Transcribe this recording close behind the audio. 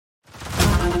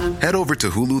Head over to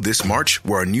Hulu this March,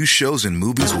 where our new shows and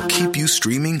movies will keep you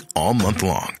streaming all month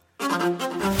long.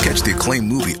 Catch the acclaimed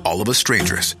movie All of Us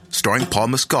Strangers, starring Paul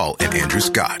Mescal and Andrew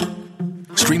Scott.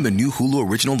 Stream the new Hulu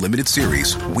original limited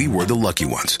series We Were the Lucky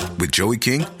Ones with Joey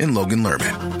King and Logan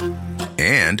Lerman.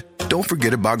 And don't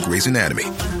forget about Grey's Anatomy.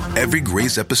 Every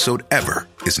Grey's episode ever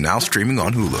is now streaming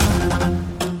on Hulu.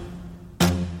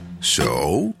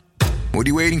 So, what are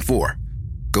you waiting for?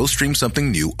 Go stream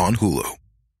something new on Hulu.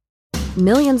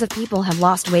 Millions of people have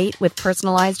lost weight with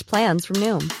personalized plans from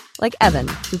Noom. Like Evan,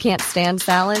 who can't stand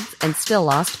salads and still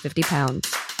lost 50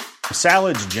 pounds.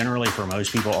 Salads generally for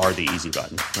most people are the easy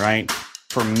button, right?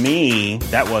 For me,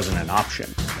 that wasn't an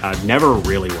option. I never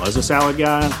really was a salad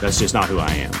guy. That's just not who I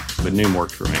am. But Noom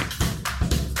worked for me.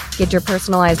 Get your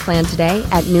personalized plan today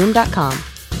at Noom.com.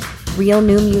 Real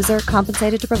Noom user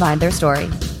compensated to provide their story.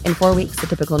 In 4 weeks, the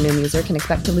typical Noom user can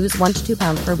expect to lose 1 to 2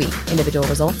 pounds per week. Individual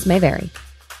results may vary.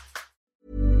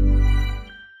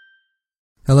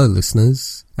 Hello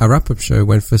listeners. Our wrap-up show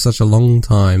went for such a long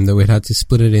time that we'd had to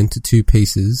split it into 2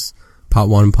 pieces, part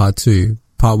 1 and part 2.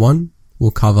 Part 1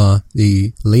 will cover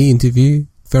the Lee interview,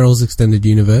 Ferrell's Extended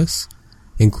Universe,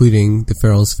 including the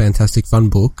Ferrell's Fantastic Fun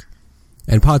book,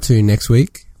 and part 2 next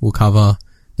week will cover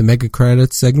the Mega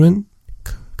Credits segment,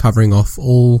 covering off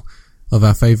all of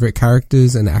our favourite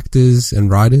characters and actors and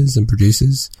writers and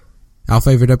producers, our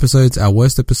favourite episodes, our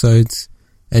worst episodes,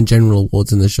 and general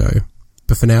awards in the show.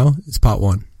 But for now, it's part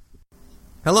 1.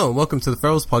 Hello and welcome to the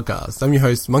Ferrell's Podcast. I'm your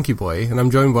host, Monkey Boy, and I'm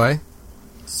joined by...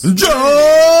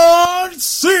 John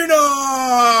Cena!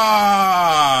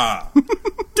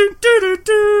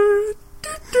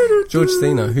 George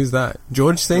Cena. Who's that?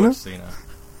 George Cena? George Cena.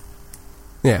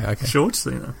 Yeah, okay. George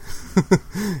Cena.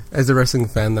 As a wrestling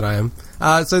fan that I am.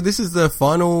 So this is the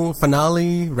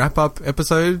finale wrap-up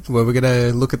episode where we're going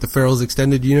to look at the Ferrell's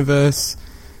Extended Universe,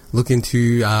 look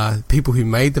into people who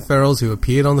made the Ferrells, who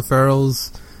appeared on the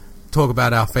Ferrells, talk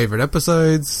about our favourite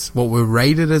episodes, what were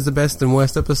rated as the best and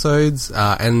worst episodes,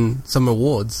 and some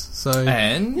awards. So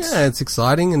yeah, it's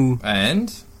exciting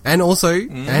and also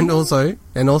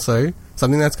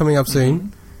something that's coming up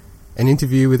soon, an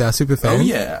interview with our superfan. Oh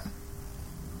yeah,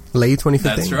 Lee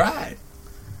 2015. That's right.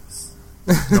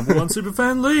 Number 1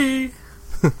 superfan Lee.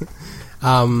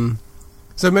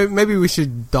 So maybe we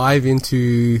should dive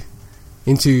into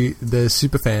the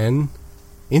superfan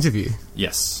interview.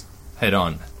 Yes, head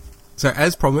on. So,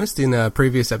 as promised in a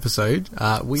previous episode, we have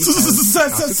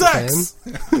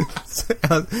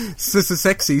our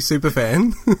sexy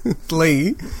superfan,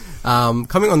 Lee,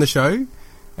 coming on the show,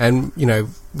 and, you know,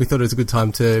 we thought it was a good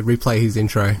time to replay his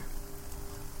intro.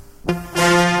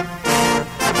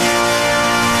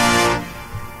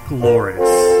 Glorious.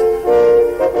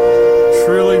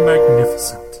 Truly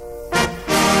magnificent.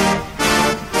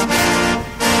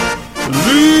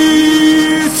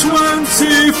 Lee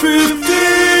 2015!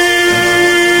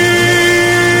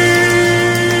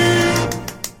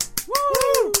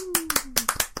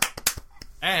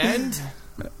 And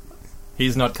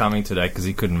he's not coming today because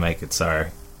he couldn't make it, so...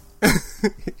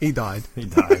 He died. He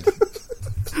died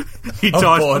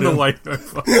on the way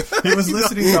over. He was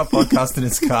listening to our podcast in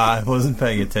his car, wasn't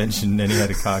paying attention, and he had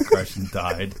a car crash and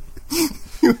died.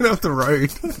 He went off the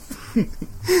road.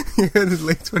 He heard his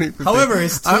Lee 2015. However,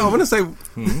 I want to say...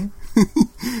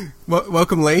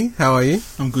 welcome, Lee. How are you?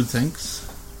 I'm good, thanks.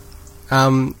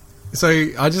 So,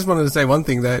 I just wanted to say one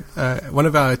thing, that one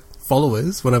of our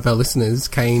followers, one of our listeners,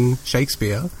 Kane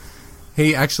Shakespeare,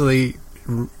 he actually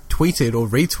tweeted or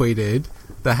retweeted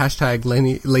the hashtag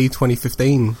Lee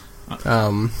 2015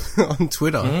 on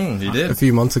Twitter he did. a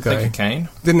few months ago. Thank you, Kane.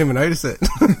 Didn't even notice it.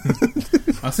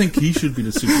 I think he should be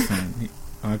the super fan.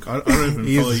 I don't even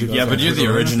He is follow a you super guys. Yeah, but on you're the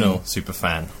Twitter or original anything. super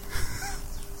fan.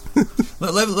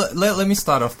 let me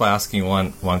start off by asking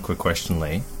one quick question,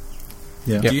 Lee.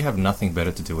 Yeah. Do you have nothing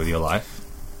better to do with your life?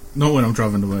 Not when I'm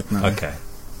driving to work, no. Okay.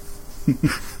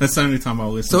 That's the only time I'll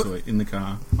listen to it, in the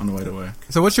car on the way to work.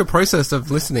 So what's your process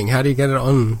of listening? How do you get it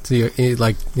on to your,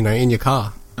 in your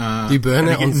car? Do you burn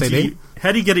it on CD?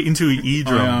 How do you get it into your I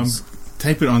eardrums?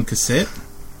 tape it on cassette,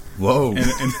 Whoa. and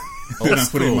then I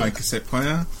put it in my cassette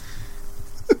player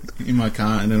in my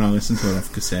car, and then I listen to it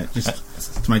off cassette,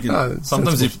 just to make it...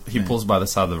 Sometimes he pulls by the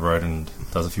side of the road and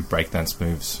does a few breakdance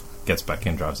moves, gets back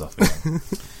in, drives off again.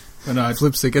 But I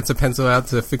Flips it, gets a pencil out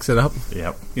to fix it up.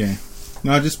 Yep. Yeah.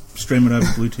 No, I just stream it over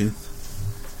Bluetooth.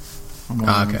 On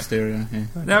my okay. stereo, yeah.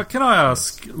 Now, can I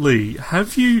ask, Lee,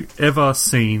 have you ever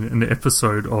seen an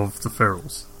episode of The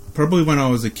Ferrells? Probably when I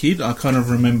was a kid, I kind of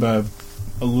remember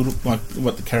a little, like,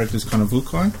 what the characters kind of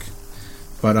look like.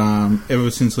 But ever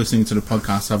since listening to the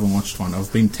podcast, I haven't watched one.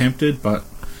 I've been tempted, but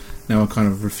now I kind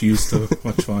of refuse to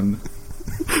watch one.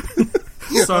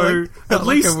 So So at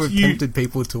least we've tempted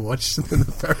people to watch the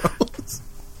Ferals.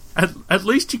 At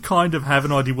least you kind of have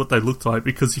an idea what they look like,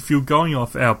 because if you're going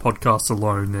off our podcast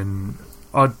alone, then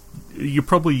you're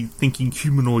probably thinking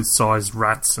humanoid-sized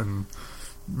rats and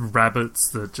rabbits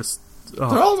that just...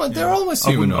 They're almost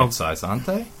humanoid size, aren't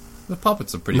they? The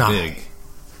puppets are pretty big.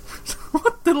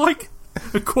 What? They're like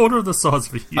a quarter of the size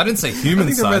of a human. I didn't say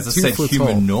human size, I said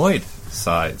humanoid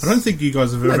size. I don't think you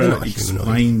guys have ever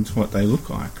explained what they look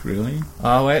like, really.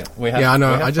 Oh, wait. We have, I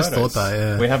know. I just thought that,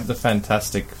 yeah. We have the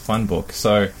fantastic fun book.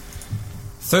 So,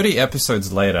 30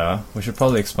 episodes later, we should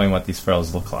probably explain what these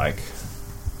ferals look like.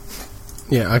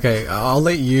 Yeah, okay. I'll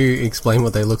let you explain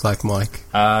what they look like, Mike.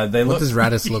 What does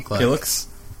Radis look like? He looks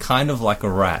kind of like a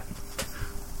rat.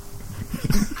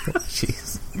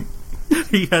 Jeez.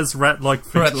 He has rat-like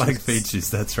features. Rat-like features,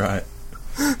 that's right.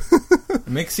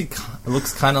 Mixie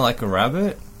looks kind of like a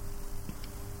rabbit.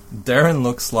 Darren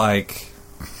looks like...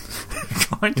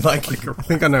 I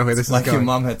think I know where this is like going. Your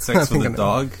mum had sex with a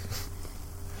dog.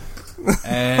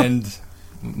 And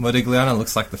Modigliana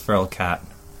looks like the feral cat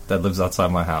that lives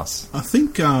outside my house. I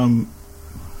think,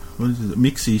 what is it?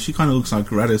 Mixie, she kind of looks like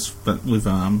Radis, but with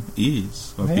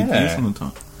ears. Like big ears on the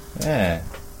top. Yeah.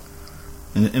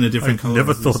 In a different colour.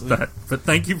 Never thought that, but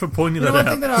thank you for pointing that out. One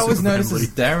thing that I always notice is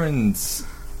Darren's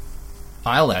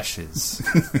eyelashes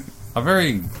are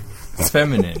very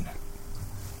feminine.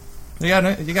 You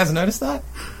guys notice that?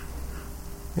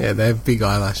 Yeah, they have big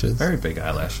eyelashes. Very big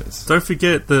eyelashes. Don't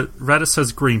forget that Radis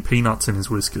has green peanuts in his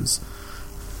whiskers.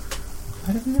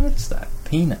 I didn't notice that.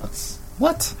 Peanuts.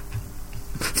 What?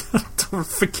 Don't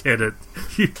forget it.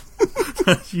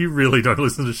 You really don't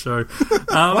listen to the show.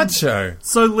 What show?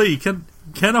 So Lee, can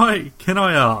I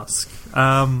ask?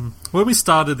 When we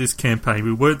started this campaign,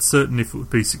 we weren't certain if it would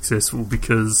be successful,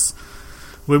 because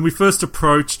when we first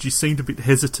approached, you seemed a bit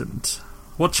hesitant.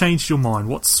 What changed your mind?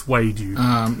 What swayed you?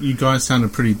 You guys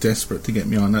sounded pretty desperate to get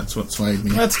me on. That's what swayed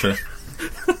me. That's true.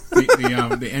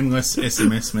 The endless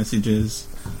SMS messages.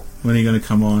 When are you going to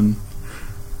come on?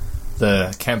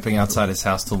 The camping outside his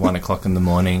house till 1 o'clock in the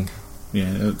morning.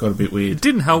 Yeah, it got a bit weird. It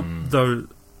didn't help, though,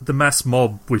 the mass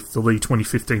mob with the Lee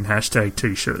 2015 hashtag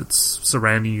t-shirts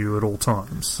surrounding you at all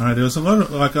times. There was a lot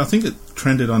of... I think it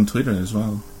trended on Twitter as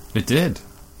well. It did.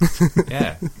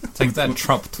 Yeah. Take that,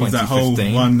 Trump 2015. With that whole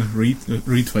one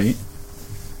retweet.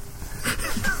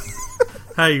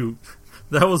 Hey,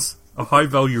 that was a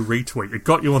high-value retweet. It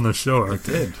got you on the show. It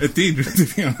did. It did,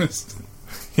 to be honest.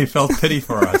 He felt pity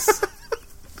for us.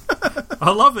 I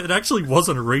love it. It actually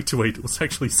wasn't a retweet. It was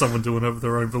actually someone doing it over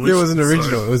their own volition. It was an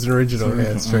original. It was an original. Yeah,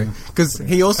 that's true. Because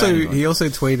he also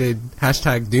tweeted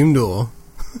hashtag Doomdoor.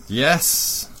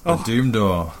 Yes. The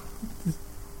Doomdoor.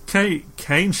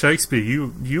 Kane Shakespeare,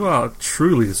 you are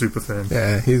truly a super fan.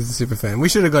 Yeah, he's a super fan. We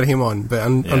should have got him on, but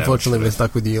unfortunately we're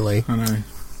stuck with you, Lee. I know.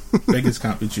 Beggars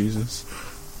can't be choosers.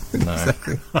 No.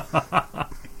 Exactly.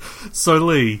 So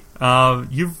Lee,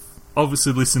 you've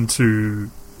obviously listened to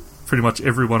pretty much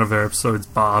every one of our episodes,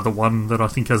 bar the one that I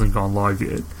think hasn't gone live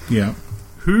yet. Yeah.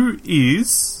 Who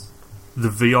is the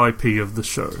VIP of the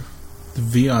show? The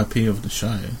VIP of the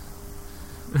show?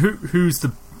 Who's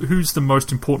the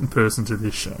most important person to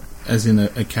this show? As in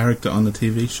a character on the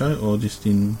TV show, or just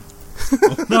in...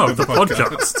 No, the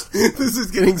podcast. This is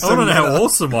getting so I don't know meta. how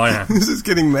awesome I am. This is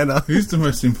getting meta. Who's the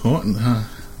most important?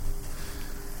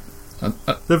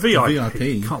 The VIP. The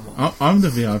VIP. Come on. I'm the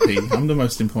VIP. I'm the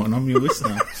most important. I'm your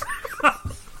listener.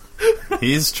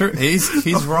 He's true.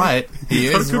 He's right. He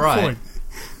Got a is good right. point.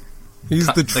 He's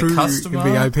the true customer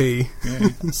VIP. Yeah.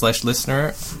 /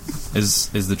 listener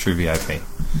is the true VIP.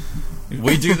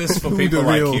 We do this for people the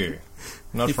like real- you.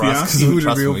 Not If for you us, ask because who we the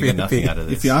trust real me, we get VIP. nothing out of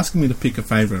this. If you're asking me to pick a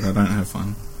favourite, I don't have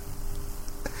fun.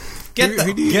 Get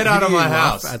Who do you- get who out do of you my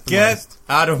laugh house. at the Get most?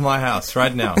 out of my house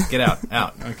right now. Get out.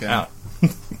 Out. Okay. Out.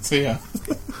 See ya.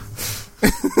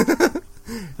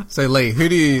 So Lee, who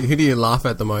do you laugh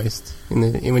at the most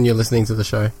when you're listening to the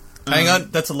show? Hang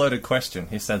on. That's a loaded question.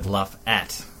 He said laugh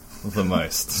at the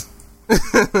most.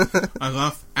 I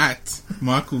laugh at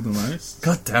Michael the most.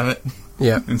 God damn it.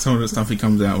 Yeah. And some of the stuff he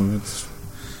comes out with,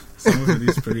 some of it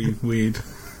is pretty weird.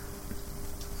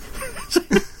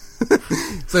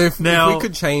 So if we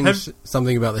could change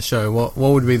something about the show, what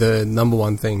would be the number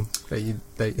one thing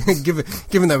that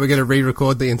given that we're going to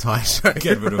re-record the entire show?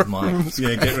 Get rid of Mike.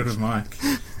 Yeah, get rid of Mike.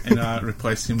 And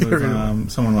replace him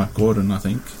with someone like Gordon, I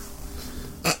think.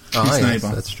 Oh, His yes,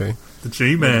 neighbour. that's true. The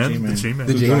G-Man. The The G-Man. G-Man.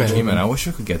 The G-Man. G-Man. I wish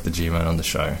we could get the G-Man on the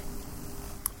show.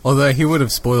 Although he would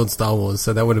have spoiled Star Wars,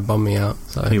 so that would have bummed me out.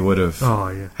 So He would have. Oh,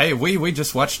 yeah. Hey, we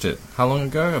just watched it. How long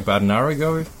ago? About an hour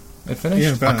ago it finished?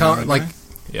 Yeah, about I can't an hour ago.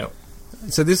 Yep.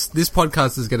 So this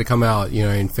podcast is going to come out, you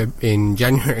know, in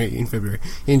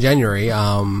January.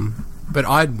 But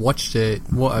I'd watched it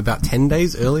about 10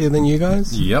 days earlier than you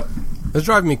guys. Yep. It was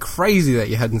driving me crazy that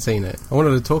you hadn't seen it. I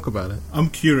wanted to talk about it. I'm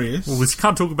curious. Well, we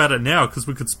can't talk about it now because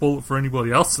we could spoil it for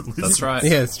anybody else that listens. That's right.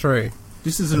 Yeah, it's true.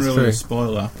 This isn't really a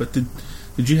spoiler, but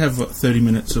did you have 30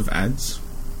 minutes of ads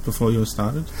before you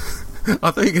started?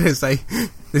 I thought you were going to say,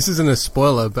 this isn't a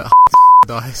spoiler, but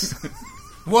dies.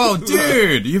 Whoa,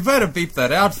 dude! You better beep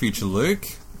that out, future Luke.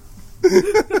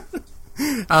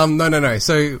 No.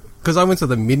 So, because I went to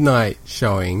the midnight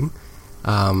showing,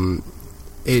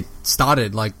 it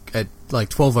started at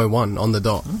 12:01 on the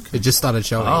dot. Okay. It just started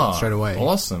showing straight away.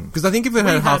 Awesome. Because I think if it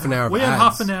had half an hour of ads...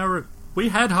 We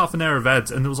had half an hour of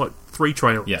ads, and there was like 3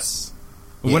 trailers. Yes.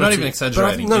 We're not even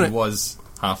exaggerating. It was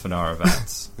half an hour of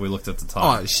ads. We looked at the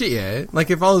time. Oh, shit, yeah. Like,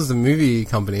 if I was the movie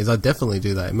companies, I'd definitely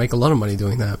do that. Make a lot of money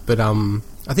doing that. But,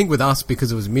 I think with us,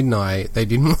 because it was midnight, they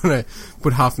didn't want to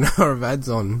put half an hour of ads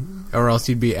on, or else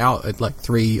you'd be out at like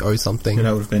 3:00 something. Yeah,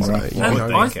 that would have been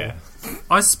right.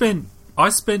 I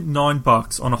spent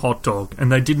 $9 on a hot dog,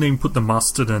 and they didn't even put the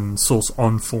mustard and sauce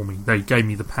on for me. They gave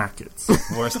me the packets.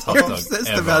 Worst hot You're dog obsessed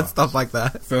ever. about stuff like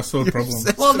that. First world problem.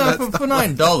 Well, no, for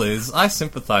 $9, I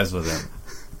sympathise with him.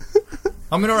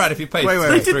 I mean, alright, if you paid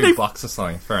 $3 or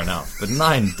something, fair enough. But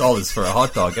 $9 for a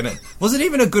hot dog, and was it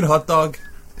even a good hot dog?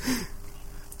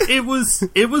 It was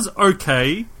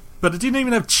okay, but it didn't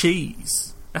even have cheese.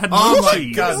 It had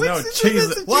cheese. God, no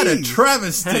cheese! What a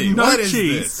travesty! No what is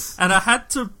cheese. this? And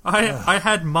I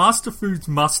had Master Foods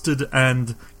mustard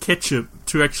and ketchup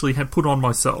to actually put on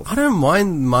myself. I don't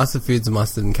mind Master Foods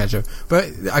mustard and ketchup, but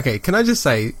okay, can I just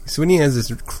say, Swinny has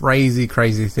this crazy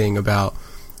thing about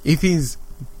if he's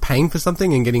paying for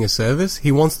something and getting a service,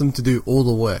 he wants them to do all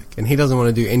the work, and he doesn't want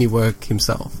to do any work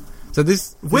himself. So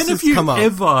when have you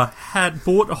ever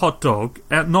bought a hot dog,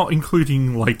 not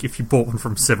including like if you bought one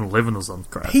from 7-Eleven or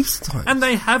something crap? Heaps of times. And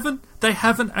they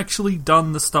haven't actually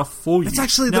done the stuff for you. It's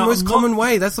actually the most common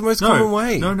way. That's the most common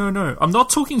way. No. I'm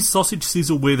not talking sausage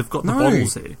sizzle where they've got the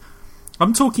bottles there.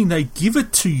 I'm talking they give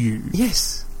it to you.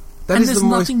 Yes. There's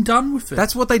nothing done with it.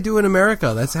 That's what they do in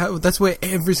America. That's where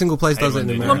every single place does it in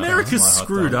America. Well, America's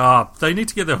screwed up. They need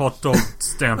to get their hot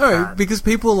dogs down pat. Because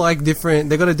people like different...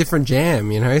 They got a different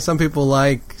jam, you know? Some people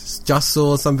like just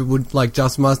sauce, some people like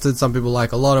just mustard, some people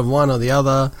like a lot of one or the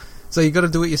other. So you got to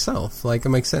do it yourself. Like, it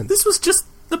makes sense. This was just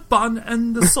the bun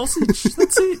and the sausage.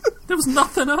 That's it. There was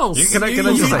nothing else.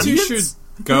 You should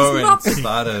go and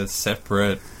start a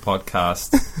separate podcast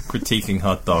critiquing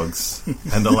hot dogs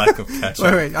and the lack of ketchup.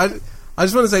 Wait. I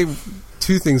just want to say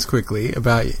 2 things quickly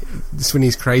about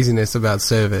Swinny's craziness about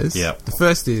service. Yep. The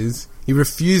first is he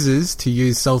refuses to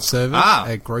use self-service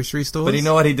at grocery stores. But you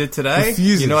know what he did today?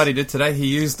 Refuses. You know what he did today? He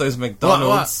used those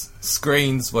McDonald's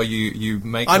screens where you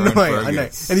make your own burgers. I know.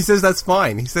 And he says that's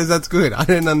fine. He says that's good. I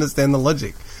don't understand the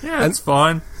logic. Yeah, it's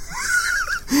fine.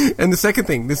 And the second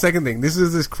thing, this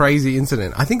is this crazy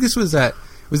incident. I think this was at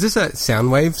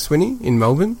Soundwave, Swinny, in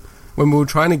Melbourne, when we were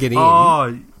trying to get in.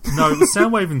 Oh, no, it was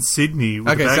Soundwave in Sydney.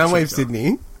 Okay, Soundwave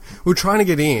Sydney. We were trying to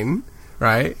get in,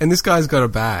 right? And this guy's got a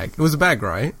bag. It was a bag,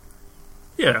 right?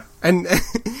 Yeah. And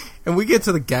we get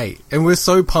to the gate, and we're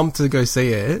so pumped to go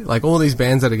see it, like all these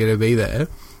bands that are going to be there.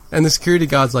 And the security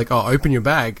guard's like, "Oh, open your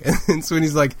bag." And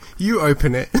Swinny's like, "You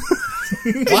open it."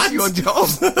 It's your job.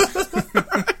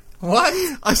 What?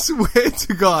 I swear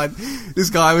to God, this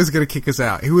guy was going to kick us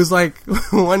out. He was like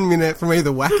 1 minute from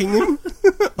either whacking him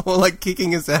or like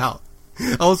kicking us out.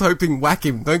 I was hoping whack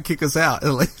him, don't kick us out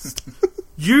at least.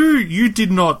 You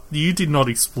did not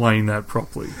explain that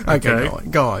properly. Okay,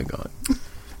 go on.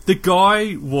 The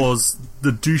guy was the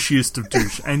douchiest of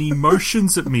douche, and he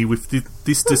motions at me with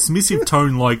this dismissive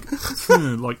tone, like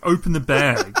open the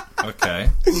bag.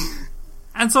 Okay.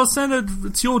 And so I said,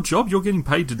 "It's your job. You're getting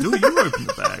paid to do it. You open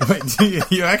the bag."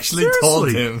 Wait, you actually told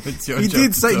him it's your job? He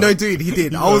did say, no, dude, he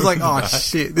did. I was like, oh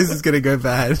shit, this is gonna go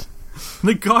bad.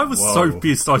 The guy was so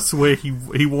pissed. I swear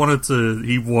he wanted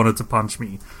to punch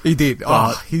me. He did.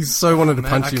 He so wanted to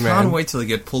punch you, man. I can't wait till he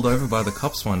get pulled over by the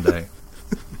cops one day.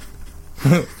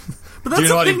 But that's Do you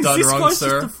know what you've done wrong,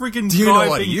 sir? Do you know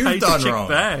what you've done wrong?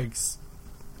 Bags.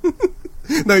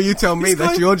 No, you tell me.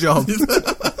 That's your job.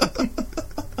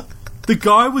 The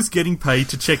guy was getting paid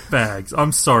to check bags.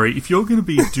 I'm sorry. If you're going to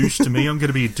be a douche to me, I'm going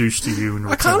to be a douche to you in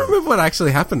return. I can't remember what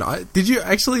actually happened. Did you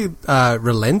actually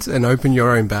relent and open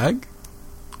your own bag?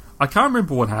 I can't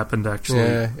remember what happened, actually.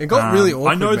 Yeah, it got really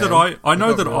awkward, I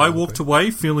know that I walked away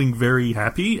feeling very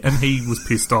happy, and he was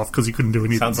pissed off because he couldn't do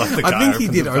anything. Sounds like the guy I think he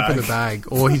did open the bag,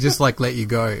 or he just let you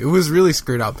go. It was really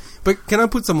screwed up. But can I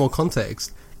put some more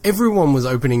context? everyone was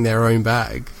opening their own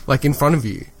bag, like in front of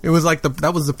you. It was like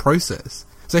that was the process.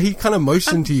 So he kind of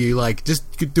motioned to you, like, just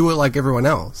do it like everyone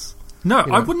else. No, You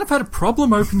know? I wouldn't have had a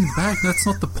problem opening the bag. That's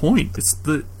not the point. It's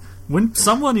when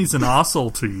someone is an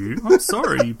arsehole to you, I'm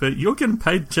sorry, but you're getting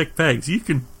paid to check bags. You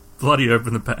can bloody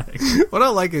open the bag. What I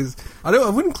like is, I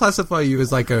wouldn't classify you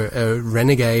as like a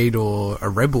renegade or a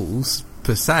rebels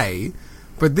per se,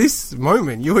 but this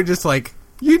moment you were just like,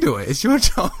 you do it, it's your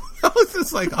job. I was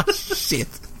just like, oh shit,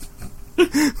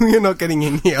 you're not getting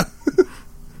in here.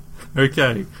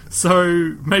 Okay,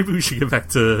 so maybe we should get back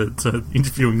to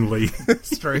interviewing Lee.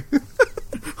 It's true.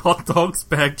 Hot dogs,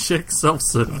 bag check,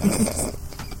 self-service.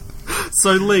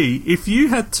 So Lee, if you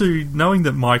had to, knowing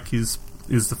that Mike is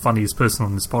the funniest person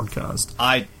on this podcast,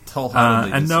 I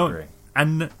wholeheartedly disagree.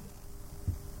 And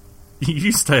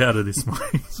you stay out of this,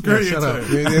 Mike. Yeah, shut up.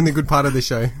 You're in the good part of the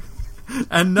show.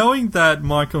 And knowing that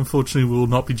Mike unfortunately will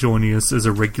not be joining us as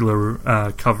a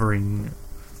regular covering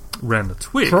Round the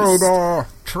Twist.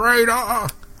 Traitor!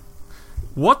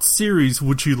 What series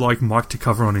would you like Mike to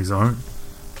cover on his own?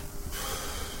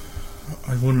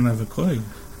 I wouldn't have a clue.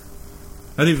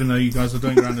 I didn't even know you guys were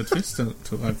doing Round the Twist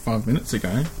until like 5 minutes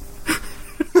ago.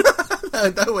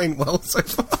 That went well so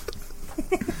far.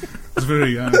 It's a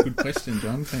very good question,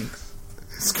 John. Thanks.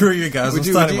 Screw you guys. I'm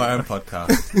starting my own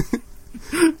podcast.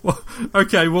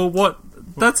 Well,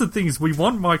 that's the thing is we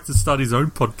want Mike to start his own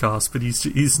podcast, but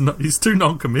he's too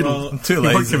non-committal. Well, I'm too He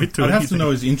won't lazy. commit to I'd have anything. to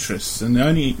know his interests, and the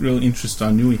only real interest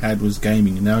I knew he had was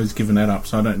gaming, and now he's given that up,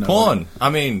 so I don't know. Porn. I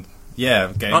mean,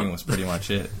 yeah, gaming was pretty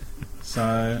much it.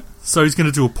 So he's going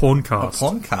to do a porn A cast.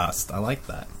 porncast. I like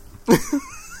that.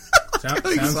 How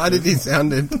excited he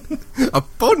sounded. A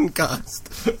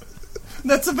podcast.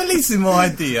 That's a bellissimo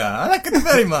idea. I like it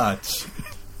very much.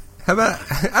 How about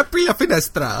apri la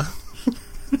finestra?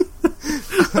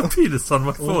 Penis on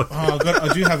my foot.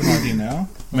 I do have an idea now.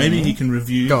 Maybe he can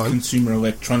review Go on. consumer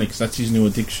electronics. That's his new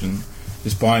addiction.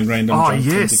 Just buying random junk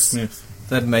from Dick Smith.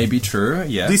 That may be true,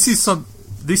 yes. This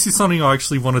is something I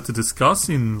actually wanted to discuss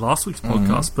in last week's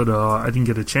podcast, but I didn't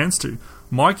get a chance to.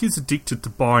 Mike is addicted to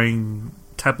buying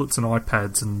tablets and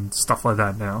iPads and stuff like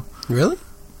that now. Really?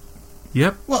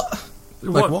 Yep. Well,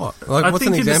 Like what? Like, I what's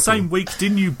think an in the example? same week,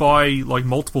 didn't you buy like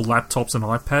multiple laptops and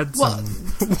iPads? Well,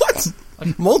 and What?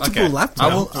 Multiple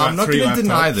laptops? I'm not 3 going to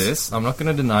deny laptops. this. I'm not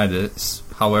going to deny this.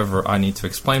 However, I need to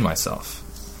explain myself.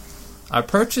 I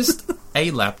purchased a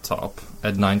laptop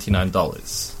at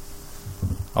 $99.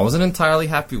 I wasn't entirely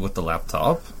happy with the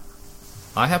laptop.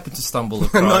 I happened to stumble A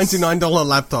across... $99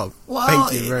 laptop. Well,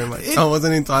 Thank you very much. I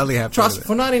wasn't entirely happy Trust, with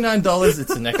for $99, it's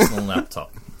an excellent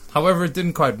laptop. However, it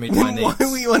didn't quite meet my it. needs. Why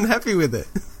were you unhappy with it?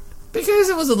 Because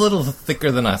it was a little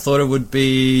thicker than I thought it would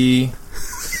be.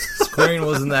 Screen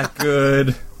wasn't that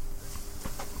good.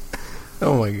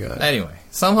 Oh my god. Anyway,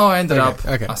 somehow I ended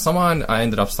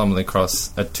up stumbling across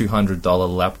a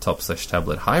 $200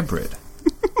 laptop/tablet hybrid.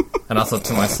 And I thought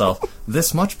to myself,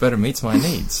 this much better meets my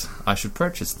needs. I should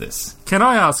purchase this. can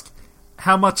I ask,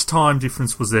 how much time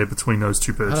difference was there between those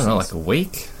two I purchases? don't know, like a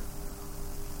week?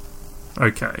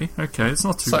 Okay, it's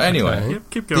not too So bad. anyway. Okay. Yep,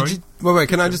 keep going. Did you, wait,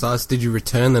 can I just ask, did you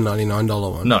return the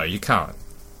 $99 one? No, you can't.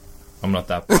 I'm not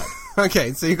that bad.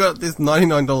 Okay, so you got this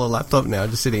 $99 laptop now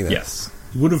just sitting there. Yes.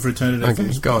 You would have returned it if Okay, it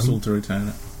was go on. possible to return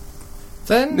it.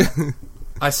 Then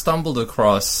I stumbled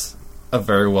across a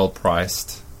very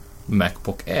well-priced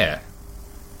MacBook Air.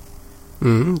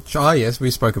 Yes,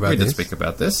 we spoke about We this. did speak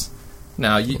about this.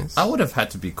 Now, Yes. I would have had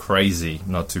to be crazy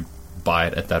not to buy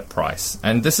it at that price.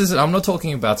 And I'm not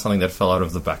talking about something that fell out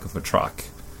of the back of a truck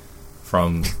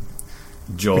from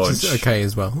George. Which is okay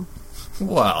as well.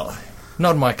 Well,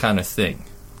 not my kind of thing.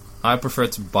 I prefer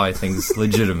to buy things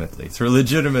legitimately, through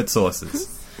legitimate sources.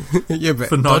 Yeah, but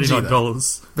for dodgy though.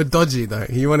 $99. But dodgy though.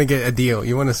 You want to get a deal.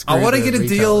 You want to screw I want to the get a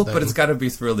retailer, deal, don't but you? it's got to be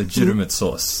through a legitimate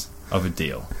source of a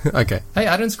deal. Okay. Hey,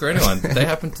 I didn't screw anyone. They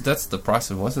happened to, that's the price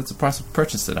it was. That's the price I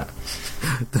purchased it at.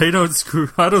 I don't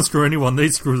screw anyone, they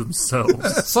screw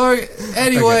themselves. So,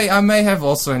 anyway, I may have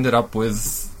also ended up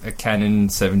with a Canon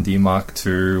 7D Mark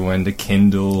II and a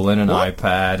Kindle and an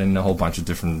iPad and a whole bunch of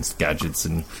different gadgets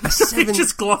and It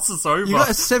just glosses over. You got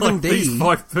a 7D? like these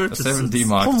 5 a purchases. 7D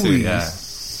Mark II, Holy yeah.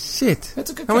 shit. It's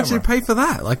a good How much did you camera. pay for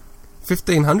that? Like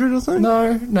 $1,500 or something?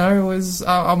 No, it was...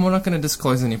 I'm not going to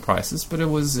disclose any prices, but it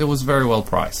was very well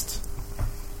priced.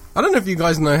 I don't know if you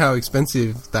guys know how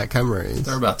expensive that camera is.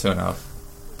 They're about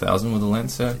 $2,500 with a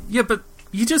lens, yeah. Yeah, but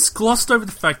you just glossed over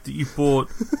the fact that you bought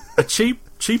a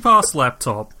cheap-ass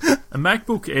laptop, a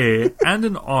MacBook Air, and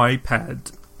an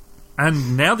iPad,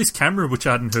 and now this camera, which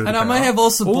I hadn't heard And about. I may have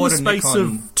also all bought the a space Nikon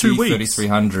of 2 weeks.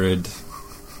 D3300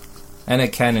 and a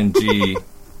Canon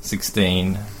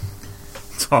G16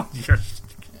 Oh, yes.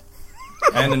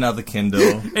 And another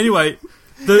Kindle. Anyway,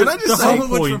 Can I just the say- whole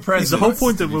point, the whole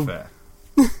point that we'll...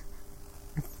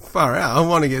 Far out. I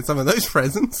want to get some of those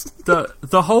presents.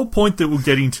 The whole point that we're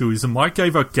getting to is that Mike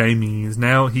gave up gaming, is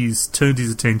now he's turned his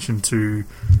attention to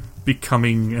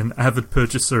becoming an avid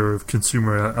purchaser of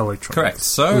consumer electronics. Correct.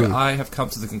 So I have come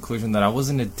to the conclusion that I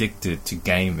wasn't addicted to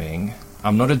gaming.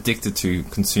 I'm not addicted to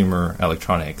consumer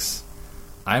electronics.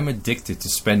 I'm addicted to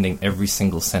spending every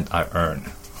single cent I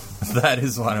earn. That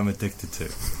is what I'm addicted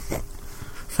to.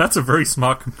 That's a very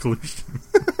smart conclusion.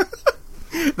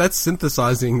 That's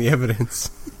synthesizing the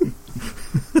evidence.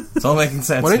 It's all making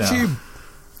sense now.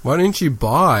 Why don't you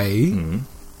buy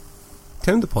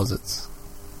term deposits?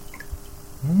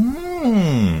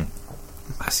 I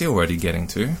see what you're getting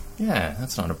to. Yeah,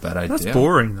 that's not a bad idea. That's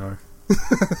boring, though.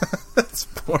 That's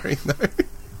boring, though.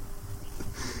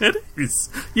 It is.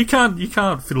 You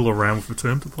can't fiddle around with a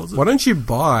term deposit. Why don't you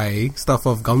buy stuff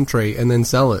off Gumtree and then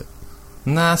sell it?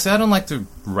 Nah, see, I don't like to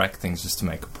wreck things just to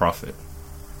make a profit.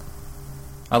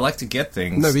 I like to get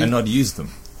things and not use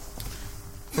them.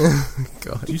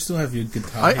 God. Do you still have your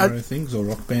Guitar Hero things or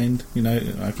Rock Band? You know,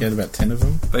 I had about 10 of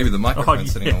them. Baby, the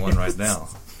microphone's sitting on one right now.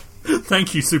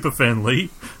 Thank you, Superfan Lee.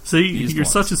 See, you're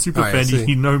such a superfan,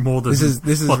 you know more than this is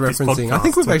referencing. I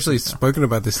think we've actually spoken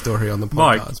about this story on the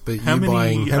podcast. Mike, but how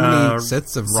many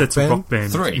sets of Rock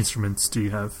Band 3 instruments do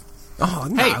you have? Oh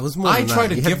no, Hey, it was more I than tried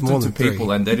that. to You had gift more them to than 3.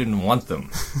 people and they didn't want them.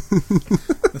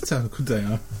 That's how good they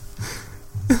are.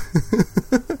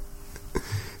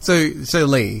 So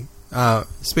Lee,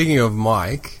 speaking of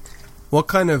Mike, what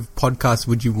kind of podcast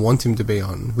would you want him to be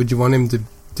on? Would you want him to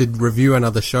review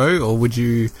another show, or would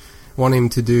you want him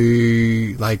to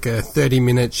do like a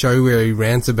 30-minute show where he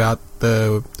rants about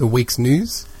the week's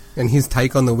news and his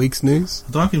take on the week's news?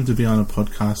 I'd like him to be on a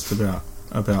podcast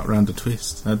about Round a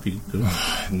Twist. That'd be good.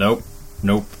 Nope.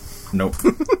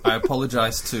 I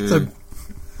apologise to...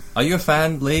 Are you a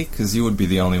fan, Lee? Because you would be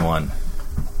the only one.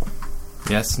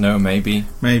 Yes, no, maybe?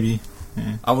 Maybe,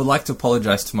 yeah. I would like to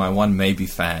apologise to my one maybe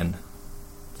fan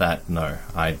that, no,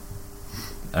 I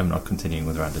am not continuing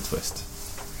with Round a Twist.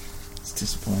 It's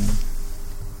disappointing.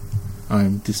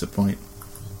 I'm disappointed.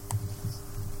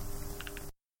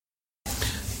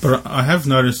 But I have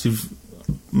noticed you've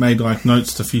made like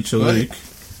notes to Future Luke,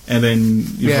 and then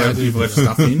you've left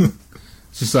stuff in.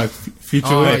 It's just like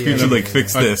Future Luke. Future Luke,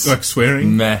 fix this. Like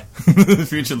swearing. Meh.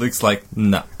 Future Luke's like,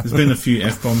 nah. There's been a few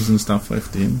F-bombs and stuff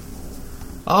left in.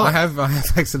 Oh, I have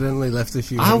accidentally left a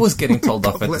few. I was getting told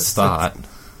off at the start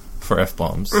for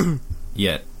F-bombs.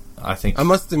 Yet, I think I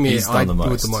must admit, he's I done the do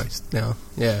it most. the most now.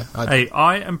 Yeah. Hey,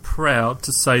 I am proud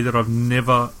to say that I've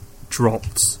never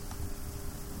dropped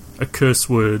a curse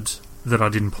word that I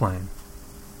didn't plan.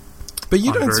 But you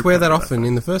I'm don't very swear that proud of often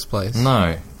in the first place.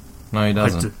 No, he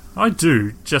doesn't. I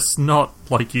do, just not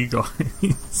like you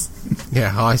guys.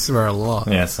 Yeah, I swear a lot.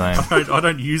 Yeah, same. I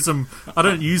don't use them. I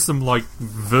don't use them like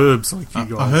verbs like you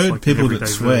guys. I heard like people that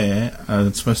everyday swear are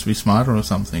supposed to be smarter or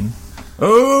something.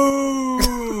 Oh!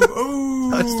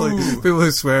 It's like people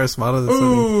who swear are smarter than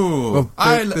something.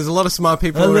 Well, there's a lot of smart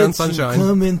people around Sunshine.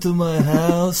 Come into my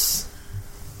house.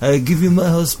 I give you my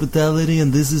hospitality,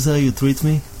 and this is how you treat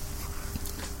me.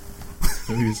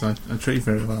 I treat you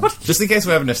very well. Just in case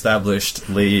we haven't established,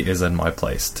 Lee is in my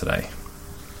place today.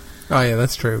 Oh yeah,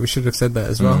 that's true. We should have said that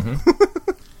as well.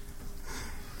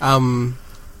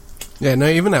 Yeah, no,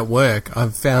 even at work,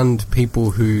 I've found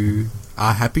people who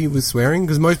are happy with swearing,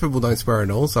 because most people don't swear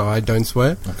at all, so I don't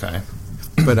swear. Okay.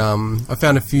 But I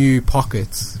found a few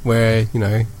pockets where, you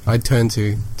know, I turn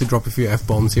to drop a few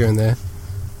F-bombs here and there.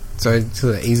 So it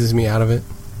sort of eases me out of it.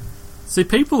 See,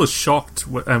 people are shocked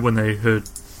when they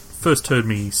first heard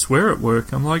me swear at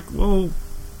work. I'm like, well,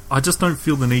 I just don't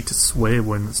feel the need to swear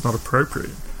when it's not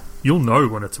appropriate. You'll know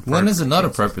when it's appropriate. When is it not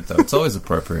appropriate, though? It's always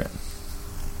appropriate.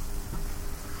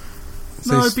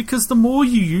 No, because the more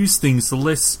you use things, the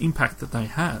less impact that they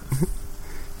have.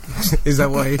 Is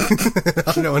that why?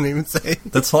 I don't want to even say.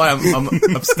 That's why I'm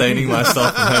abstaining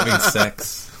myself from having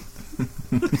sex.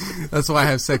 That's why I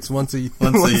have sex once a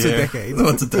decade.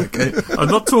 Once a decade. I'm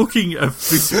not talking a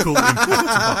physical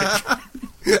impact,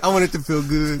 Mike. I want it to feel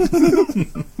good.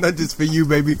 Not just for you,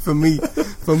 baby. For me.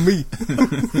 For me.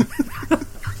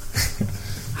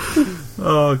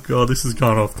 Oh, God, this has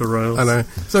gone off the rails. I know.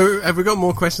 So, have we got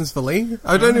more questions for Lee?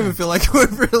 I don't even feel like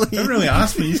we've really... You don't really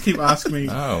ask me. You just keep asking me,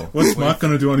 Oh. what's Mike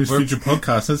going to do on his future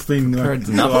podcast? That's been heard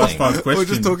the last nothing. 5 questions. We're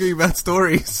just talking about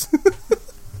stories.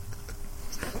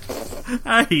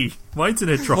 Hey, my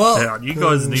internet dropped out. You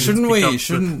guys need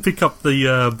to pick up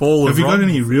the ball Have of you got Ron.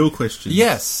 any real questions?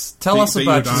 Yes. Tell That us you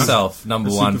about would ask yourself,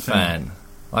 number a one super fan.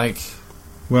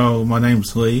 Well, my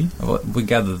name's Lee, We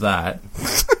gather that.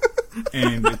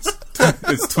 and it's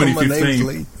It's My name's 2015.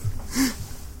 Lee.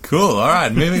 Cool. All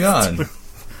right, moving on.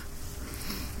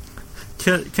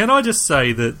 Can I just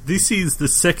say that this is the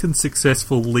second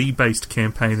successful Lee-based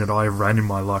campaign that I have ran in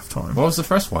my lifetime. What was the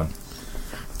first one?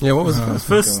 Yeah, what was the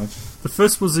The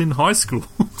first was in high school,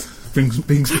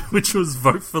 Bings, which was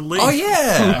Vote for Lee. Oh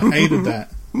yeah, I hated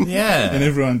that. yeah. And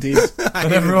everyone did.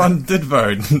 And everyone did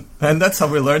vote, and that's how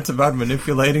we learnt about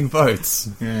manipulating votes.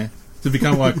 Yeah. To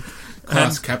become like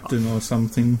class captain or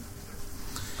something.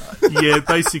 Yeah,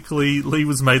 basically, Lee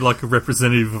was made like a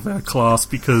representative of our class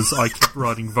because I kept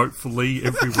writing Vote for Lee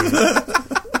everywhere.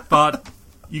 But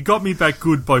you got me back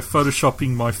good by photoshopping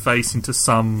my face into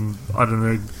some, I don't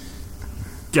know,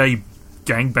 gay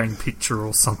gangbang picture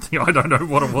or something. I don't know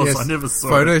what it was. Yes, I never saw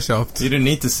it. Photoshopped. You didn't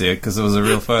need to see it because it was a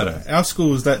real photo. Our school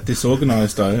was that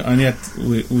disorganised though.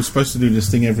 We were supposed to do this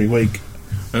thing every week.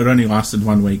 It only lasted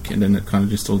 1 week and then it kind of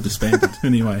just all disbanded.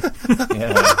 Anyway.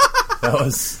 Yeah, that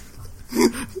was.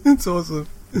 It's awesome.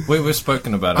 We've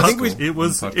spoken about it. I think it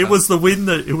was the win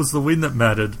that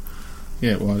mattered.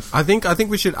 Yeah, it was. I think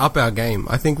we should up our game.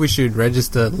 I think we should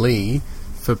register Lee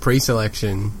for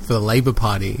pre-selection for the Labour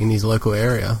Party in his local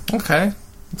area. Okay,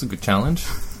 that's a good challenge.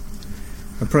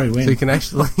 I'd probably win. So you can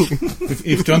actually...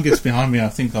 if John gets behind me, I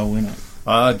think I'll win it.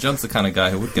 John's the kind of guy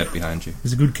who would get behind you.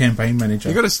 He's a good campaign manager.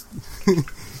 you got a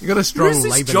strong Who's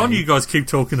this Labour John name. you guys keep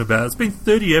talking about? It's been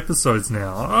 30 episodes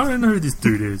now. I don't know who this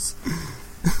dude is.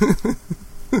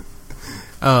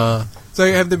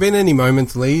 So have there been any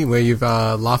moments, Lee, where you've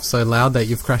laughed so loud that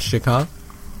you've crashed your car?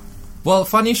 Well,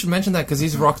 funny you should mention that because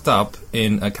he's rocked up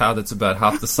in a car that's about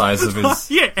half the size of his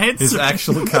his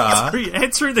actual car.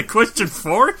 Answering the question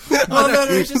for him? No,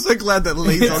 I'm just so glad that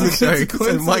Lee's on the show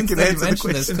so Mike can answer the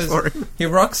question for him. He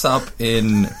rocks up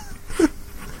in,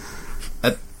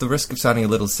 at the risk of sounding a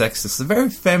little sexist, a very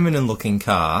feminine-looking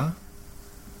car.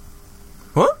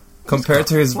 What? Compared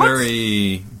to his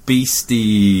very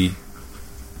beastie,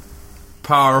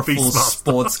 powerful Beastmaster.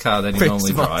 sports car that he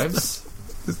normally Beastmaster. drives.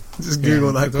 Just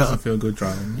Google that It car. doesn't feel good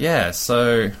driving. Yeah,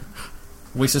 so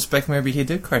we suspect maybe he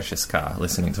did crash his car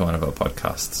listening to one of our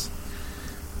podcasts.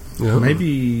 Yeah.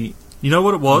 Maybe... You know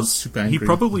what it was? Super He angry.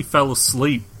 probably fell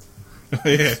asleep.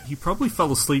 yeah. He probably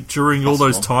fell asleep during all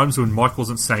those times when Mike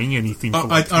wasn't saying anything.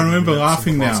 For I 20 remember minutes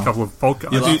laughing in the last now. couple of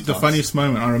podcasts. You The funniest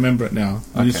moment, I remember it now.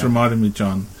 You just Okay. reminded me,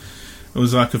 John. It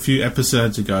was like a few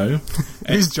episodes ago.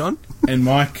 Who's John? And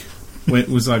Mike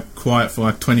was like quiet for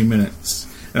like 20 minutes.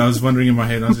 And I was wondering in my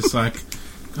head, I was just like,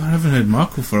 God, I haven't heard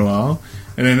Michael for a while.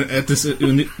 And then at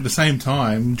the same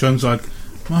time, John's like,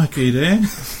 Mike, are you there?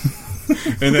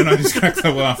 And then I just cracked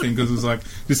up laughing because it was like,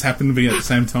 just happened to be at the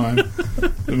same time.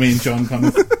 But me and John kind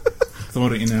of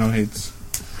thought it in our heads.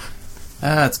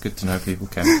 It's good to know people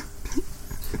can.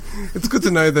 It's good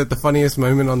to know that the funniest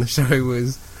moment on the show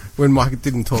was when Mike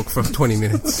didn't talk for 20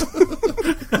 minutes.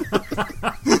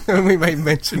 And we made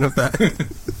mention of that.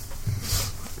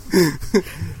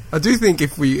 I do think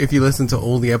if you listen to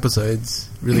all the episodes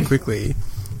really quickly,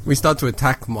 we start to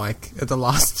attack Mike at the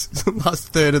last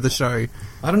third of the show.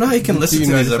 I don't know how you can listen you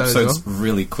to these notice that as episodes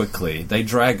really quickly. They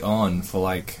drag on for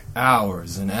like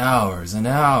hours and hours and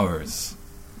hours.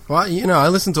 Well, I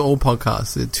listen to all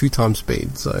podcasts at 2 times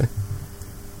speed, so...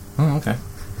 Oh, okay.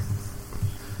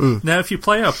 Now, if you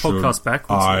play our podcast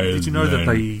backwards, did you know that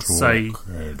they say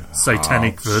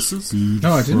satanic verses?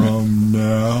 No, I didn't. From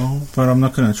now, But I'm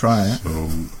not going to try it. so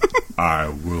I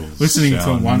will Listening to it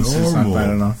sound once is not normal. bad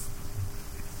enough.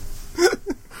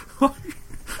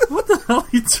 What the hell are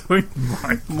you doing,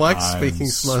 Mike? Mike's speaking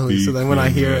slowly, so then when I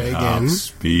hear it again...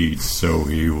 Speed, so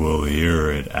he will hear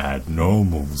it at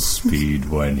normal speed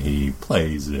when he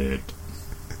plays it.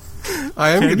 I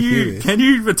am going to hear this. Can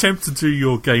you attempt to do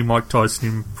your gay Mike Tyson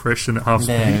impression at half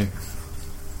speed?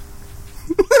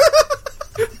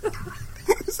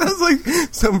 Sounds like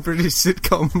some British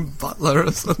sitcom butler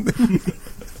or something.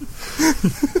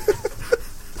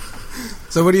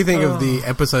 So what do you think of the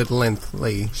episode length,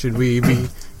 Lee? Should we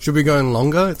be going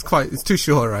longer? It's too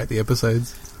short, right, the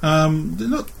episodes? They're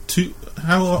not too...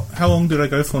 How long did I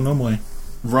go for normally?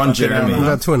 Ron Jeremy.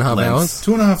 About 2.5 hours.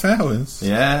 2.5 hours?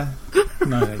 Yeah.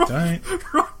 No, they don't.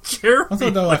 Jeremy. I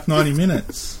thought they were like 90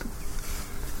 minutes.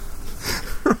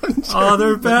 Oh,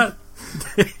 they're about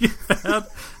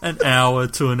an hour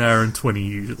to an hour and 20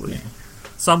 usually.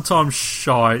 Sometimes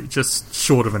just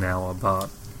short of an hour, but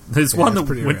there's one that it's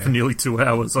pretty went rare. for nearly 2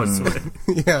 hours, I swear.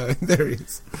 Yeah, there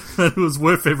is. It was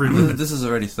worth every minute. This is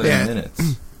already 30 Yeah.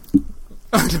 minutes.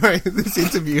 Oh, no, this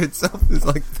interview itself is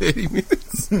like 30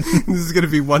 minutes. This is going to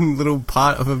be one little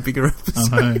part of a bigger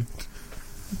episode. I know.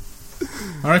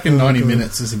 I reckon 90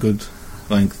 minutes is a good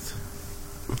length.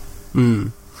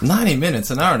 90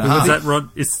 minutes, an hour and a half.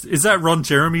 Is that Ron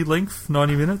Jeremy length?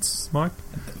 90 minutes, Mike?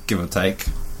 Give or take.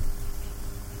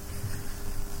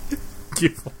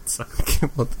 Give or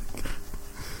take.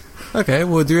 Okay,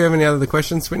 well, do you have any other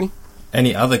questions, Swinny?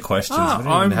 Any other questions? We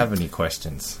don't even have any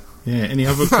questions. Yeah, any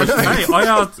other questions? Hey,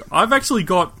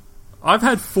 I've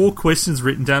had 4 questions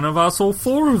written down. I've asked all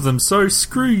 4 of them, so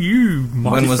screw you,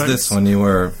 Mike. When was this? When you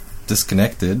were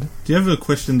disconnected? Do you have a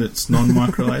question that's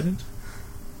non-mic related?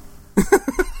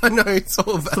 I know, it's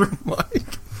all about Mike.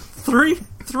 Three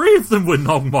of them were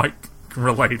non-mic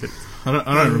related. I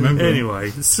don't remember. Anyway,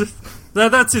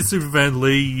 that's it, Superman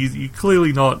Lee. You're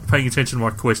clearly not paying attention to my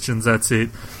questions. That's it.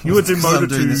 You were demoted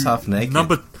doing this half naked.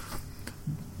 number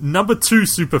 2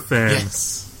 superfan.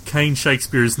 Yes. Kane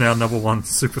Shakespeare is now number 1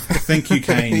 superfan. Thank you,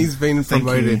 Kane. He's been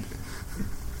promoted.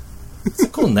 It's a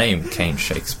cool name, Kane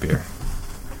Shakespeare.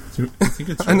 I think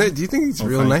it's I know, do you think it's a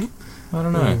real fake? name? I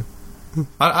don't know.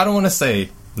 I don't want to say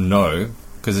no,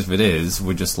 because if it is,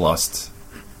 we just lost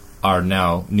our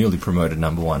now newly promoted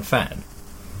number 1 fan.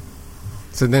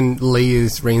 So then Lee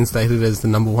is reinstated as the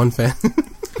number 1 fan.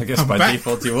 I guess by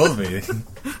default you will be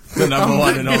the number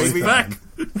 1 and only He's fan.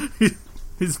 back.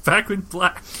 He's back in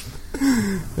black.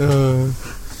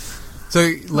 So,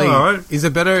 Lee, Alright. is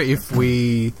it better if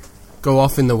we go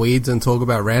off in the weeds and talk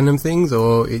about random things,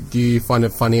 or do you find it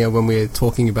funnier when we're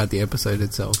talking about the episode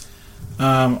itself?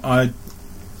 I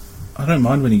don't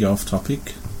mind when you go off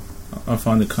topic. I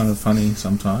find it kind of funny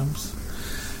sometimes.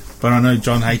 But I know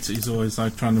John hates it. He's always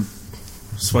like trying to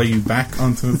sway you back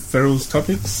onto Ferrell's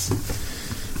topics.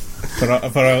 But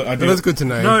I do. That's good to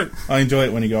know. No, I enjoy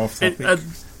it when you go off topic.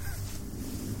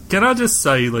 can I just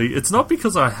say, Lee, it's not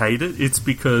because I hate it, it's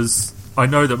because I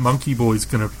know that Monkey Boy's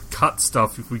going to cut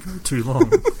stuff if we go too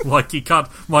long. Like he cut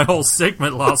my whole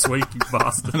segment last week, you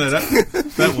bastard. No,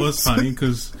 that was funny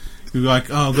because you were like,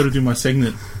 "Oh, I've got to do my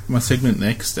segment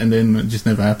next," and then it just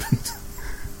never happened.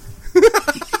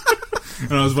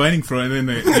 And I was waiting for it, and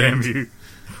then Damn you.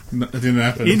 it didn't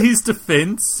happen. In his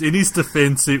defence,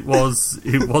 it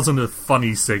wasn't a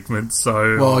funny segment.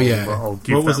 So Well, yeah. I'll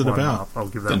give What was that it one about? up. I'll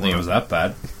give that Didn't think it one was up.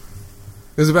 that bad.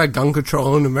 It was about gun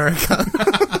control in America.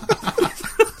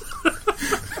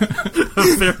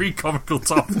 A very comical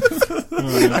topic.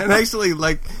 And actually,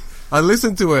 like, I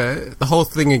listened to the whole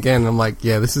thing again, and I'm like,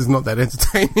 yeah, this is not that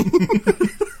entertaining.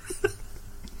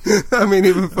 I mean,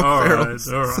 even for Ferrell. All right.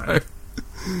 So,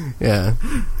 yeah.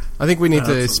 I think we need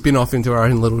to spin off into our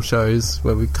own little shows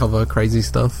where we cover crazy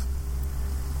stuff.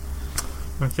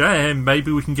 Okay, and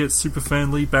maybe we can get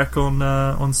Superfan Lee back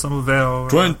on some of our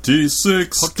podcast ideas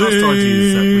that we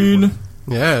 2016. want.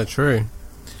 Yeah, true.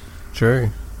 True.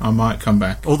 I might come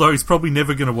back. Although he's probably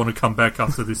never going to want to come back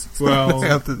after this. Well,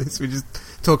 After this, we just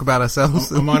talk about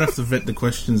ourselves. I might have to vet the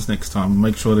questions next time.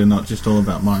 Make sure they're not just all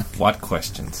about Mike. What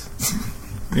questions?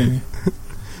 Yeah.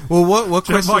 Well, what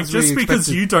questions Mike, were just you because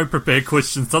expecting? you don't prepare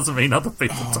questions doesn't mean other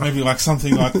people don't. Maybe like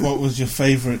something like, what was your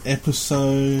favourite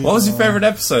episode? What was your favourite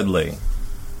episode, Lee?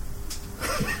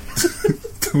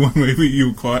 The one where you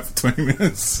were quiet for 20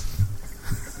 minutes.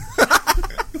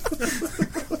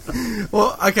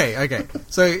 Well, okay.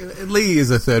 So Lee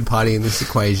is a third party in this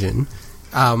equation.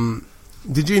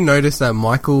 Did you notice that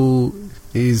Michael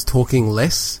is talking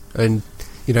less and,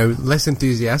 less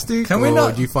enthusiastic? Can we or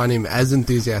not? do you find him as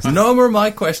enthusiastic? No more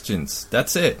my questions.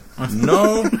 That's it.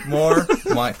 No more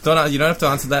my... You don't have to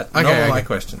answer that. No more my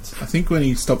questions. I think when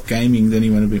he stopped gaming, then he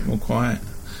went a bit more quiet.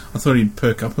 I thought he'd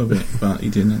perk up a bit, but he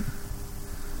didn't.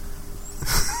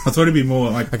 I thought he'd be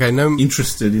more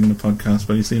interested in the podcast,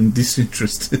 but he seemed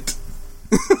disinterested.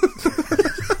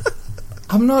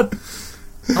 I'm not...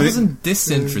 I wasn't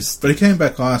disinterested. But he came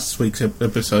back last week's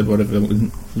episode,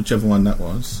 whichever one that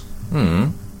was.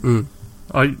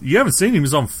 You haven't seen him. He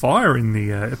was on fire in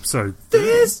the episode.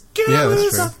 This girl Yeah, that's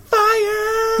is true. on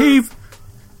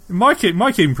fire.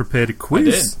 Mike even prepared a I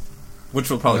quiz. did. Which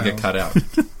will probably get cut out.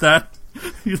 That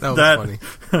That was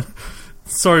funny.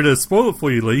 Sorry to spoil it for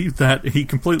you, Lee, that he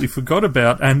completely forgot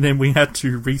about, and then we had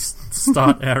to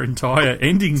restart our entire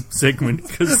ending segment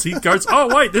because he goes,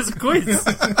 "Oh wait, there's a quiz."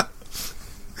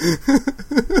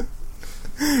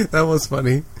 That was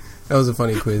funny. That was a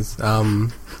funny quiz.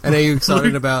 And are you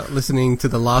excited about listening to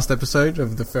the last episode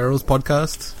of the Ferrell's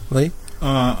podcast, Lee?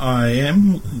 I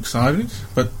am excited,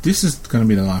 but this is going to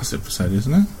be the last episode,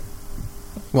 isn't it?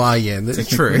 Well, yeah, that's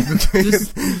true.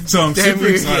 So I'm Damn super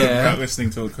you. excited Yeah. about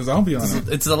listening to it, because I'll be on it.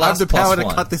 It's the I have last the power plus to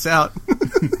one. cut this out.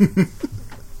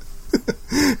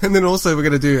 And then also we're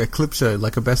going to do a clip show,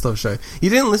 like a best of show. You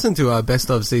didn't listen to our best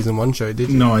of season 1 show, did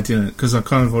you? No, I didn't, because I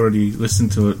kind of already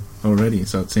listened to it already,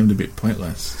 so it seemed a bit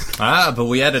pointless. But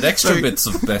we added extra So- bits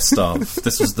of best of.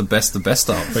 This was the best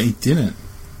of. But he didn't.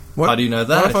 How do you know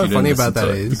that? What I if find you didn't funny about listen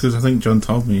that to it? is... Because I think John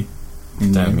told me.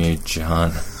 Damn you,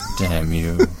 John. Damn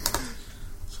you.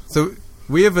 So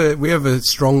we have a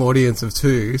strong audience of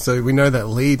 2, so we know that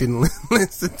Lee didn't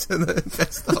listen to the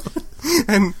best of.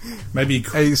 And maybe.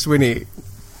 Hey, Swinny,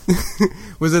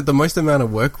 was it the most amount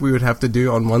of work we would have to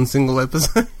do on one single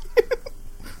episode?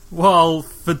 Well,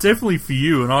 definitely for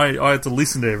you, and I had to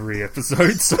listen to every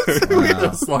episode, so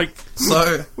that's like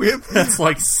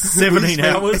 17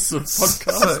 hours of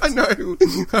podcast. I know.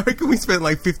 I reckon we spent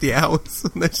like 50 hours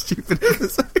on that stupid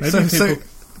episode. So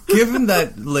given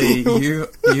that, Lee,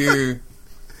 you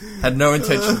had no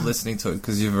intention of listening to it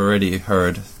because you've already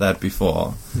heard that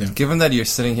before. Yeah. Given that you're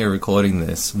sitting here recording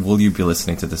this, will you be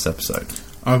listening to this episode?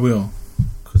 I will,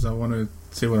 because I want to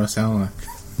see what I sound like.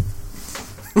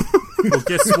 Well,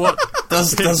 guess what?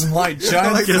 Does my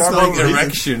giant throbbing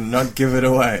erection not give it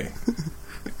away?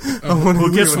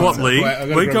 Well, guess what, Lee?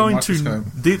 We're going to...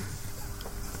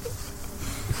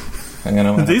 Hang on,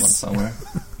 I have This- one somewhere.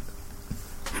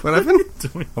 What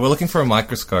happened? We're looking for a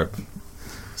microscope.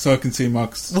 So I can see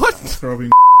Mark's What?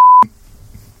 throbbing.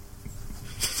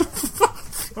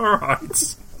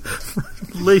 Alright.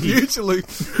 Lee, Future Luke.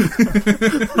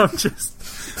 I'm just...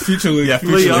 Future Luke. Yeah,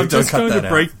 Lee, Luke, I'm don't just cut going that to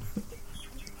out. break...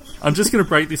 I'm just going to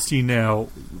break this to you now.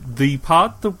 The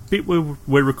bit where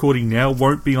we're recording now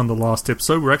won't be on the last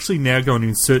episode. We're actually now going to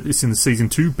insert this in the Season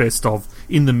 2 best of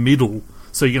in the middle.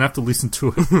 So you're going to have to listen to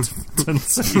it to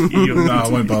see No, I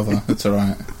won't bother. It's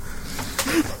alright.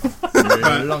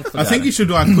 I think you should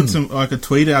put some a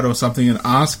tweet out or something and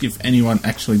ask if anyone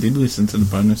actually did listen to the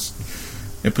bonus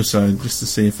episode, just to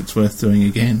see if it's worth doing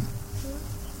again.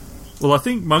 Well, I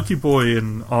think Monkey Boy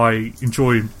and I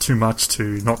enjoy too much to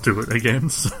not do it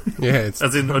again. So Yeah, it's...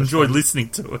 as in, enjoy listening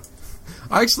to it.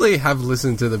 I actually have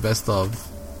listened to the best of,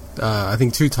 I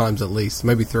think 2 times at least,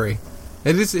 maybe 3.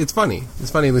 It's funny. It's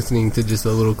funny listening to just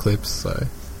the little clips, so...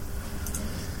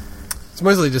 It's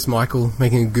mostly just Michael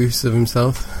making a goose of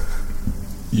himself.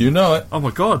 You know it. Oh my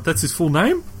god, that's his full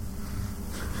name?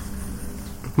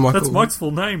 Michael, That's Mike's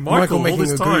full name. Michael all making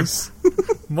this a time. goose.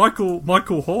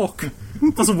 Michael Hawk.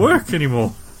 Doesn't work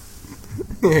anymore.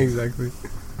 Yeah, exactly.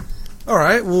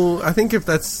 Alright, well, I think if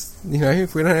that's...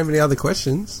 if we don't have any other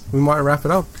questions, we might wrap it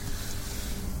up.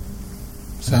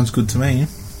 Sounds good to me.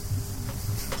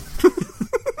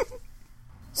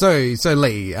 So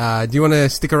Lee, do you want to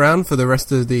stick around for the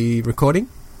rest of the recording?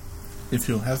 If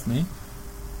you'll have me.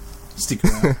 Stick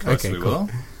around. Okay, We cool. will.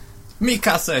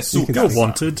 Mikasa You're Sukasa.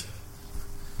 wanted.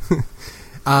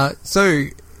 So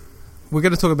we're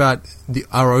going to talk about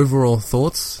our overall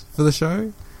thoughts for the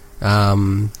show.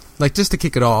 Just to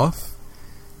kick it off,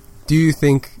 do you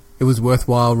think it was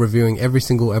worthwhile reviewing every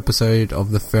single episode of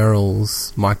The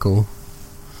Ferals, Michael?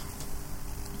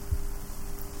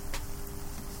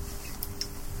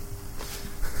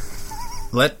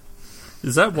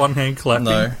 Is that one hand clapping?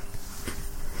 No.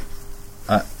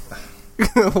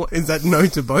 Is that no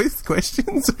to both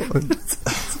questions?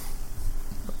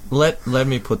 Let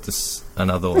me put this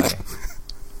another way.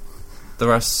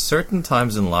 There are certain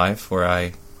times in life where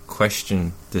I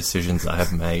question decisions I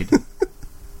have made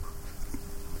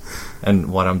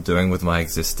and what I'm doing with my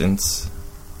existence.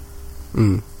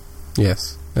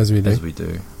 Yes, as we do. As we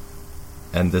do.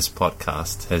 And this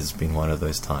podcast has been one of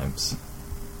those times.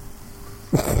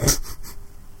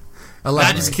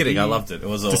 Elaborate. Just kidding, I loved it. It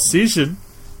was awesome. Decision?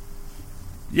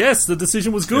 Yes, the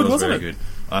decision was good, it was wasn't very it? good.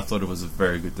 I thought it was a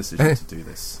very good decision to do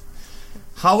this.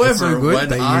 However, It's so good when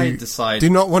that I you decide... do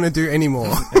not want to do any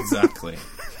more. Exactly.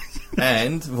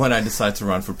 And when I decide to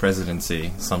run for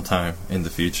presidency sometime in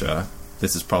the future,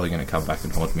 this is probably going to come back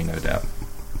and haunt me, no doubt.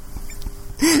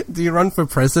 Do you run for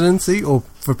presidency or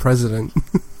for president?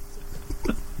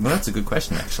 Well, that's a good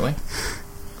question, actually.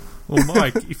 Well,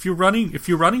 Mike, if you're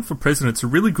running for president, it's a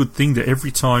really good thing that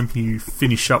every time you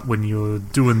finish up when you're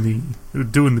doing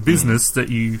the business, that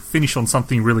you finish on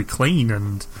something really clean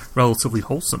and relatively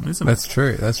wholesome, isn't it? That's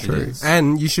true. That's true. is.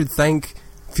 And you should thank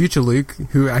future Luke,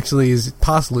 who actually is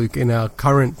past Luke in our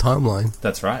current timeline.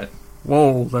 That's right.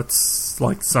 Whoa, that's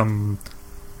like some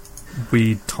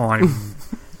weird time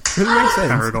Does it make sense?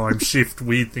 paradigm shift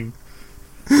weird thing.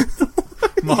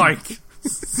 Mike,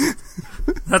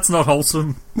 that's not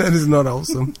wholesome. That is not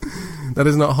wholesome. That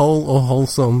is not whole or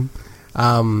wholesome.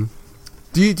 Do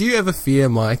you ever fear,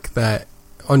 Mike, that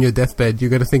on your deathbed you're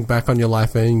going to think back on your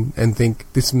life and think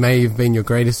this may have been your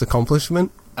greatest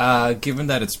accomplishment? Given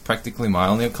that it's practically my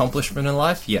only accomplishment in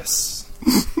life, yes.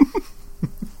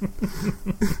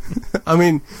 I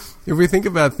mean, if we think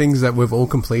about things that we've all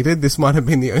completed, this might have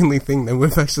been the only thing that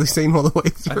we've actually seen all the way I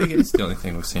through. think it is the only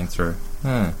thing we've seen through.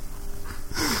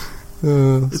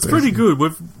 It's pretty good.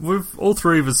 We've all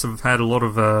three of us have had a lot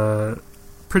of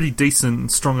pretty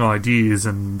decent, strong ideas,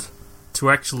 and to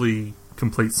actually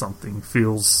complete something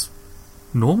feels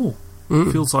normal.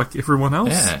 Feels like everyone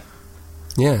else.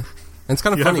 Yeah. And it's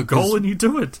kind of you funny have a goal and you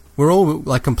do it. We're all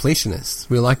like completionists.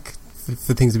 We like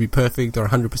for things to be perfect or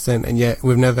 100%, and yet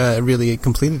we've never really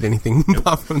completed anything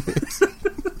apart from this.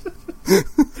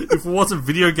 If it wasn't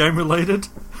video game related,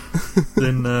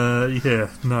 then no.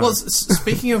 Well,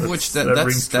 speaking of which, that's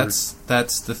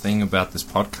the thing about this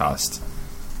podcast.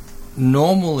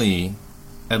 Normally,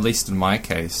 at least in my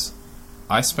case,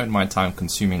 I spend my time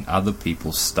consuming other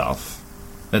people's stuff.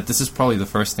 That this is probably the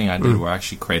first thing I did where I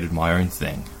actually created my own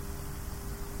thing.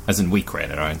 As in, we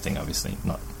created our own thing, obviously,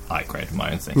 not I created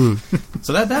my own thing.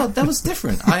 So that was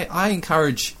different. I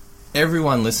encourage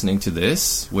everyone listening to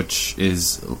this, which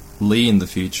is Lee in the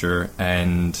future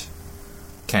and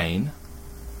Kane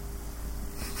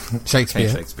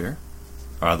Shakespeare,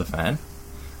 our other fan,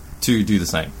 to do the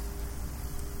same.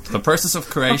 The process of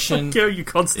creation. How you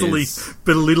constantly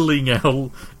belittling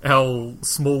our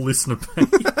small listener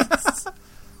base.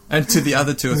 And to the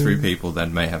other 2 or 3 people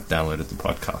that may have downloaded the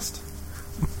podcast.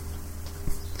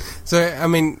 So, I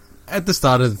mean, at the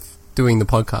start of doing the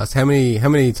podcast, how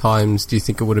many times do you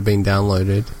think it would have been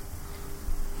downloaded?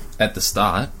 At the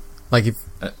start? Like if...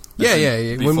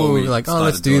 Yeah. When we were like,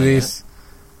 let's do this.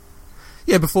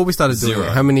 Yeah, before we started doing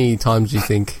it, how many times do you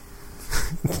think...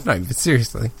 No, but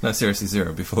seriously. No, seriously,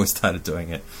 0. Before we started doing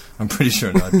it, I'm pretty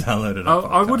sure I downloaded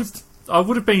it. I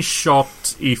would have been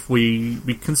shocked if we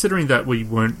considering that we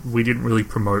didn't really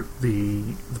promote the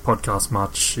podcast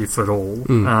much, if at all,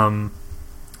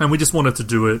 and we just wanted to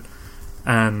do it,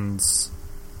 and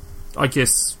I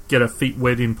guess get our feet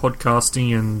wet in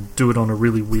podcasting and do it on a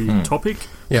really weird topic,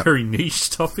 very niche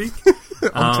topic,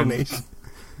 ultra niche.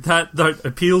 That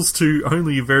appeals to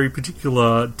only a very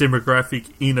particular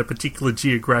demographic in a particular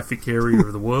geographic area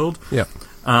of the world. Yeah.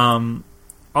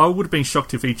 I would have been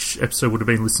shocked if each episode would have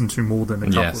been listened to more than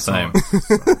a couple of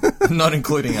times. Not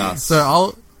including us.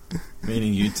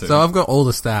 Meaning you two. So I've got all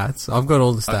the stats.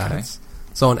 Okay.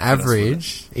 So on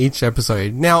average, each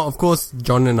episode... Now, of course,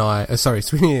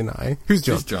 Swinny and I... Who's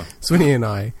John? Swinny and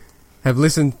I have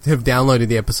downloaded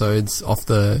the episodes off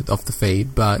the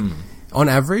feed, but on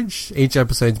average, each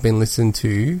episode's been listened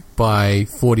to by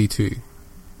 42.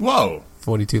 Whoa!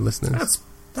 42 listeners. That's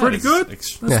pretty good.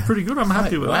 That's pretty good. I'm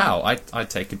happy with that. Wow, I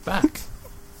take it back.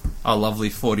 Our lovely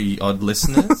 40-odd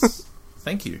listeners.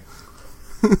 Thank you.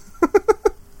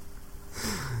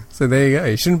 So there you go.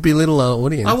 You shouldn't belittle our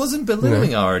audience. I wasn't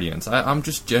belittling our audience. I'm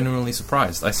just genuinely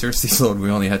surprised. I seriously thought we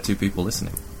only had 2 people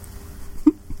listening.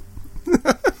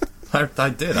 I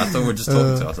did. I thought we were just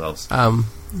talking to ourselves.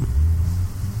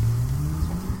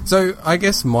 So I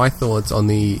guess my thoughts on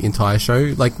the entire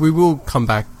show, like we will come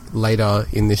back later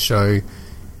in this show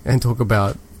and talk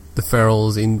about the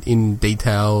Ferals in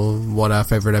detail, what our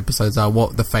favourite episodes are,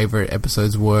 what the favourite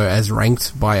episodes were as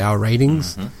ranked by our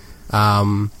ratings.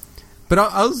 But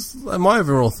my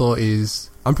overall thought is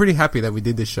I'm pretty happy that we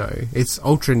did this show. It's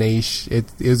ultra niche. It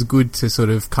was good to sort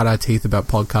of cut our teeth about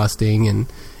podcasting and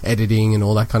editing and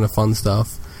all that kind of fun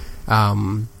stuff.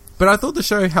 But I thought the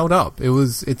show held up.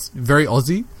 It's very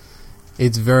Aussie.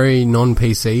 It's very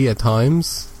non-PC at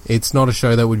times. It's not a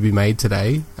show that would be made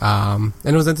today. And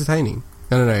it was entertaining.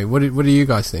 I don't know. What do you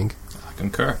guys think? I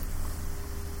concur.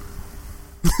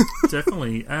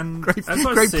 Definitely. And great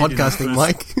podcasting,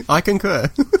 Mike. I concur.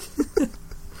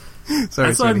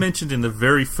 I mentioned in the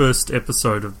very first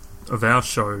episode of our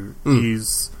show,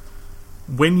 is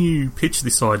when you pitched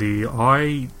this idea,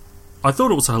 I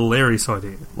thought it was a hilarious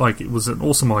idea. Like, it was an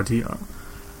awesome idea.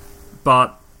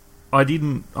 But I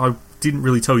didn't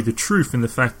really tell you the truth in the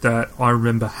fact that I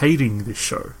remember hating this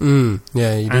show.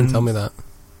 Yeah, you didn't tell me that.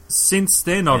 Since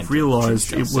then, I've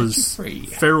realised it was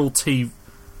Feral TV.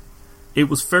 It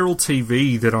was Feral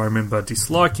TV that I remember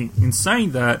disliking. In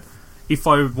saying that, if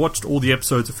I watched all the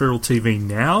episodes of Feral TV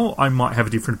now, I might have a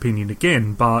different opinion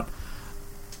again. But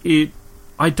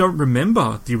I don't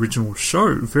remember the original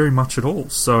show very much at all.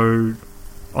 So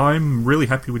I'm really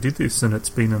happy we did this, and it's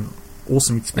been an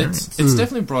awesome experience. It's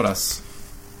definitely brought us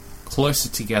closer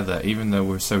together, even though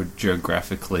we're so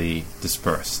geographically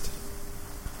dispersed.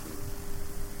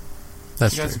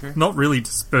 That's true. Agree? Not really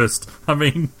dispersed. I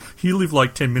mean, you live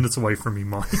like 10 minutes away from me,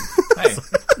 Mike. Hey,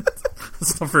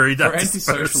 it's not very for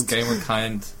antisocial gamer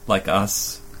kind like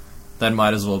us, that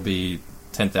might as well be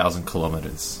 10,000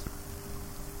 kilometers.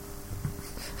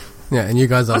 Yeah, and you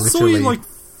guys are literally... I saw you like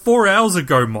 4 hours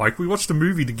ago, Mike. We watched a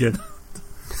movie together.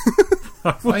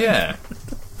 Oh, yeah.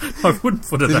 I wouldn't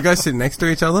put it. Did you guys sit next to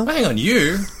each other? Hang on,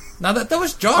 you? No, that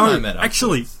was John I met.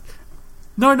 Actually,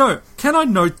 No. Can I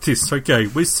note this? Okay,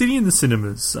 we're sitting in the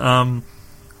cinemas, and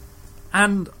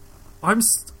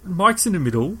Mike's in the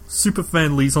middle.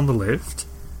 Superfan Lee's on the left.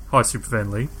 Hi,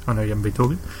 Superfan Lee. I know you haven't been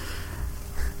talking.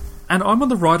 And I'm on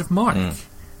the right of Mike.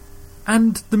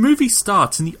 And the movie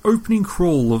starts in the opening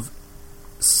crawl of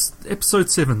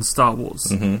Episode 7, Star Wars.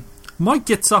 Mm-hmm. Mike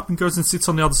gets up and goes and sits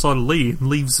on the other side of Lee and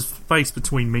leaves a space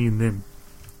between me and them.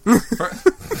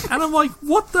 And I'm like,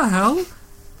 what the hell?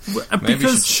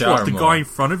 Because the guy in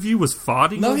front of you was farting all the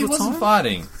time? No, he wasn't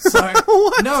farting. So,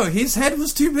 no, his head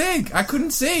was too big. I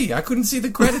couldn't see the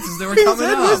credits as they were coming up. His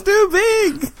head was too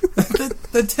big!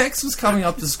 the text was coming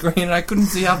up the screen and I couldn't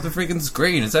see half the freaking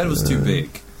screen. His head was too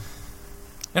big.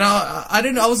 And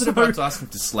I wasn't about to ask him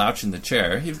to slouch in the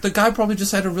chair. The guy probably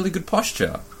just had a really good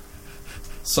posture.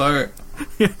 So,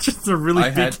 just a really I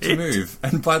big had to head. move.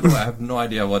 And by the way, I have no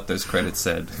idea what those credits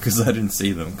said because I didn't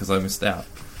see them because I missed out.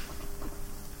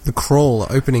 The crawl,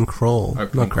 opening crawl.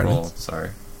 Opening not credits. crawl,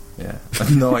 sorry. Yeah, I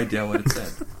have no idea what it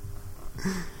said.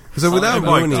 So without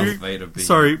ruining...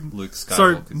 Sorry, Luke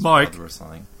Skywalker's Mike. brother or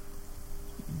something.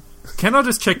 Can I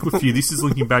just check with you? This is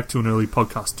linking back to an early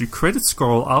podcast. Do credits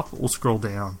scroll up or scroll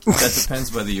down? That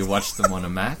depends whether you watch them on a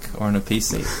Mac or on a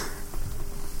PC.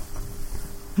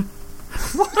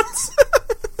 What?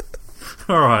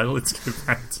 Alright, let's go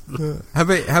back to the... How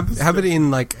about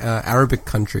in, like, Arabic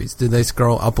countries? Do they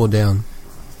scroll up or down?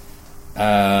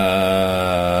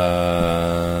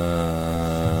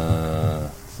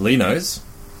 Lee knows.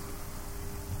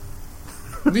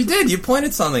 We did. You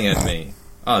pointed something at me.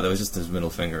 Oh, that was just his middle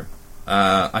finger.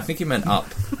 I think he meant up.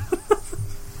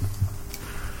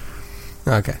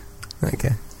 Okay.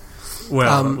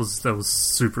 Wow, that was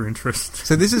super interesting.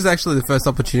 So this is actually the first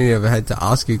opportunity I've ever had to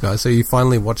ask you guys. So you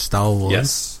finally watched Star Wars.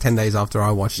 Yes. 10 days after I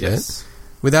watched it.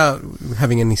 Without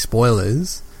having any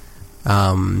spoilers,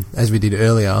 as we did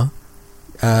earlier.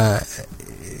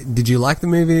 Did you like the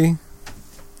movie?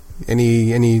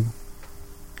 Any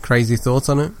crazy thoughts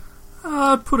on it?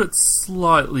 I'd put it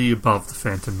slightly above The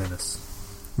Phantom Menace.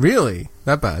 Really?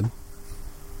 That bad?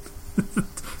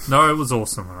 No, it was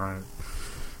awesome, alright.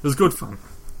 It was good fun.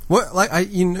 What, like,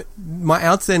 my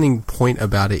outstanding point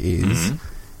about it is,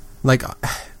 like,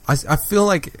 I feel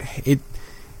like it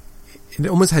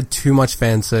almost had too much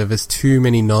fan service, too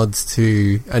many nods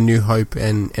to A New Hope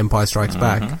and Empire Strikes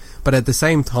Back. But at the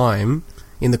same time,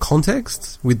 in the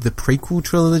context, with the prequel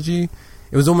trilogy,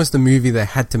 it was almost a movie they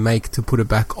had to make to put it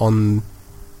back on,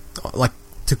 like,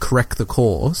 to correct the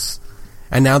course.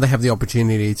 And now they have the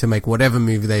opportunity to make whatever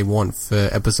movie they want for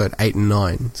episode 8 and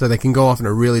 9. So they can go off in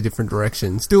a really different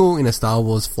direction. Still in a Star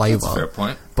Wars flavour. That's a fair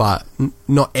point. But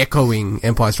not echoing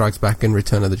Empire Strikes Back and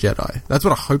Return of the Jedi. That's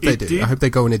what I hope they do. I hope they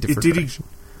go in a different direction.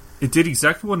 It did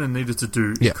exactly what it needed to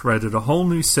do. It created a whole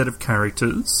new set of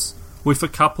characters with a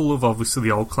couple of, obviously,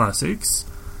 the old classics.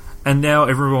 And now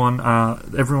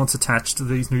everyone's attached to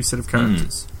these new set of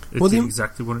characters. It did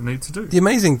exactly what it needed to do. The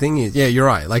amazing thing is, yeah, you're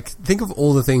right. Like, think of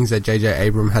all the things that J.J.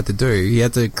 Abrams had to do. He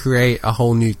had to create a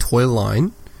whole new toy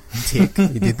line. Tick.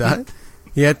 He did that.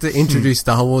 He had to introduce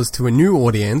Star Wars to a new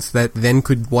audience that then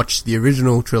could watch the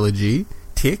original trilogy.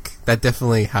 Tick. That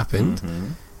definitely happened.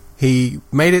 He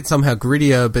made it somehow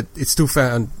grittier, but it still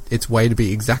found its way to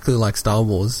be exactly like Star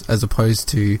Wars, as opposed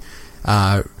to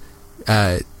what's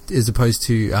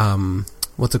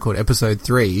it called, Episode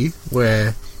 3,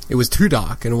 where it was too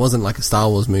dark and it wasn't like a Star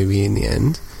Wars movie in the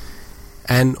end.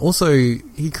 And also,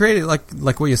 he created,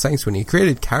 like what you're saying, Swinny, he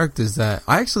created characters that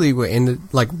I actually were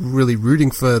really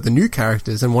rooting for the new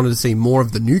characters and wanted to see more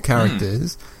of the new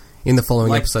characters in the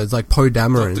following episodes, like Poe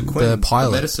Dameron, the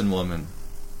pilot. The medicine woman.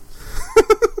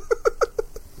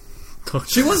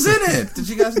 She was in it! Did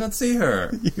you guys not see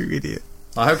her? You idiot.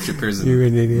 I hope she appears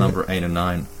in number 8 and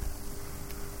 9.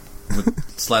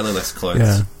 With slightly less clothes.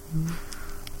 Yeah.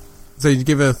 So you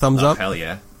give it a thumbs up? Hell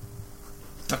yeah.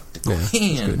 Dr. Quinn.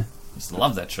 Good. I used to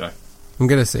love that show. I'm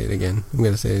going to see it again.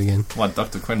 What,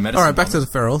 Dr. Quinn medicine? Alright, back to the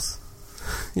Ferals.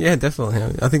 Yeah, definitely.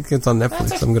 I think it's on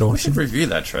Netflix. I'm going to watch it. We should review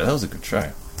that show. That was a good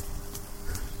show.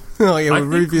 Oh yeah, we'll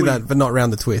review that, but not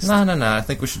round the twist. No. I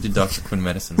think we should do Dr. Quinn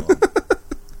medicine one.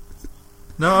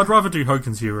 No, I'd rather do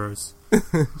Hogan's Heroes.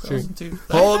 Hogan!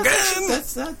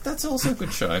 That's also a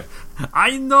good show.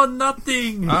 I know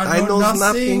nothing! I know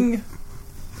nothing!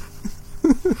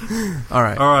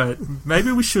 Alright.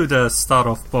 Maybe we should start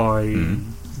off by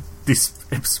this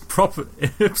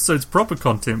episode's proper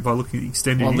content by looking at the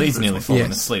extended universe. Lee's nearly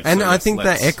fallen asleep. And so I think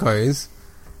that echoes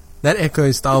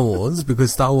Star Wars,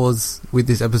 because Star Wars, with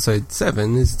this episode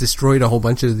 7, has destroyed a whole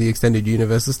bunch of the extended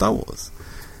universe of Star Wars.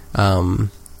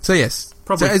 So yes.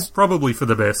 Probably for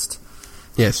the best.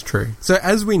 Yes, true. So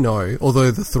as we know,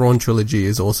 although the Thrawn trilogy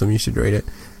is awesome, you should read it.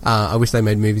 I wish they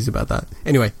made movies about that.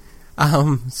 Anyway,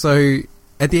 so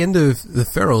at the end of the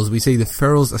Ferals, we see the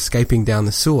Ferals escaping down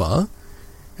the sewer,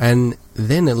 and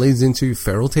then it leads into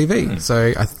Feral TV.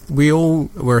 So we all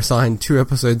were assigned 2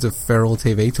 episodes of Feral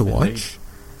TV to watch.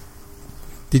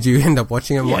 Did you end up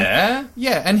watching it, Mike?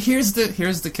 Yeah. And here's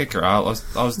the kicker. I was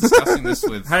discussing this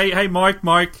with. Hey, Mike,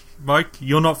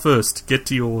 you're not first. Get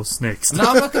to yours next. No,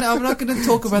 I'm not gonna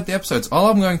talk about the episodes. All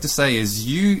I'm going to say is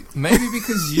maybe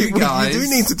because you guys you do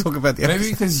need to talk about the episodes.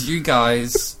 Maybe because you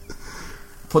guys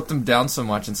put them down so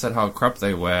much and said how crap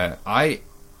they were. I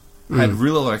had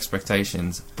really low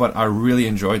expectations, but I really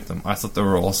enjoyed them. I thought they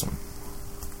were awesome.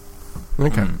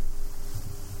 Okay.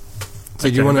 So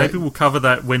do you want maybe we'll cover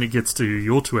that when it gets to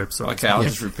your 2 episodes. Okay, I'll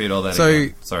just repeat all that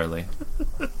again. Sorry, Lee.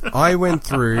 I went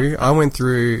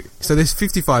through. So there's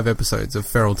 55 episodes of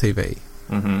Feral TV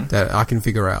that I can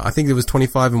figure out. I think there was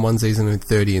 25 in one season and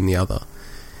 30 in the other.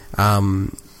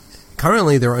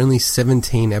 Currently, there are only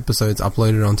 17 episodes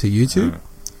uploaded onto YouTube,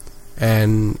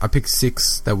 and I picked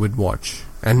 6 that would watch,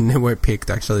 and they weren't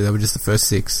picked. Actually, they were just the first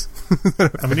 6.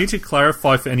 And we need to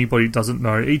clarify for anybody who doesn't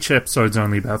know. Each episode's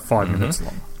only about 5 minutes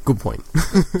long. Good point.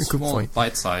 Small,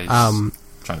 bite-sized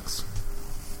chunks.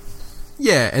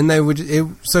 Yeah, and they would.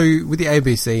 So with the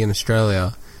ABC in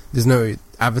Australia, there's no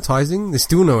advertising. There's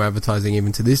still no advertising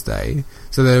even to this day.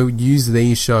 So they would use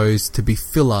these shows to be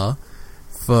filler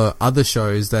for other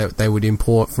shows that they would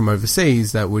import from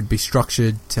overseas that would be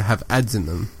structured to have ads in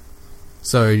them.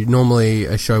 So normally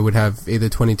a show would have either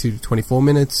 22 to 24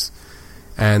 minutes,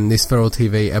 and this Feral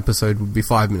TV episode would be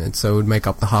 5 minutes, so it would make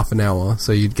up the half an hour,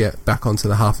 so you'd get back onto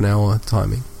the half an hour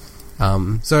timing.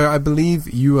 So I believe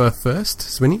you were first,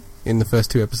 Swinny, in the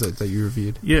first 2 episodes that you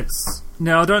reviewed. Yes.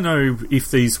 Now, I don't know if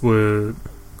these were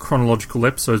chronological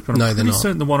episodes, but I'm pretty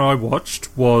certain the one I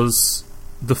watched was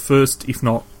the first, if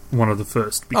not one of the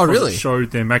first. Because it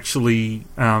showed them actually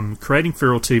creating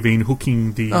Feral TV and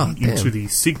hooking into the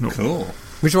signal. Cool.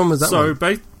 Which one was that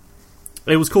one?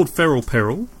 It was called Feral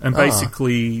Peril, and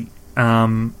basically,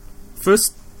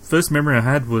 first memory I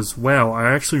had was, wow,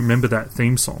 I actually remember that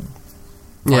theme song.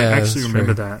 Yeah, I actually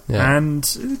remember true. that. Yeah. And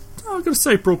I've got to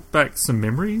say, it brought back some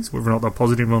memories, whether or not they're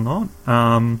positive or not.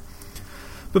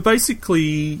 But basically,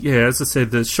 yeah, as I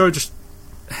said, the show just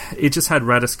had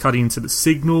Radis cutting into the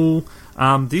signal.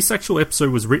 This actual episode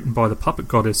was written by the puppet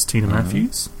goddess Tina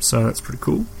Matthews, so that's pretty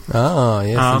cool. Oh,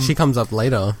 yes, and she comes up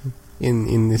later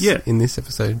in this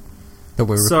episode.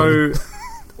 So,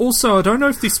 also, I don't know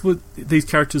if these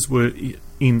characters were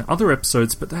in other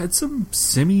episodes, but they had some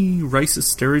semi-racist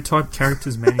stereotype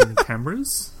characters manning the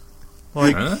cameras.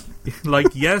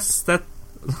 Yes, that,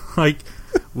 I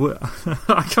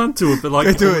can't do it, but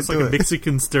it's like a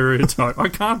Mexican stereotype. I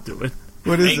can't do it.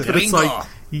 What is it? But it's like,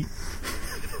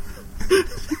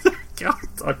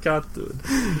 I can't do it.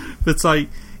 But it's like,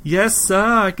 yes, sir,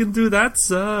 I can do that,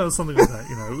 sir, or something like that.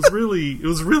 It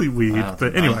was really weird.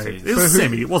 But anyway, it was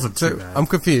it wasn't too bad. I'm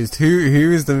confused.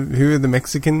 Who are the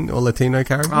Mexican or Latino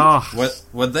characters?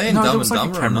 Were they in Dumb and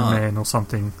Dumber or not? A cameraman or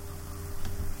something.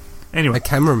 Anyway, a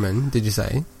cameraman? Did you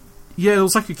say? Yeah, it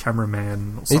was like a cameraman.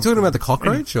 Or something. Are you talking about the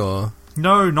cockroach or?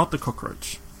 No, not the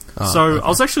cockroach. Oh, okay. I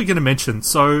was actually going to mention,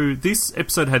 this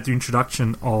episode had the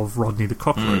introduction of Rodney the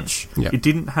cockroach. Yep. It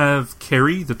didn't have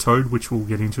Kerry the toad, which we'll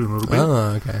get into in a little bit.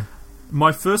 Oh, okay.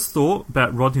 My first thought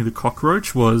about Rodney the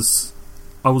cockroach was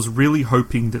I was really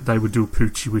hoping that they would do a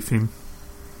Poochie with him.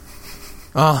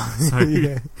 Oh, so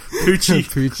yeah.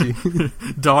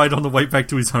 Poochie died on the way back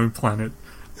to his home planet.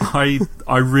 I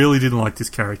really didn't like this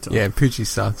character. Yeah, Poochie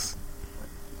sucks.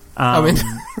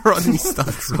 Rodney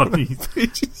sucks. Rodney.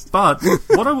 But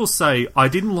what I will say, I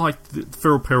didn't like the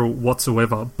Feral Peril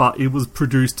whatsoever, but it was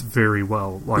produced very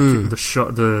well. Like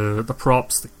the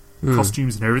props, the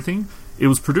costumes, and everything. It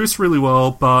was produced really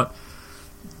well, but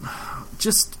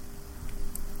just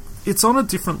it's on a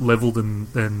different level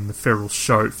than the Feral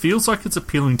show. It feels like it's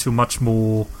appealing to a much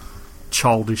more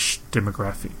childish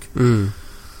demographic.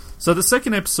 So the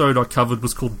second episode I covered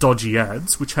was called Dodgy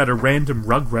Ads, which had a random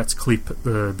Rugrats clip at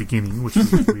the beginning, which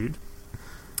was weird.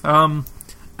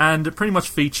 And it pretty much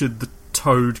featured the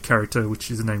Toad character, which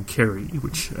is named Kerry,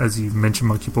 which, as you mentioned,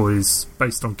 Monkey Boy is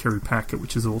based on Kerry Packet,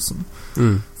 which is awesome.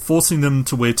 Forcing them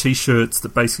to wear T-shirts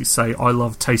that basically say, I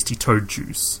love tasty toad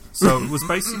juice. So it was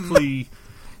basically...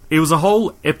 It was a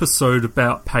whole episode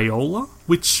about payola,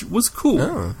 which was cool.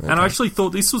 Oh, okay. And I actually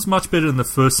thought this was much better than the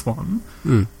first one.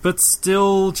 But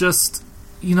still, just,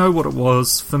 you know what it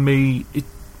was? For me,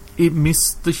 it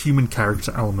missed the human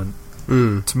character element.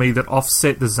 To me, that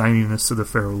offset the zaniness of the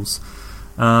Ferals.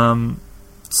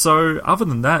 So, other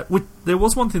than that, there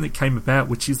was one thing that came about,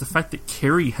 which is the fact that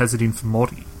Kerry has it in for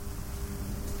Moddy.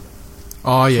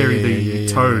 Oh, yeah, Kerry yeah, the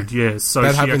Toad, yeah. So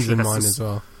that she happens actually in has mine to, as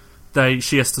well.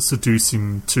 She has to seduce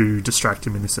him to distract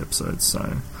him in this episode.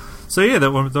 So yeah,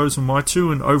 those were my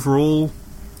two, and overall,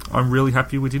 I'm really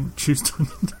happy we didn't choose to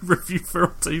review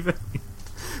Feral TV.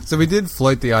 So we did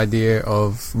float the idea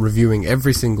of reviewing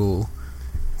every single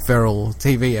Feral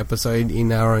TV episode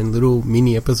in our own little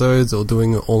mini episodes, or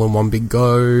doing it all in one big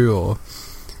go, or...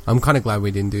 I'm kind of glad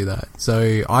we didn't do that.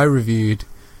 So I reviewed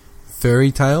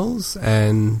Fairy Tales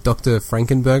and Dr.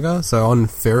 Frankenberger. So on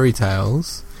Fairy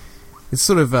Tales, it's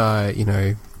sort of,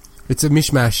 it's a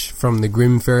mishmash from the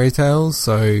Grimm fairy tales,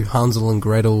 so Hansel and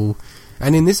Gretel.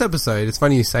 And in this episode, it's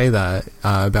funny you say that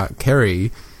about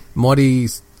Kerry.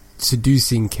 Moddy's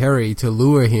seducing Kerry to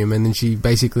lure him, and then she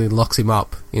basically locks him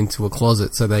up into a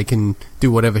closet so they can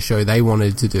do whatever show they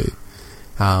wanted to do.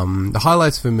 The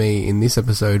highlights for me in this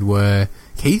episode were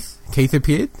Keith. Keith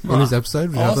appeared in this episode,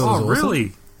 which I thought was awesome.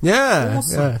 Really? Yeah,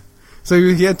 awesome. Yeah. So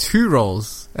he had two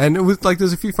roles, and it was like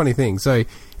there's a few funny things. So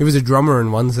he was a drummer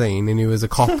in one scene, and he was a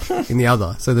cop in the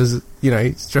other. So there's,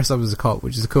 he's dressed up as a cop,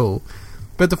 which is cool.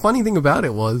 But the funny thing about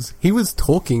it was he was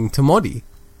talking to Moddy.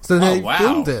 So they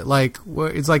filmed it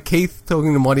it's like Keith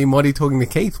talking to Moddy, Moddy talking to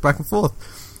Keith, back and forth.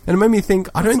 And it made me think,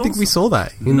 I don't think we saw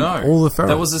that in all the Feral.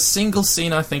 There was a single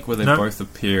scene, I think, where they both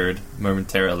appeared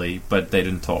momentarily, but they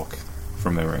didn't talk,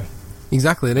 from memory.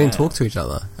 Exactly, they didn't talk to each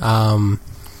other.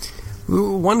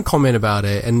 One comment about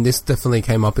it, and this definitely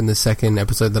came up in the second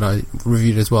episode that I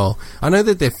reviewed as well. I know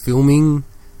that they're filming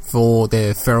for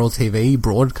their Feral TV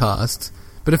broadcast,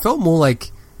 but it felt more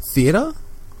like theatre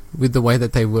with the way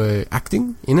that they were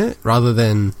acting in it, rather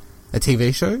than a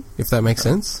TV show, if that makes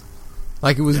sense.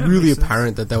 Like, it was really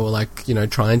apparent that they were,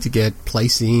 trying to get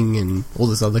placing and all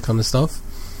this other kind of stuff.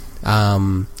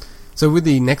 So with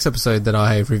the next episode that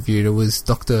I reviewed, it was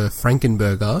Dr.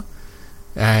 Frankenberger.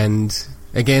 And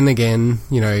again,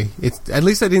 at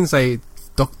least they didn't say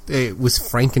it was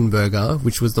Frankenberger,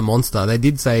 which was the monster. They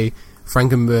did say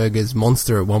Frankenberger's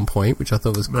monster at one point, which I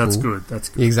thought was cool. That's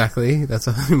good. Exactly. That's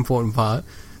an important part.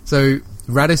 So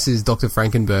Radis is Dr.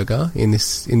 Frankenberger in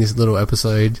this little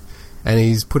episode. And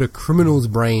he's put a criminal's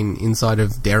brain inside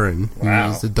of Darren, who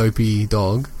is the dopey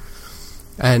dog.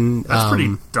 And that's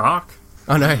pretty dark.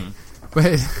 I know. But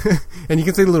and you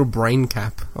can see the little brain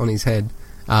cap on his head.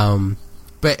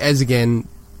 But as again,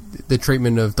 the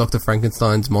treatment of Dr.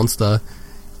 Frankenstein's monster,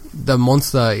 the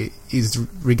monster is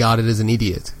regarded as an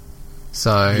idiot.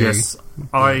 So yes,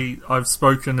 I've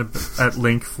spoken at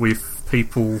length with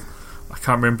people. I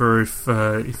can't remember if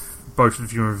both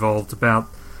of you are involved, about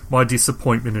my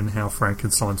disappointment in how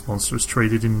Frankenstein's monster is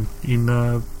treated in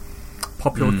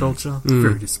popular culture.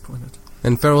 Very disappointed.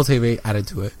 And Feral TV added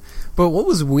to it. But what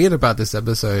was weird about this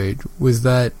episode was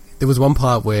that there was one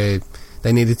part where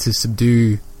they needed to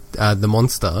subdue the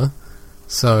monster.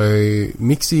 So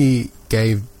Mixie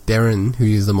gave Darren, who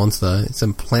is the monster,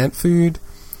 some plant food.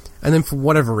 And then for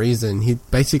whatever reason, he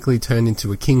basically turned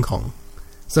into a King Kong.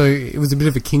 So it was a bit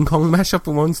of a King Kong mashup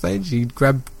at one stage. He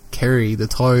grabbed Kerry, the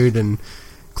toad, and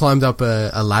climbed up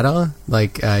a ladder,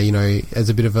 as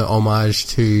a bit of an homage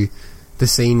to the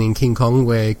scene in King Kong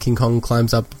where King Kong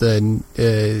climbs up the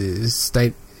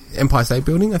Empire State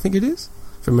Building, I think it is,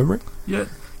 from memory. Yeah.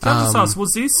 Can I just ask,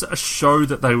 was this a show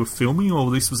that they were filming,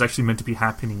 or this was actually meant to be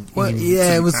happening? Well,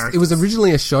 yeah, it was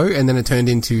originally a show, and then it turned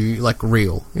into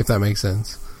real, if that makes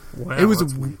sense. Wow, it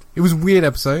was a weird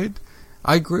episode.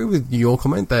 I agree with your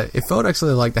comment that it felt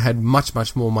actually like they had much,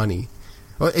 much more money.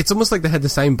 It's almost like they had the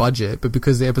same budget, but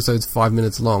because the episode's 5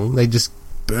 minutes long, they just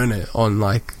burn it on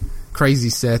crazy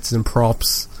sets and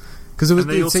props. Because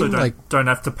they also don't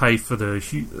have to pay for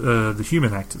the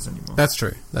human actors anymore. That's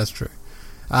true.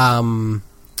 And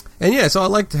yeah, so I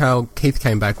liked how Keith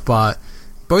came back, but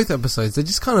both episodes, they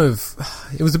just kind of,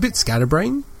 it was a bit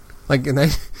scatterbrained. I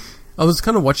was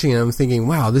kind of watching it and I'm thinking,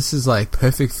 wow, this is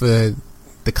perfect for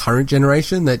the current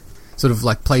generation that sort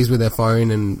of plays with their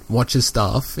phone and watches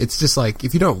stuff. It's just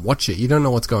if you don't watch it, you don't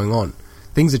know what's going on.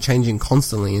 Things are changing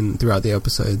constantly throughout the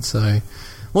episode, so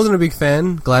wasn't a big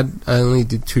fan. Glad I only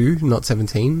did 2, not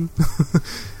 17.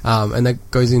 And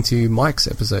that goes into Mike's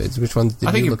episodes. Which ones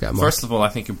did you look at, Mike? First of all, I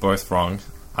think you're both wrong.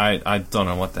 I don't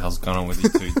know what the hell's going on with you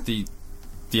two.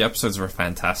 The episodes were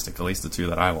fantastic, at least the 2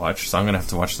 that I watched, so I'm going to have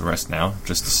to watch the rest now,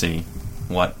 just to see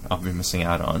what I've been missing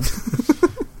out on.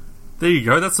 There you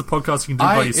go, that's the podcast you can do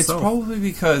by yourself. It's probably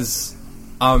because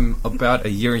I'm about a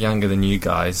year younger than you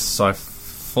guys, so I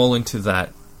fall into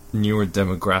that newer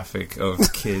demographic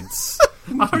of kids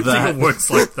I don't think it works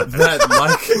like that.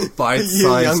 That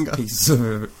bite-sized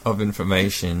pieces of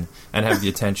information and have the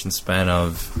attention span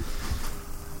of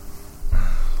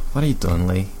What are you doing,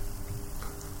 Lee?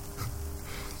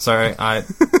 Sorry,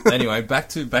 anyway, back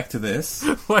to this.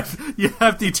 Wait, you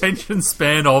have the attention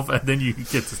span of, and then you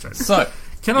get distracted. So,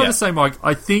 can I just say, Mike?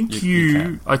 I think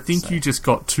you just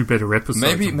got 2 better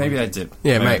episodes. Maybe I did.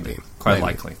 Yeah, maybe. Quite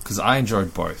likely, because I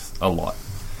enjoyed both a lot.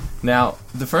 Now,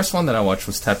 the first one that I watched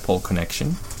was Tadpole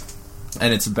Connection,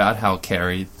 and it's about how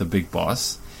Carrie, the big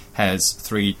boss, has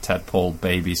 3 tadpole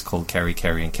babies called Carrie,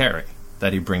 Carrie, and Carrie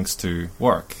that he brings to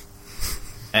work.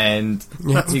 And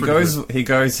there's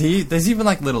even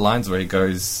like little lines where he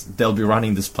goes, they'll be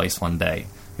running this place one day.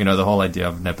 You know, the whole idea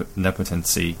of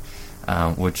nepotency,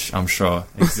 which I'm sure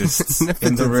exists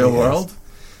in the real world.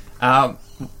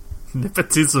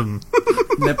 Nepotism.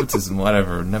 Nepotism,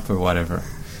 whatever.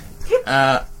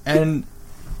 And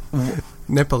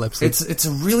Nepilepsy. it's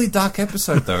a really dark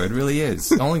episode, though. It really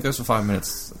is. It only goes for 5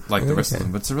 minutes, like the rest of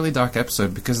them. But it's a really dark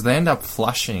episode because they end up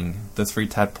flushing the 3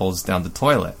 tadpoles down the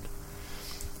toilet.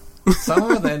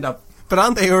 Somehow they end up... But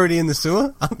aren't they already in the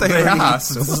sewer? They are.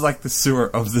 So this is like the sewer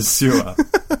of the sewer.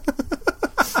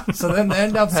 So then they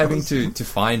end up having to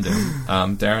find him.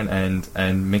 Darren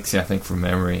and Mixie, I think from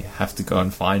memory, have to go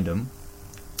and find him.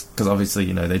 Because obviously,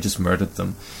 you know, they just murdered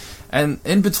them. And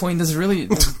in between, there's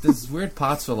weird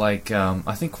parts where, like,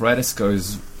 I think Redis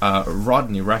goes,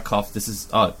 Rodney, rack off,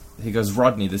 he goes,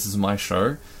 Rodney, this is my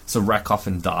show, so rack off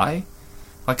and die.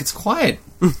 Like, it's quite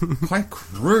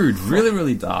crude, really,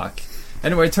 really dark.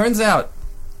 Anyway, it turns out,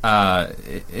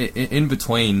 in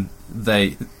between,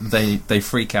 they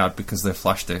freak out because they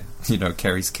flushed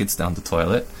Carrie's kids down the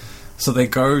toilet. So they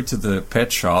go to the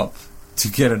pet shop to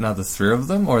get another 3 of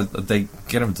them, or they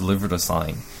get them delivered or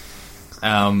something.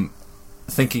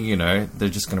 Thinking, they're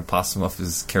just going to pass them off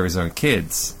as Carrie's own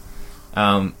kids.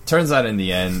 Turns out in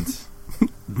the end,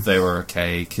 they were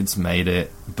okay, kids made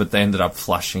it, but they ended up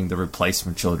flushing the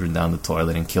replacement children down the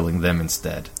toilet and killing them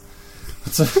instead.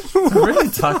 It's a really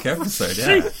dark episode,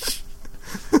 yeah.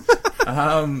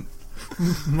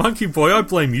 Monkey Boy, I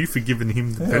blame you for giving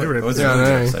him the better episode. It was a really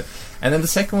good episode. And then the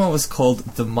second one was called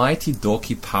The Mighty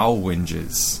Dorky Power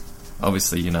Rangers.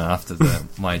 Obviously, after the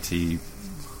Mighty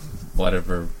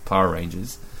whatever Power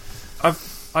Rangers. I've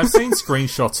seen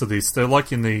screenshots of this. They're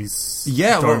like in these...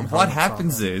 Yeah, well, what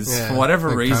happens is, for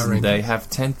whatever reason, they have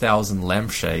 10,000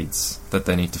 lampshades that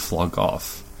they need to flog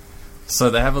off. So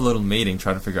they have a little meeting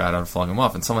trying to figure out how to flog them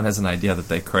off, and someone has an idea that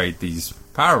they create these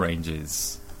Power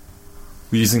Rangers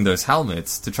using those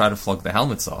helmets to try to flog the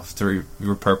helmets off, to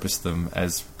repurpose them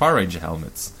as Power Ranger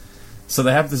helmets. So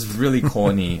they have this really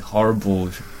corny, horrible,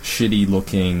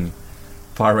 shitty-looking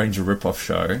Power Ranger rip-off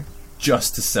show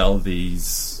just to sell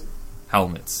these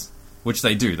helmets, which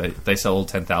they do. They sell all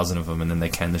 10,000 of them, and then they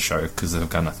can the show because they've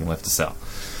got nothing left to sell.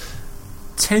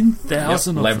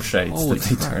 10,000 of lampshades that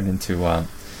they turn into.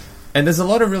 And there's a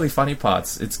lot of really funny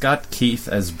parts. It's got Keith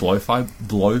as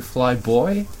Blowfly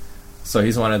Boy, so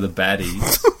he's one of the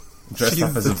baddies dressed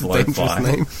up as a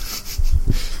blowfly.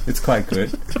 It's quite good.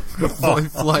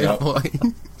 Blowfly Boy.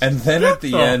 And then at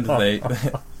the end, they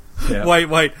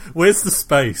wait. Where's the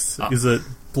space? Is it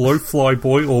Blowfly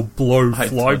Boy or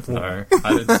Blowfly Boy? No,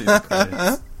 I didn't see the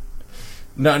credits.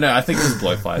 No, I think it was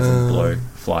Blowfly as in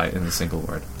Blowfly in a single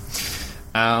word.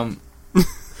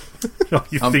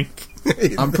 Think?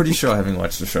 I'm pretty sure, having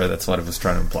watched the show, that's what it was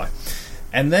trying to imply.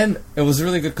 And then it was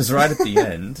really good because right at the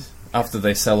end, after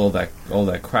they sell all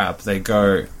that crap, they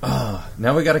go,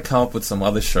 now we got to come up with some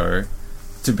other show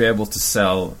to be able to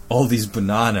sell all these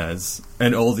bananas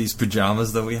and all these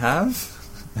pajamas that we have.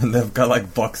 And they've got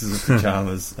like boxes of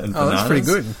pajamas and bananas. That's pretty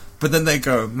good. But then they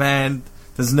go, man,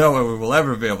 there's no way we will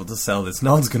ever be able to sell this.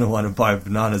 No one's going to want to buy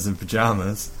bananas and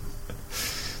pajamas.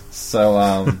 So,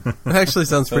 that actually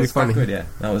sounds pretty funny. Good, yeah.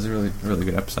 That was a really, really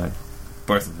good episode.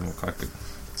 Both of them were quite good.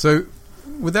 So,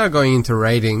 without going into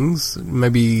ratings,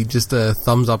 maybe just a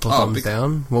thumbs up or thumbs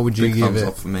down. What would you give thumbs it?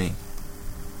 Up for me.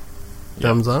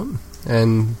 Thumbs up.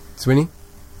 And Swinny?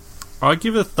 I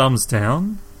give it a thumbs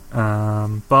down,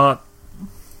 but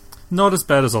not as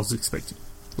bad as I was expecting.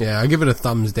 Yeah, I give it a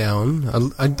thumbs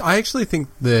down. I actually think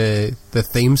the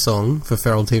theme song for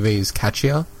Feral TV is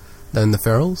catchier than the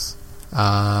Ferals.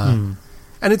 And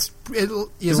it's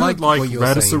like what you're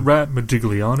Radis saying. a rat,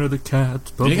 Modigliano the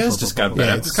cat. You guys just got better.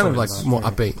 Yeah, it's kind of like more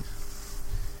upbeat.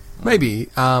 Maybe,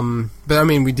 but I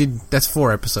mean, that's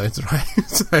 4 episodes, right?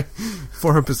 So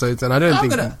 4 episodes, and I don't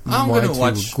think I'm gonna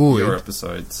watch your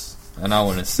episodes, and I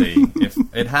want to see if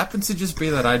it happens to just be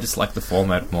that I just like the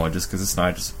format more, just because it's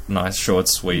nice, short,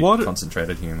 sweet,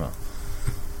 concentrated humour.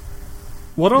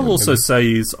 What I'll also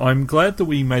say is, I'm glad that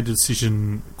we made a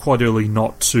decision quite early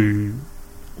not to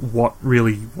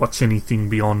watch anything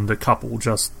beyond a couple,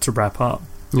 just to wrap up.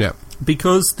 Yeah.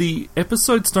 because the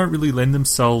episodes don't really lend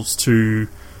themselves to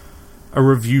a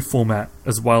review format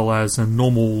as well as a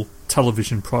normal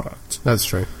television product. That's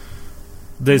true.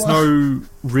 There's no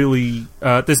really...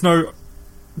 there's no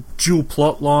dual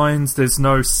plot lines. There's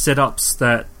no setups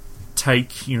that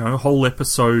take, a whole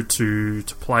episode to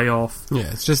play off.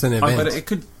 Yeah, it's just an event. But it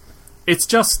could... It's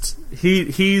just...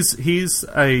 Here's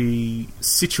a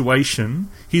situation.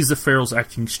 Here's the Ferals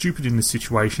acting stupid in this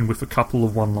situation with a couple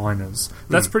of one-liners.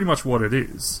 That's pretty much what it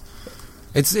is.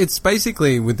 It's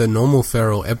basically with the normal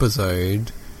Feral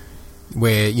episode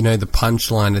where, the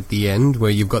punchline at the end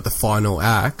where you've got the final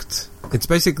act. It's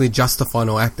basically just the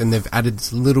final act, and they've added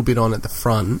this little bit on at the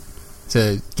front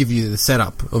to give you the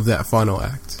setup of that final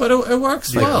act. But it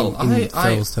works well. In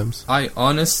Feral's terms. I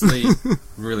honestly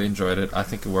really enjoyed it. I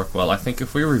think it worked well. I think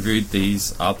if we reviewed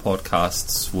these, our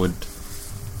podcasts would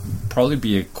probably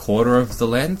be a quarter of the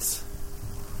length.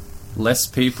 Less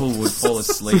people would fall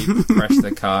asleep, crash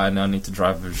their car, and now need to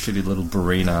drive a shitty little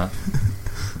Barina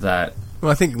that...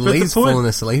 Well, I think Lee's fallen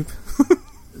asleep.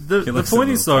 The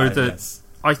point is, though, that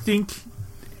I think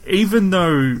even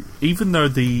though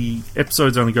the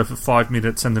episodes only go for 5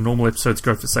 minutes and the normal episodes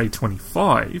go for, say,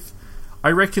 25, I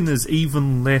reckon there's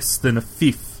even less than a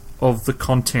fifth of the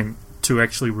content to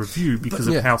actually review because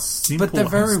of how simple it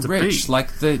has to be. But they're very rich.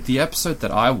 Like, the episode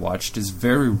that I watched is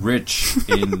very rich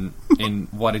in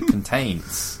what it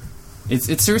contains.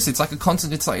 It's seriously, it's like a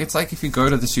constant... It's like if you go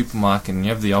to the supermarket and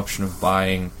you have the option of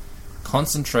buying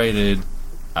concentrated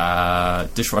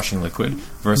dishwashing liquid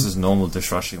versus normal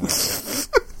dishwashing liquid.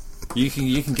 You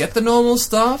can get the normal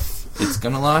stuff. It's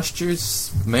gonna last you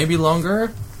maybe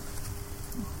longer.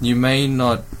 You may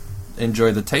not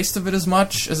enjoy the taste of it as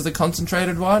much as the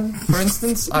concentrated one, for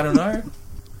instance. I don't know.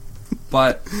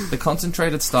 But the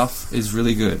concentrated stuff is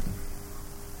really good.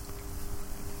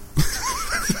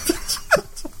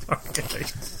 Okay.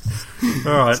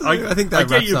 Alright. So I think that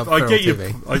wraps up Feral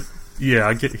TV.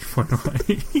 I get your point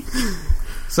away.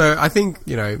 So I think,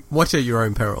 watch at your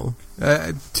own peril.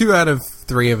 2 out of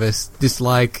 3 of us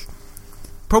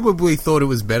probably thought it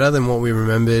was better than what we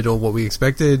remembered or what we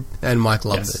expected, and Mike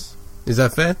loved it. Is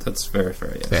that fair? That's very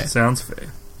fair, yeah. Fair. Sounds fair.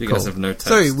 You guys have no taste.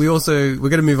 So we're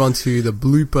going to move on to the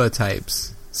blooper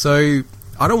tapes. So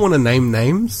I don't want to name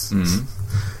names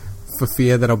for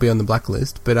fear that I'll be on the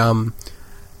blacklist, but I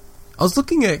was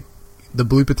looking at the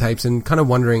blooper tapes and kind of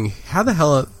wondering how the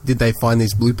hell did they find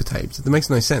these blooper tapes? It makes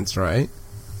no sense, right?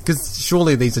 Because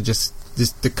surely these are just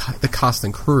the cast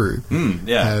and crew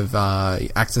have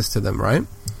access to them, right?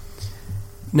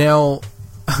 Now,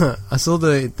 I saw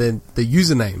the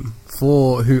username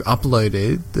for who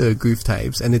uploaded the goof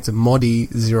tapes, and it's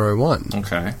Moddy01.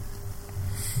 Okay.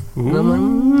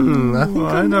 Ooh,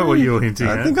 I know what you're hinting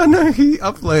at. I think I know who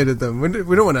uploaded them. We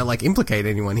don't want to implicate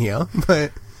anyone here,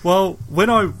 but... Well, when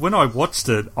I watched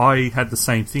it, I had the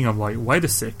same thing. I'm like, wait a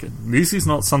second, this is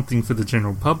not something for the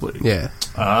general public. Yeah.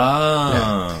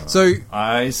 Yeah. So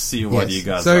I see what you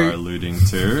guys are alluding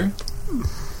to.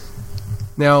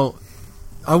 Now,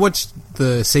 I watched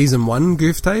the season 1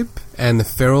 goof tape and the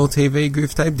Feral TV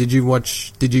goof tape. Did you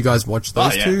guys watch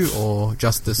those two, or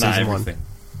just the season 1?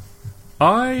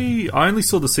 I only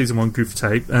saw the season 1 goof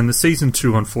tape, and the season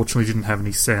 2 unfortunately didn't have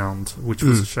any sound, which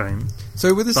was a shame.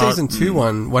 So with the season 2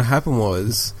 one, what happened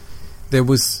was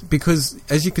because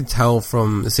as you could tell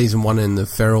from the season 1 and the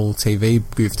Feral TV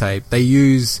goof tape, they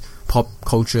use pop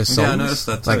culture songs, I noticed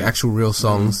that too. like actual real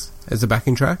songs as a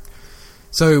backing track.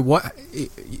 So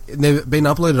they've been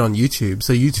uploaded on YouTube,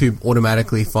 so YouTube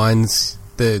automatically finds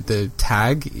the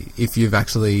tag if you've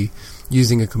actually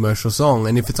using a commercial song,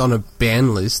 and if it's on a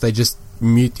ban list, they just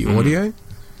mute the audio.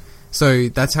 So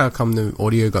that's how come the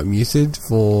audio got muted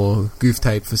for goof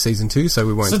tape for season 2. So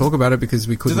we won't talk about it because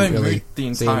we couldn't really. Do they mute the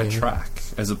entire track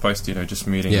as opposed to just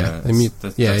muting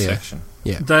the section?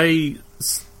 Yeah. They,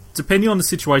 depending on the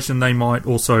situation, they might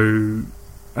also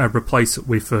replace it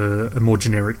with a more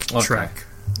generic track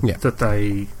that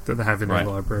they have in their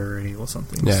library or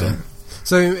something. Yeah.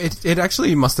 So it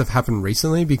actually must have happened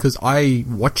recently because I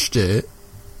watched it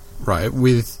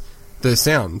with the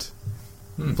sound.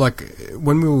 Like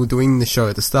when we were doing the show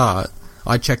at the start,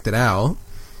 I checked it out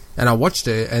and I watched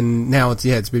it, and now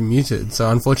it's been muted. So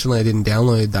unfortunately, I didn't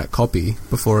download that copy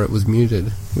before it was muted,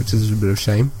 which is a bit of a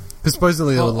shame. Because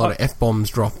supposedly there were a lot of F-bombs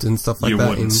dropped and stuff like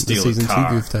that in the season 2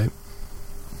 goof tape.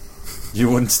 You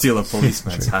wouldn't steal a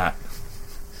policeman's hat.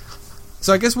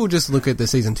 So I guess we'll just look at the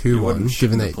season 2 one,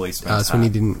 given that Sweeney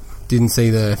didn't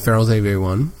see the Feral TV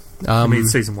one. I mean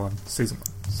season 1.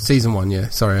 Season 1, yeah.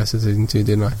 Sorry, I said season 2,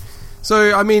 didn't I?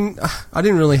 So, I mean, I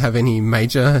didn't really have any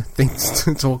major things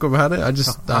to talk about it.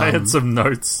 I had some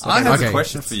notes. I have a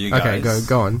question for you guys. Okay,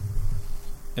 go on.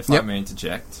 if I may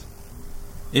interject,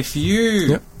 if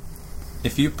you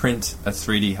print a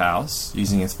 3D house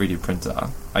using a 3D printer,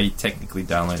 are you technically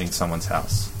downloading someone's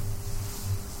house?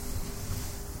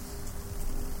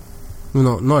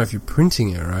 Well, not if you're printing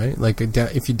it, right? Like,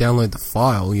 if you download the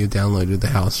file, you downloaded the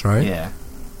house, right? Yeah.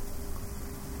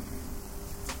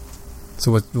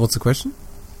 So what's the question?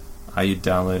 Are you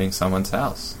downloading someone's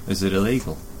house? Is it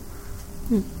illegal?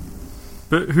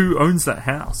 But who owns that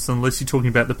house? Unless you're talking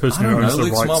about the person who owns the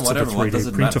rights to the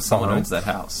 3D printer someone file. owns that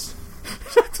house?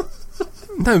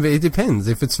 No, but it depends.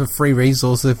 If it's for free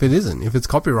resource, if it isn't. If it's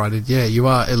copyrighted, yeah, you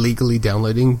are illegally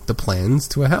downloading the plans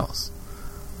to a house.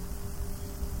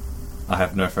 I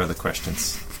have no further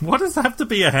questions. Why does it have to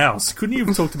be a house? Couldn't you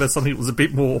have talked about something that was a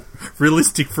bit more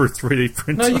realistic for a 3D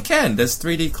printer? No, you can. There's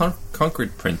 3D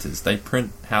concrete printers. They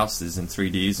print houses in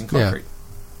 3D using concrete. Yeah.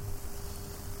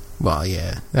 Well,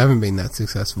 yeah, they haven't been that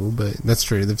successful, but that's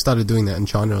true. They've started doing that in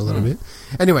China a little bit.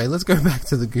 Anyway, let's go back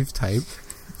to the goof tape.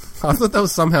 I thought that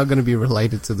was somehow going to be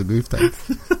related to the goof tape.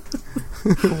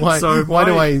 Why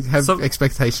do I have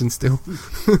expectations still?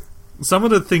 Some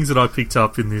of the things that I picked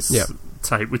up in this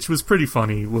tape, which was pretty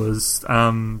funny, was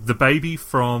the baby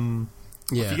from...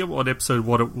 I forget what episode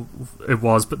it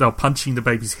was, but they were punching the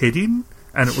baby's head in,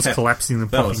 and it was collapsing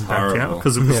and popping back out,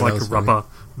 because it was like a rubber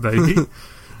baby.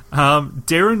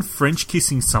 Darren French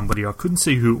kissing somebody. I couldn't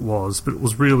see who it was, but it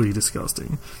was really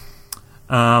disgusting.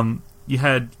 You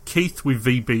had Keith with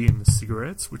VB in the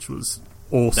cigarettes, which was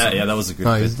awesome. That was a good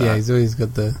bit. He's always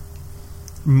got the...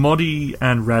 Moddy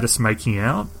and Radis making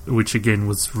out, which again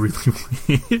was really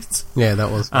weird. Yeah, that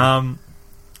was fun.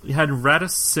 You had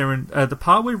Radis the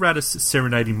part where Radis is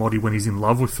serenading Moddy when he's in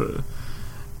love with her.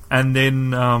 And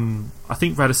then I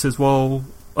think Radis says,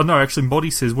 actually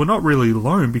Moddy says, we're not really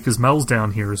alone because Mel's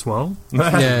down here as well.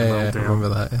 I remember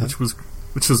that. Yeah.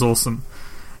 Which was awesome.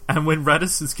 And when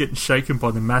Radis is getting shaken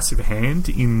by the massive hand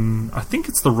in, I think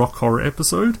it's the Rock Horror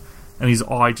episode, and his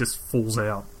eye just falls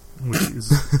out, which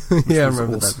is I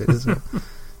remember awesome. That bit as well.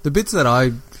 The bits that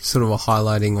I sort of were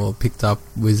highlighting or picked up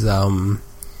was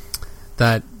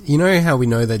that, you know how we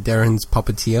know that Darren's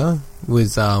puppeteer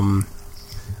was,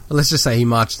 let's just say he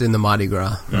marched in the Mardi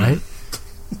Gras, right?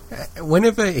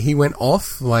 Whenever he went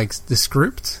off, like, the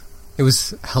script, it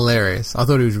was hilarious. I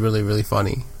thought it was really, really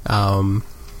funny.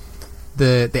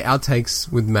 The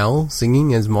outtakes with Mel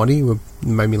singing as Moddy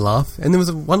made me laugh. And there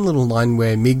was one little line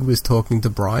where Mig was talking to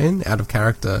Brian out of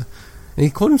character, and he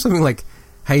called him something like,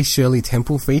 "Hey Shirley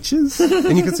Temple features,"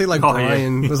 and you could see like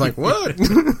Brian was like, "What?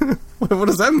 What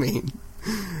does that mean?"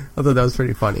 I thought that was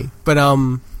pretty funny. But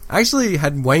I actually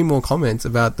had way more comments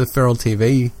about the Feral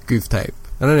TV goof tape.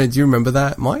 I don't know. Do you remember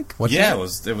that, Mike? Yeah, it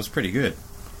was pretty good.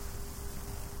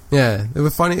 Yeah, they were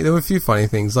funny. There were a few funny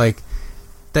things like.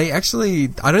 They actually...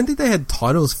 I don't think they had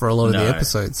titles for a lot of the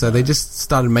episodes, so they just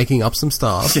started making up some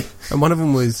stuff. And one of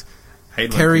them was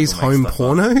Kerry's Home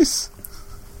Pornos.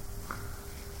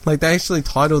 Like, they actually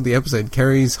titled the episode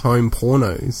Kerry's Home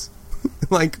Pornos.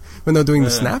 Like, when they were doing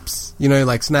the snaps. You know,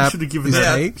 like, snap, should have given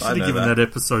that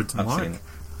episode to Mike.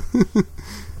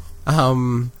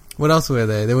 What else were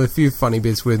there? There were a few funny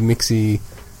bits with Mixie...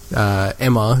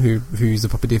 Emma, who's the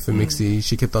puppeteer for Mixie,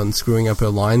 she kept on screwing up her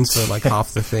lines for like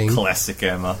half the thing. Classic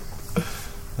Emma.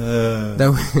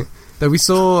 That we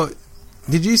saw.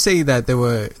 Did you see that there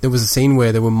was a scene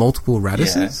where there were multiple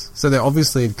Radises? Yeah. So they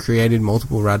obviously had created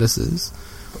multiple Radises,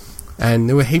 and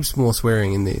there were heaps more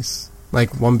swearing in this.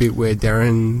 Like one bit where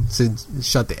Darren said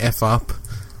 "shut the F up,"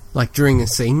 like during a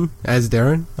scene as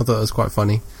Darren. I thought it was quite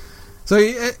funny. So,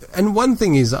 and one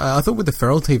thing is, I thought with the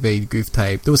Feral TV goof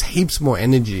tape, there was heaps more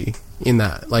energy in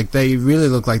that. Like, they really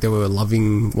looked like they were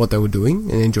loving what they were doing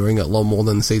and enjoying it a lot more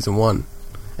than season 1.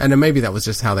 And then maybe that was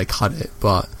just how they cut it,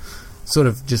 but sort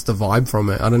of just the vibe from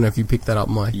it. I don't know if you picked that up,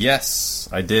 Mike. Yes,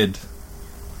 I did.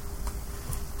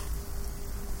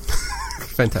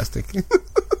 Fantastic.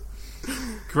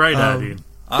 Great add-in.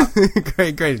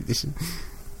 Great addition.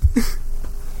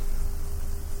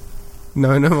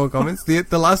 No more comments. The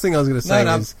last thing I was going to say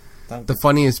was the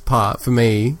funniest part for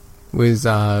me was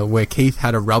where Keith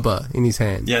had a rubber in his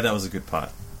hand. Yeah, that was a good part.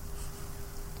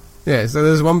 Yeah, so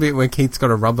there's one bit where Keith's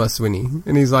got a rubber swinny,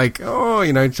 and he's like,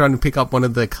 trying to pick up one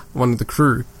of the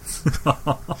crew.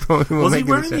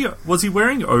 Was he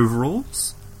wearing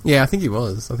overalls? Yeah, I think he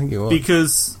was.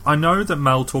 Because I know that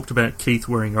Mel talked about Keith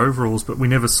wearing overalls, but we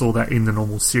never saw that in the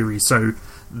normal series, so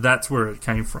that's where it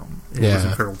came from. It was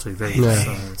in Feral TV. Yeah.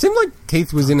 So. It seemed like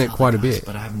Keith was in it quite a bit.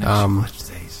 But I haven't actually watched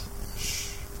these.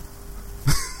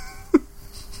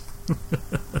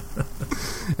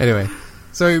 Anyway,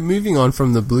 so moving on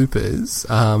from the bloopers,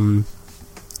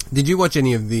 did you watch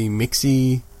any of the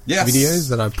Mixie videos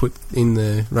that I put in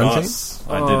the run sheet?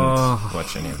 I didn't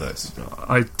watch any of those.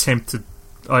 I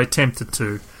attempted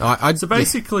to. So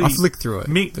basically, I flicked through it.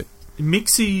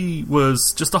 Mixie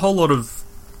was just a whole lot of,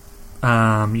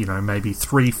 maybe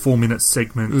 3-4 minute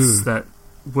segments that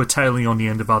were tailing on the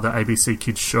end of other ABC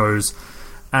Kids shows,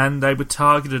 and they were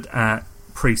targeted at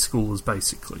preschoolers,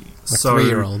 basically. Like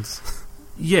 3-year-olds.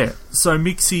 Yeah, so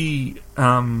Mixie,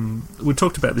 we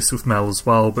talked about this with Mel as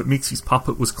well, but Mixie's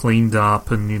puppet was cleaned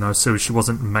up and, so she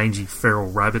wasn't mangy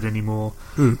feral rabbit anymore.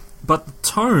 But the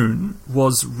tone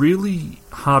was really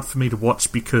hard for me to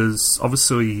watch because,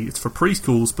 obviously, it's for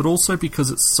preschoolers, but also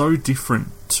because it's so different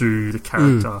to the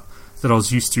character that I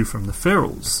was used to from the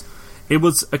ferals. It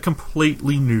was a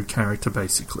completely new character,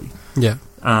 basically. Yeah.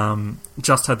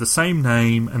 Just had the same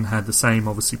name and had the same,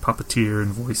 obviously, puppeteer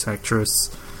and voice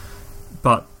actress.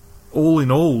 But all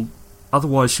in all,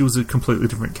 otherwise she was a completely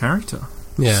different character.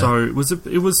 Yeah. So it was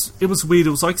weird. It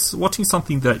was like watching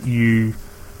something that you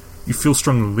feel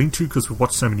strongly linked to because we've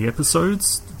watched so many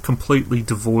episodes, completely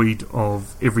devoid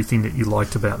of everything that you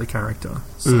liked about the character.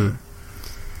 So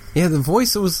yeah, the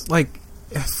voice, it was like,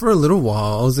 for a little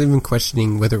while I was even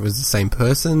questioning whether it was the same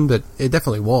person, but it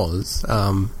definitely was.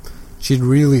 She'd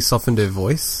really softened her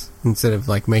voice instead of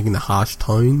like making the harsh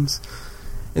tones.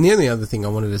 And the only other thing I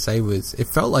wanted to say was, it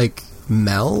felt like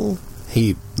Mel,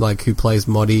 who plays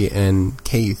Moddy and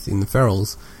Keith in the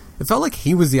Ferals, it felt like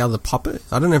he was the other puppet.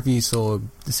 I don't know if you saw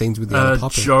the scenes with the other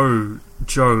puppet.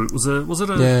 Joe. Was it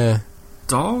a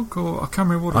dog, or I can't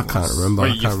remember what it was. I can't remember.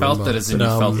 Wait, you felt that as in you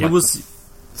felt like it was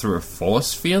through a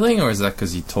force feeling, or is that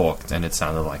because he talked and it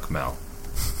sounded like Mel?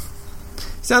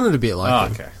 Sounded a bit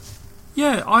like him. Okay.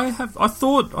 Yeah, I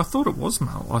thought it was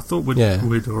Mel. I thought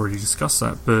we'd already discussed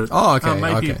that, but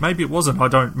maybe it wasn't.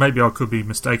 Maybe I could be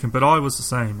mistaken, but I was the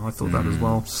same. I thought that as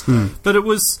well. But it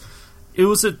was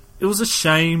a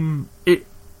shame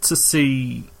to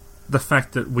see the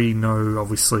fact that we know,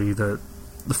 obviously, that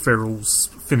the Ferals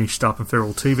finished up and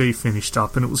Feral TV finished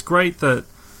up, and it was great that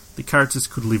the characters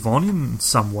could live on in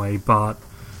some way, but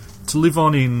to live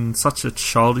on in such a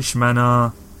childish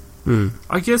manner,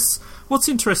 I guess. What's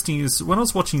interesting is, when I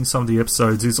was watching some of the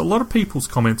episodes, is a lot of people's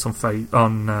comments on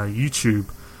YouTube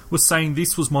were saying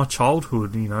this was my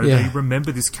childhood, they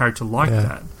remember this character like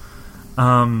that.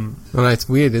 Well, it's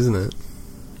weird, isn't it?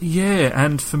 Yeah,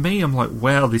 and for me, I'm like,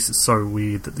 wow, this is so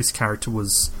weird that this character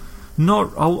was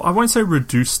not, I won't say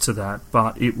reduced to that,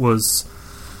 but it was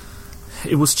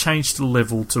changed to the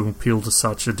level to appeal to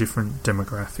such a different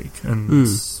demographic. And,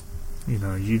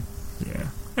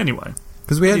 anyway.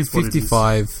 Because we had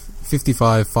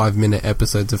 55 5-minute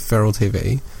episodes of Feral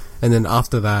TV, and then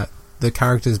after that, the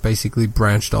characters basically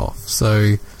branched off.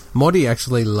 So, Moddy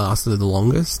actually lasted the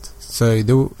longest. So,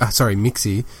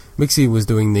 Mixie. Mixie was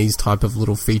doing these type of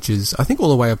little features, I think all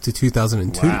the way up to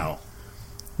 2002. Wow.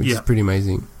 Which is pretty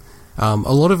amazing. A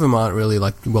lot of them aren't really,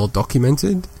 well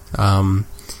documented.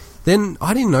 Then,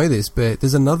 I didn't know this, but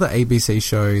there's another ABC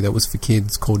show that was for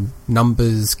kids called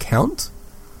Numbers Count.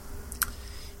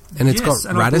 And it's got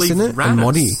Radis in it and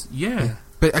Moddy. Yeah.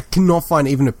 But I cannot find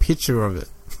even a picture of it.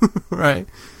 Right?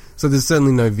 So there's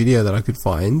certainly no video that I could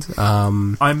find.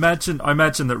 I imagine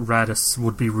that Radis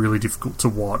would be really difficult to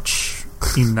watch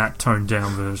in that toned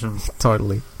down version.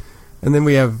 Totally. And then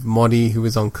we have Moddy, who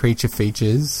was on Creature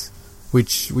Features,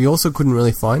 which we also couldn't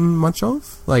really find much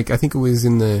of. I think it was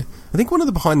I think one of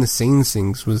the behind the scenes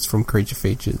things was from Creature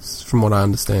Features, from what I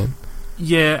understand.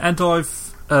 Yeah, and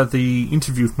the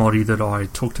interview with Moddy that I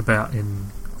talked about in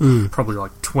probably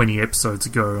 20 episodes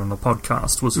ago on the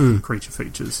podcast was from Creature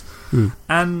Features.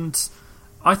 And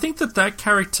I think that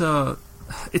character,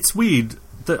 it's weird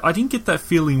that I didn't get that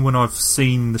feeling when I've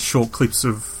seen the short clips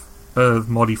of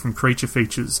Moddy from Creature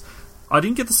Features. I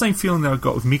didn't get the same feeling that I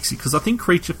got with Mixie, because I think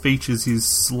Creature Features is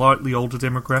slightly older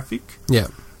demographic. Yeah.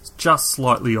 Just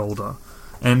slightly older.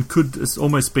 And could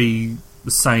almost be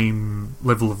the same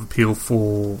level of appeal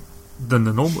than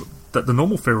the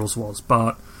normal Ferals was,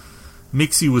 but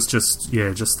Mixie was just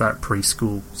that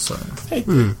preschool. So, hey,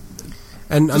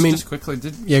 and just quickly,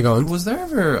 go on. Was there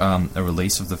ever a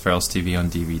release of the Ferals TV on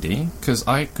DVD? Because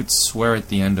I could swear at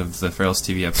the end of the Ferals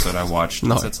TV episode I watched,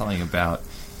 it said something about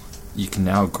you can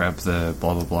now grab the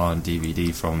blah blah blah on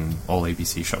DVD from all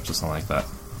ABC shops or something like that.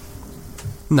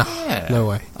 No, yeah. No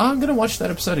way. I'm gonna watch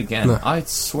that episode again. No. I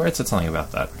swear it said something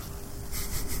about that.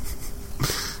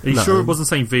 Are you sure it wasn't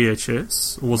saying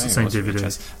VHS? Or was it saying DVD?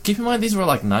 VHS. Keep in mind, these were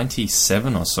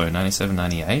 97 or so, 97,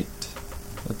 98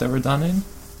 that they were done in.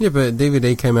 Yeah, but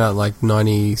DVD came out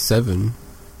 97.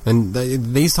 And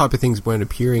these type of things weren't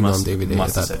appearing on DVD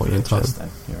at that point in time. Then.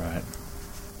 You're right.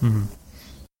 Mm-hmm.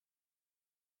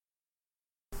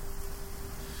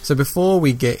 So before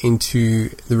we get into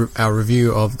our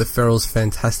review of the Ferrell's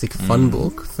Fantastic Fun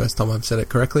Book, first time I've said it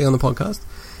correctly on the podcast,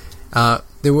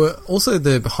 there were also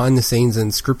the behind-the-scenes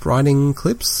and script writing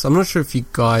clips. I'm not sure if you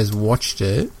guys watched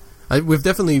it. We've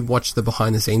definitely watched the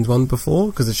behind-the-scenes one before,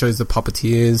 because it shows the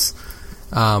puppeteers,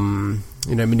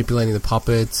 manipulating the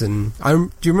puppets. And do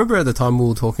you remember at the time we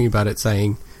were talking about it,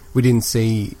 saying we didn't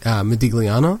see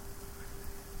Modigliana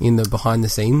in the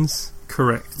behind-the-scenes?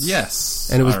 Correct. Yes.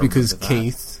 And it was because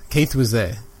Keith was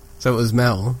there. So it was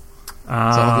Mel. So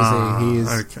obviously he is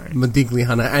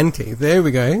Modigliana and Keith. There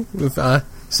we go. We've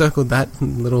circled that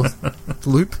little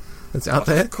loop that's out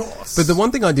there. Of course. But the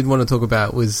one thing I did want to talk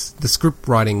about was the script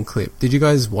writing clip. Did you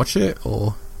guys watch it?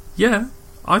 Or Yeah.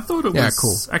 I thought it was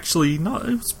cool. Actually, no,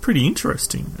 it was pretty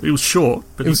interesting. It was short,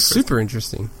 but it was super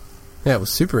interesting. Yeah, it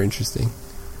was super interesting.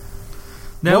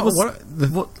 Now,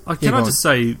 can I just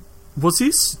say, was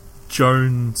this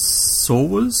Joan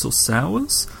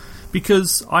Sowers?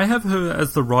 Because I have her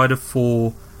as the writer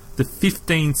for the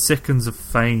 15 Seconds of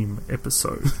Fame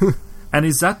episode. And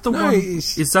is that the one?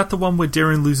 Is that the one where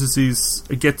Darren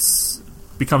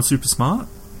becomes super smart?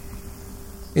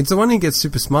 It's the one who gets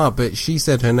super smart, but she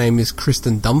said her name is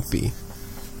Kristen Dunphy.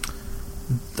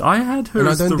 I had her. And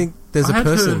I don't think there's a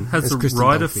person as the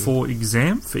writer Dunphy for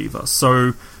Exam Fever.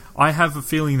 So I have a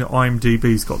feeling that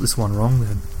IMDb's got this one wrong.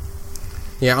 Then.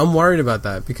 Yeah, I'm worried about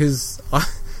that because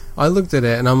I looked at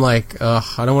it and I'm like, I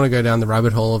don't want to go down the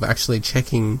rabbit hole of actually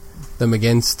checking them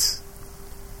against.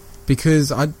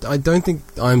 Because I don't think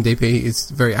IMDb is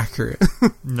very accurate.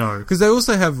 No. Because they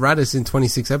also have Radis in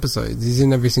 26 episodes. He's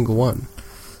in every single one.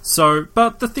 So,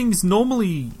 but the thing is,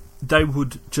 normally they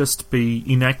would just be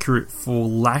inaccurate for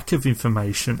lack of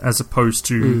information as opposed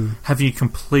to having a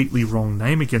completely wrong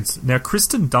name against it. Now,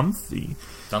 Kristen Dunphy...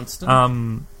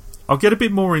 Dunstan? I'll get a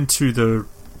bit more into the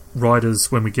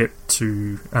writers when we get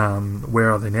to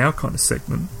Where Are They Now kind of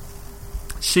segment.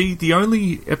 The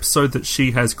only episode that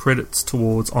she has credits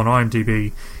towards on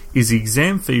IMDb is the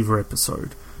Exam Fever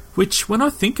episode, which, when I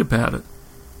think about it,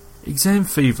 Exam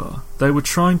Fever, they were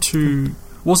trying to...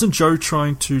 Wasn't Joe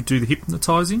trying to do the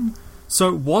hypnotising? So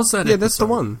it was that episode. Yeah, that's the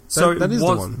one. That is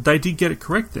the one. They did get it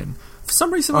correct then. For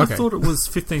some reason, I thought it was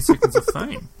 15 Seconds of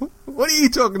Fame. What are you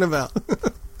talking about?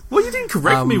 Well, you didn't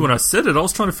correct me when I said it. I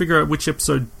was trying to figure out which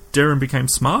episode Darren became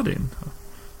smart in.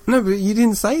 No, but you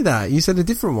didn't say that. You said a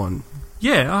different one.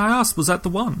 Yeah, I asked, was that the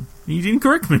one? You didn't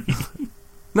correct me.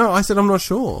 No, I said I'm not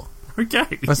sure.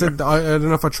 Okay. I said I don't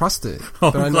know if I trust it.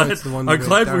 But I know it's the one. I'm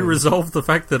glad we resolved the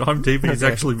fact that IMDb has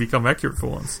actually become accurate for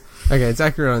once. Okay, it's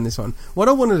accurate on this one. What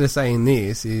I wanted to say in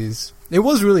this is it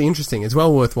was really interesting. It's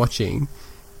well worth watching.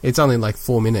 It's only like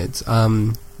 4 minutes.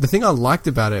 The thing I liked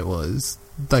about it was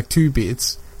like 2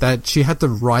 bits that she had to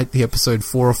write the episode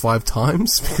 4 or 5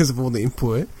 times because of all the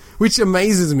input, which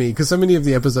amazes me because so many of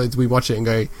the episodes we watch it and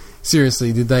go,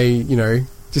 seriously, did they,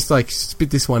 just like spit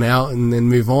this one out and then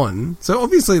move on? So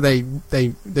obviously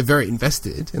they're very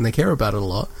invested and they care about it a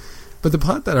lot. But the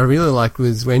part that I really liked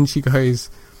was when she goes,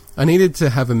 I needed to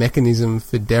have a mechanism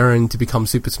for Darren to become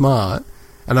super smart.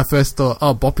 And I first thought,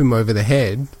 bop him over the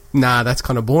head. Nah, that's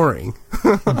kind of boring.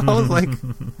 I was like,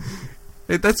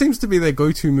 that seems to be their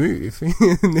go-to move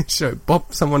in this show.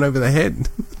 Bop someone over the head.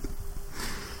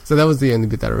 So that was the only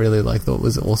bit that I really thought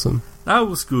was awesome. That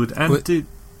was good. And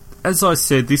as I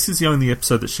said, this is the only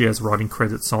episode that she has writing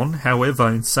credits on. However,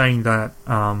 in saying that,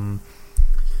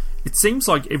 it seems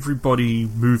like everybody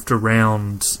moved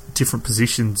around different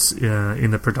positions in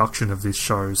the production of this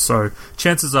show. So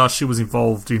chances are she was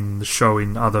involved in the show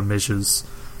in other measures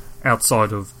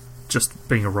outside of just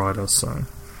being a writer. So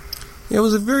yeah, it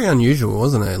was very unusual,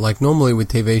 wasn't it? Like normally with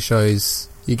TV shows,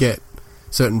 you get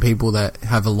certain people that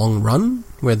have a long run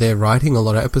where they're writing a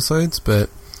lot of episodes,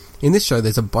 but in this show,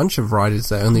 there's a bunch of writers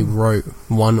that only wrote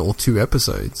 1 or 2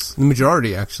 episodes. The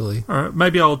majority, actually. All right,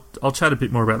 maybe I'll chat a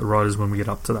bit more about the writers when we get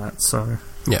up to that. So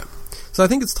yeah, so I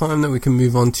think it's time that we can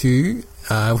move on to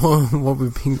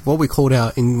what we called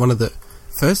out in one of the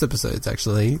first episodes.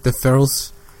 Actually, the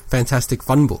Ferrell's Fantastic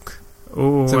Fun Book.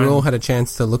 Oh, so we all had a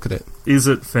chance to look at it. Is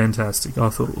it fantastic? I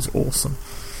thought it was awesome.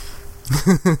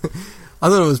 I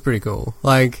thought it was pretty cool.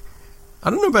 Like, I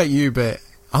don't know about you, but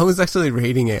I was actually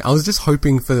reading it. I was just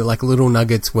hoping for little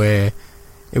nuggets where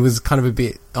it was kind of a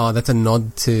bit, that's a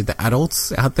nod to the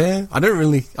adults out there. I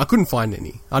couldn't find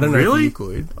any. I don't know if you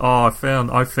could. Oh,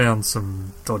 I found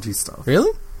some dodgy stuff.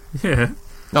 Really? Yeah.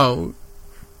 Oh.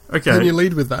 Okay. Can you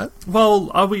lead with that?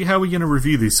 Well, how are we going to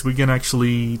review this? We're going to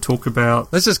actually talk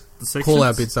about... Let's just call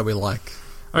out bits that we like.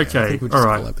 Okay, yeah, I think we'll just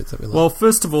call out bits that we like. Well,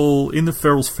 first of all, in the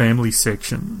Ferrell's family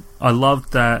section, I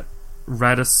loved that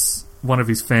Radis, one of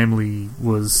his family,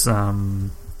 was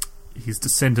his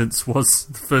descendants was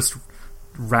the first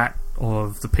rat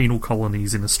of the penal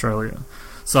colonies in Australia.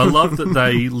 So I love that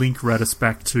they link Radis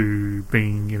back to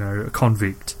being, you know, a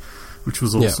convict, which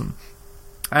was awesome.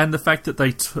 Yeah. And the fact that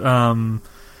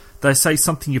they say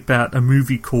something about a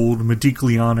movie called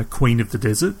Modigliana, Queen of the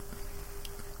Desert,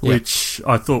 which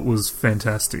I thought was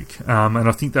fantastic. And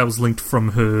I think that was linked from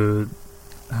her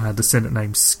descendant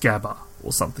named Scabba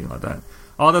or something like that.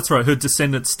 Oh, that's right. Her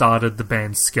descendant started the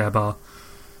band Scabba,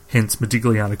 hence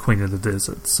Modigliana, Queen of the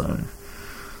Desert. So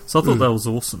I thought that was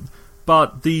awesome.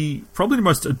 But probably the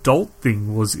most adult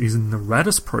thing is in the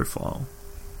Radis profile,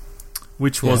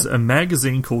 which was a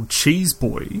magazine called Cheese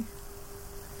Boy,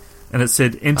 and it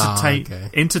said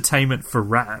Entertainment for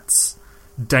Rats,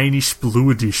 Danish Blue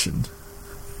Edition.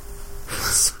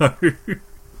 So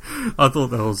I thought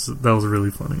that was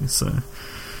really funny. So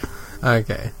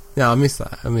okay. Yeah, I missed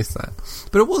that.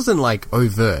 But it wasn't, like,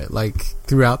 overt. Like,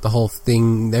 throughout the whole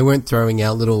thing, they weren't throwing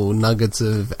out little nuggets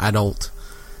of adult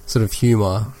sort of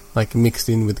humour, like, mixed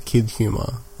in with kid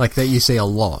humour. Like, that you see a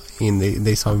lot in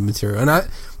this type of material.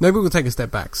 And maybe we'll take a step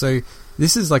back. So,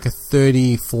 this is like a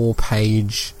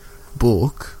 34-page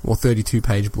book, or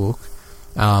 32-page book,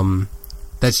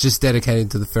 that's just dedicated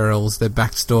to the Ferrells, their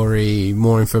backstory,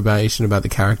 more information about the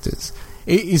characters.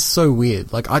 It is so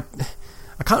weird. Like, I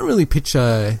can't really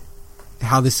picture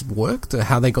how this worked or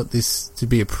how they got this to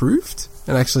be approved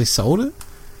and actually sold it.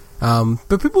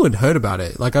 But people had heard about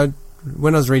it. Like,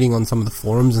 when I was reading on some of the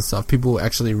forums and stuff, people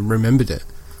actually remembered it.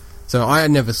 So I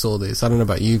never saw this. I don't know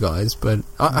about you guys, but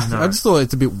I just thought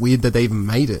it's a bit weird that they even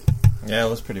made it. Yeah, it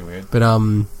was pretty weird. But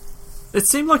it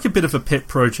seemed like a bit of a pet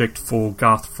project for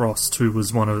Garth Frost, who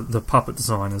was one of the puppet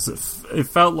designers. It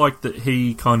felt like that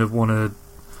he kind of wanted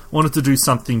to do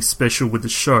something special with the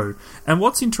show. And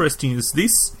what's interesting is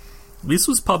this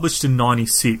was published in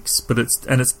 96, but it's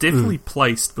definitely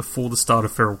placed before the start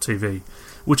of Feral TV,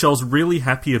 which I was really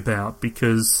happy about,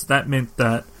 because that meant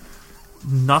that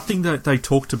nothing that they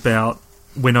talked about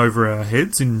went over our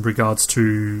heads in regards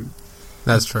to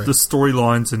that's true. The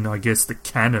storylines and, I guess, the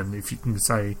canon, if you can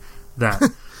say that.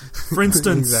 For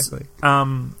instance, exactly.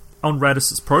 On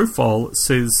Radis's profile, it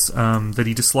says that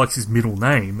he dislikes his middle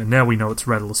name, and now we know it's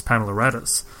Radulus Pamela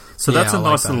Radis. So that's a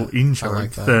nice little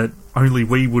in-joke that only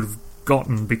we would have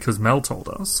gotten because Mel told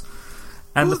us.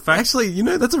 And the fact, actually, you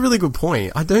know, that's a really good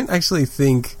point. I don't actually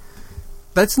think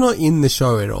that's not in the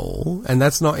show at all, and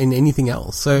that's not in anything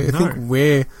else. So I think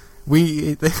if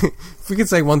we could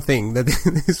say one thing that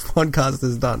this podcast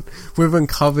has done, we've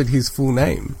uncovered his full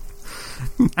name.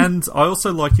 And I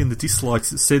also like in the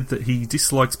dislikes, it said that he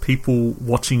dislikes people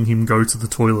watching him go to the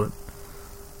toilet.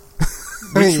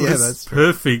 Which was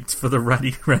perfect for the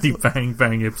Ratty Bang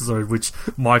Bang episode, which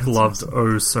Mike loved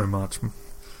so much.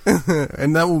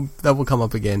 And that will come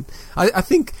up again. I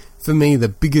think, for me, the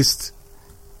biggest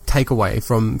takeaway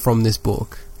from this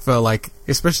book, for like,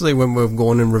 especially when we've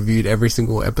gone and reviewed every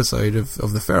single episode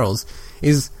of the Ferrells,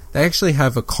 is they actually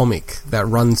have a comic that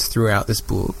runs throughout this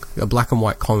book, a black and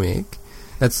white comic.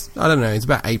 That's, I don't know, it's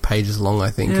about 8 pages long,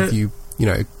 I think, if you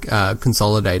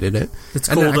consolidated it. It's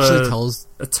and called it actually tells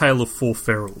A Tale of Four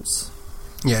Ferrells.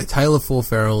 Yeah, Tale of Four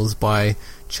Ferrells by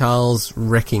Charles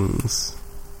Reckings.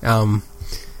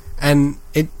 And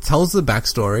it tells the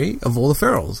backstory of all the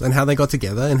Ferrells and how they got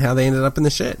together and how they ended up in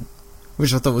the shed,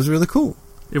 which I thought was really cool.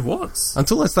 It was.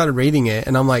 Until I started reading it,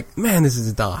 and I'm like, man, this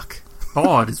is dark.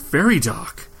 Oh, it is very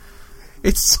dark.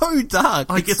 It's so dark.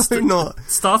 It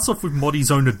starts off with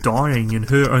Moddy's owner dying and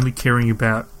her only caring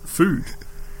about food.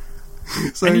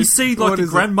 So, and you see like a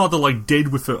grandmother like dead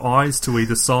with her eyes to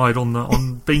either side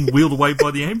on being wheeled away by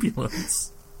the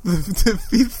ambulance. The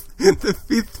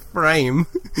fifth frame.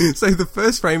 So the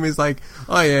first frame is like,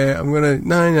 oh yeah, I'm gonna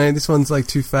no, this one's like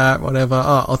too fat, whatever.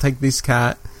 Oh, I'll take this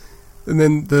cat. And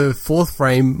then the fourth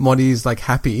frame, Moddy is like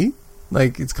happy,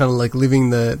 like it's kind of like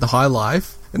living the high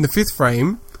life. And the fifth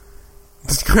frame,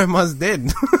 this grandma's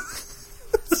dead.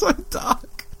 It's so dark.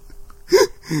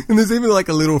 And there's even like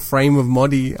a little frame of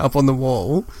Moddy up on the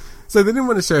wall. So they didn't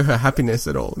want to show her happiness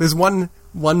at all. There's one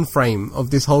frame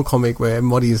of this whole comic where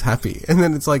Moddy is happy. And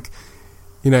then it's like,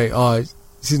 you know, oh,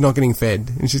 she's not getting fed.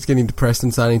 And she's getting depressed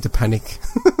and starting to panic.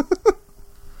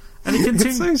 And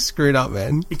it's so screwed up,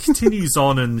 man. It continues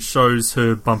on and shows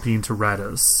her bumping into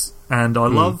Radis. And I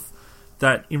love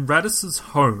that in Radis's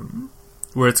home,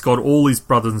 where it's got all his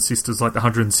brothers and sisters, like the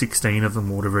 116 of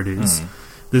them, or whatever it is,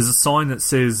 there's a sign that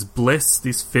says, "Bless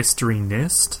this festering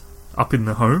nest," up in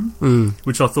the home,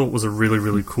 which I thought was a really,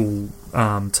 really cool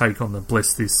take on the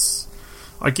bless this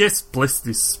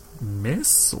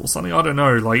mess or something. I don't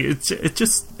know. Like it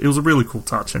was a really cool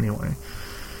touch anyway.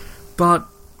 But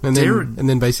And Darren...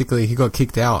 then basically he got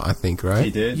kicked out, I think, right?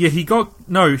 He did. Yeah,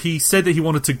 he said that he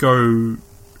wanted to go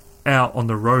out on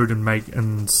the road and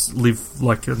live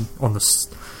like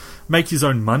make his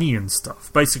own money and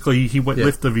stuff. Basically, he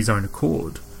left of his own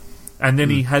accord. And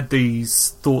then he had these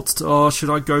thoughts should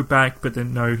I go back? But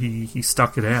then no, he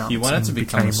stuck it out. He wanted to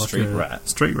become a street rat.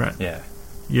 Street rat. Yeah.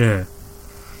 Yeah.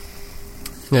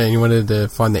 Yeah, he wanted to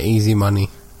find the easy money.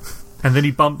 And then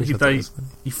he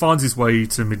finds his way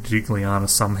to Modigliana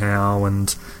somehow,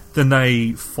 and then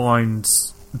they find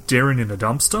Darren in a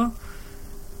dumpster.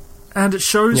 And it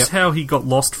shows how he got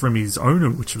lost from his owner,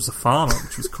 which was a farmer,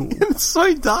 which was cool. It's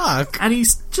so dark. And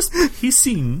he's just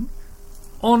hissing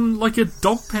on like a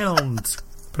dog pound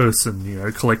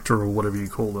person, collector or whatever you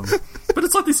call them. But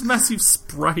it's like this massive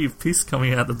spray of piss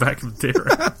coming out the back of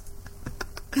Darren.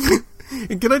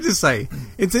 Can I just say,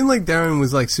 it seemed like Darren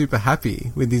was like super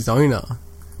happy with his owner,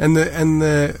 and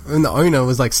the owner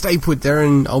was like, "Stay put,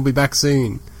 Darren. I'll be back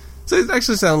soon." So it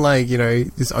actually sounded like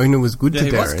this owner was good to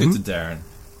Darren. Yeah, he was good to Darren.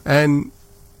 And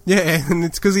and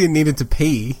it's because he needed to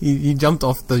pee. He jumped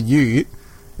off the ute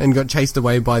and got chased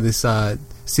away by this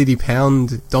city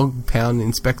dog pound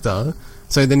inspector.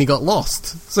 So then he got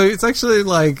lost. So it's actually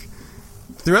like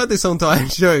throughout this entire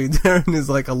show, Darren is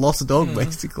like a lost dog,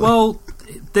 basically. Well,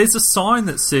 there's a sign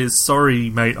that says, "Sorry,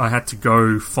 mate, I had to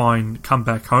go come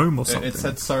back home," or something. It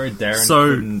said, "Sorry, Darren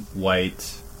couldn't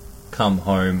wait. Come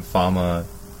home, Farmer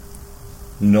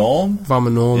Norm." Farmer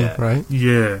Norm, right?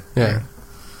 Yeah.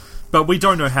 But we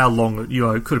don't know how long.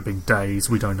 It could have been days.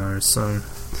 We don't know. So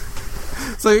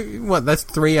what? That's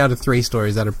 3 out of 3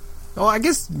 stories out of. Oh, I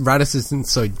guess Radis isn't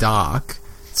so dark.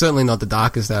 Certainly not the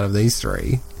darkest out of these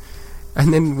 3.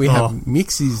 And then we have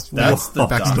Mixie's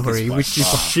backstory, which is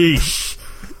sheesh.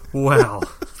 Wow,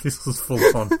 this was full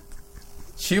on.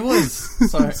 She was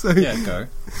go.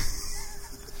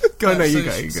 You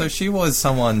go. So she was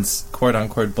someone's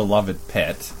quote-unquote beloved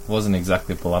pet. Wasn't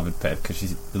exactly a beloved pet because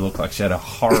it looked like she had a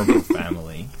horrible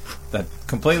family that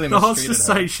completely mistreated her. I was to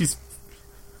say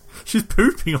she's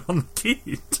pooping on the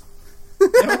kid.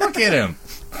 Yeah, look at him.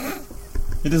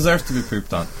 He deserves to be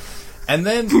pooped on. And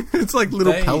then it's like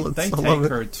little pellets. They take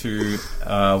her to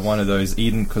one of those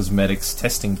Eden Cosmetics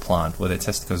testing plant where they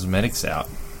test cosmetics out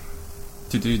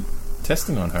to do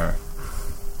testing on her.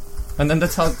 And then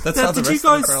that's how the rest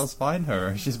of the girls find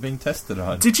her. She's being tested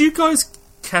on. Did you guys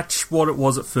catch what it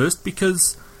was at first?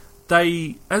 Because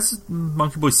they, as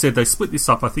Monkey Boy said, they split this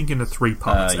up, I think, into 3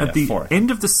 parts. At the end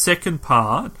of the second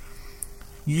part,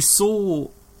 you saw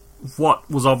what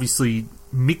was obviously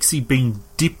Mixie being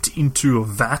dipped into a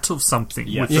vat of something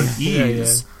with her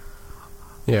ears.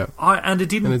 Yeah. And it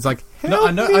didn't... And it's like, help no,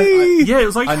 I know. me! It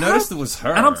was like... I noticed it was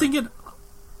her. And I'm thinking...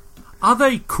 Are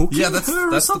they cooking her or something?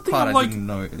 That's the part I didn't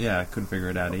know. Yeah, I couldn't figure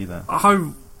it out either.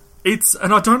 And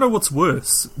I don't know what's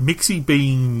worse. Mixie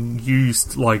being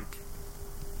used,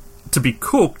 to be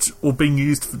cooked or being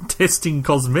used for testing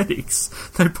cosmetics.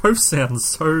 They both sound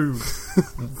so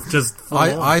just full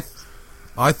on.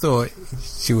 I thought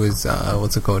she was,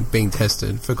 being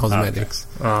tested for cosmetics.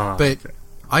 Okay. But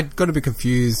I got a bit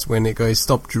confused when it goes,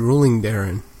 "Stop drooling,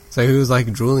 Darren." So he was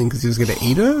drooling because he was going to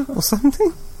eat her or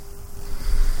something?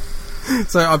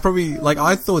 So I probably,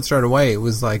 I thought straight away it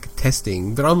was,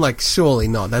 testing, but I'm surely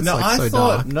not. That's, so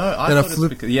dark. No, I thought it's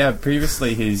because,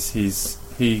 previously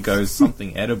he goes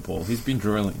something edible. He's been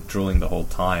drooling the whole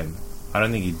time. I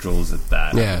don't think he drools at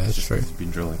that. Yeah, that's true. He's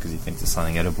been drooling because he thinks there's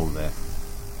something edible there.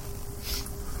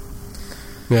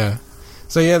 Yeah.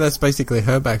 So, that's basically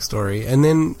her backstory. And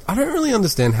then, I don't really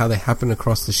understand how they happen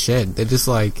across the shed. They're just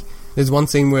there's one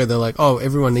scene where they're like, oh,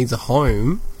 everyone needs a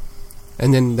home,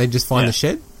 and then they just find the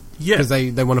shed? Yeah. Because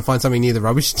they want to find something near the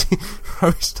rubbish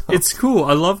stuff. It's cool.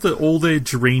 I love that all their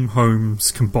dream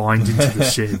homes combined into the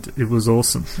shed. It was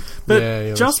awesome.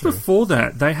 But just before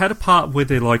that, they had a part where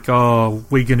they're like, oh,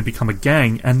 we're going to become a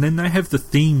gang, and then they have the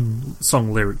theme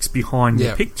song lyrics behind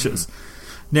the pictures.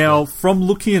 Now, from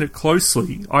looking at it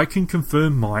closely, I can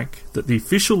confirm, Mike, that the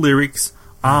official lyrics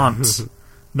aren't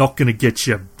not going to get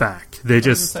you back. They're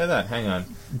just... say that. Hang on.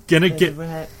 Gonna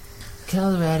get...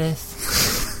 Colorado.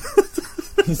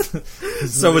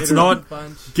 So it's not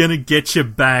gonna get you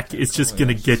back, it's just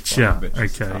gonna get you,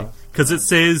 okay? Because it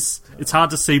says, it's hard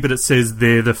to see, but it says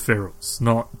they're the ferals,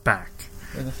 not back.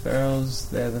 They're the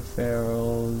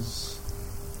ferals.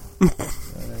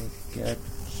 Gonna get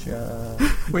you.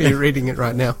 Well, you're reading it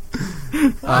right now.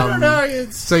 I don't know.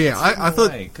 I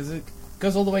thought... Because it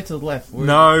goes all the way to the left.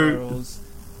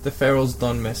 The ferals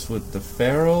don't mess with the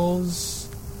ferals.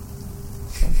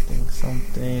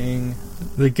 Something.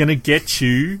 They're gonna get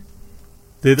you.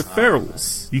 They're the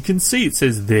ferals. You can see it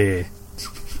says there.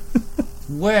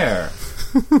 Where?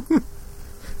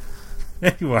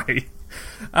 Anyway,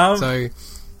 So,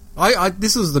 I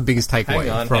this was the biggest takeaway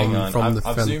hang on. from the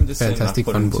I've zoomed this Fantastic in,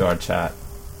 I've put Fun it into book. our chat.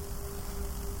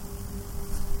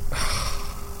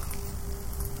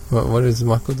 What is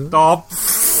Michael doing? oh,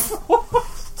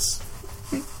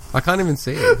 I can't even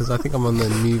see it because I think I'm on the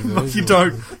new version.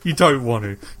 you don't want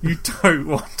to. You don't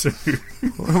want to.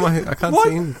 What am I can't What?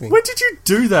 see anything. When did you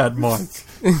do that, Mike?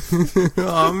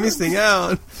 Oh, I'm missing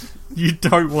out. You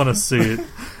don't want to see it.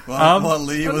 While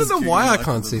Lee I don't was know why queuing I like a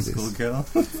can't see little this.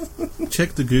 schoolgirl.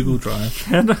 Check the Google Drive.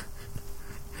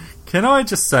 Can I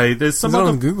just say there's some Is it other...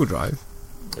 on Google Drive?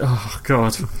 Oh,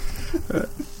 God.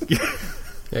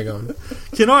 Yeah, go on.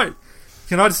 Can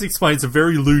I just explain? It's a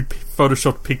very lewd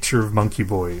photoshopped picture of Monkey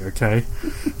Boy, okay?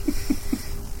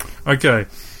 Okay.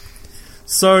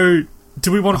 So,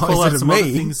 do we want to call is out it some of other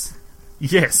me? things?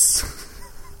 Yes.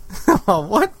 Oh,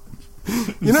 what?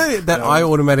 You know that I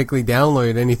automatically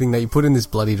download anything that you put in this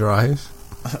bloody drive?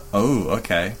 Oh,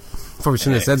 okay. Probably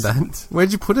shouldn't have said that.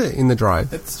 Where'd you put it in the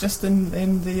drive? It's just in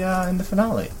the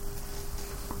finale.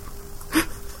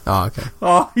 Oh, okay.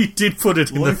 Oh, he did put it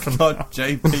in the Luke finale. got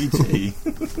JPG.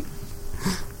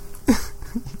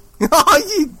 Oh,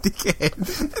 you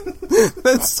dickhead.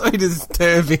 That's so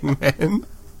disturbing, man.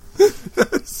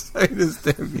 That's so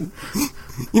disturbing.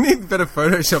 You need better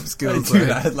Photoshop skills, Dude,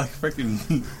 though. I had like freaking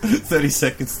 30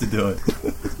 seconds to do it.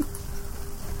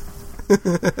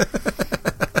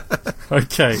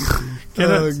 Okay.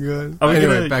 God. Are we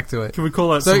Anyway, gonna- back to it. Can we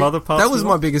call out So, some other parts? that was of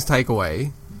my it? biggest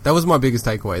takeaway.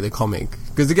 The comic.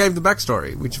 Because it gave the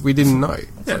backstory, which we didn't know.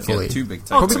 Yeah, fully. Two big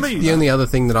Oh, takes. to me, The only other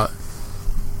thing that I...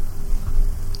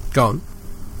 Go on.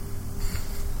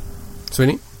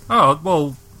 Sweeney? Oh,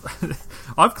 well,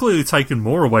 I've clearly taken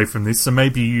more away from this, so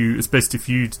maybe it's best if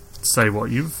you say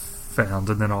what you've found,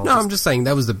 and then I'll... No, I'm just saying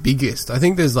that was the biggest. I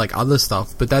think there's, like, other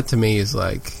stuff, but that to me is,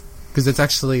 like... Because it's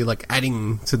actually, like,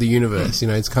 adding to the universe, you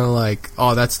know? It's kind of like,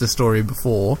 oh, that's the story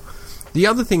before. The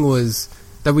other thing was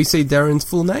that we see Darren's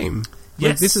full name. Like,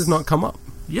 Yes. this has not come up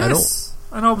at all. Yes.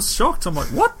 And I was shocked. I'm like,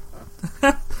 what?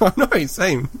 I know,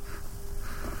 same.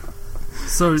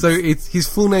 So it's his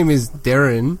full name is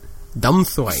Darren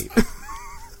Dumthwaite.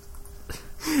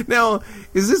 Now,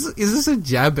 is this a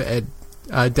jab at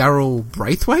Daryl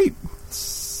Braithwaite?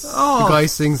 The guy who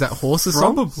sings that horses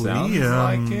song? probably.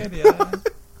 Sounds like it, yeah.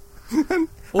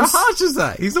 How harsh is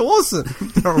that? He's awesome,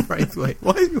 Daryl Braithwaite.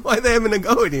 Why are they having a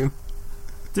go at him?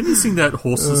 Didn't he sing that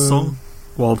horses song?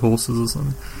 Wild Horses or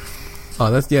something? Oh,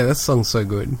 that song's so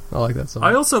good. I like that song.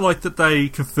 I also like that they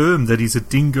confirmed that he's a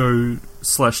dingo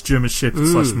 / German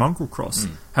Shepherd / mongrel cross.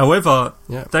 However,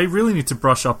 Yeah. they really need to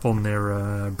brush up on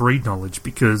their breed knowledge,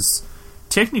 because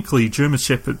technically German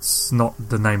Shepherd's not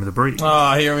the name of the breed.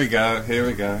 Oh, here we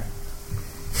go.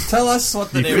 Tell us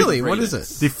what the name Really? of the breed What is it?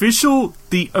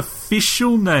 The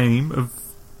official name of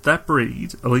that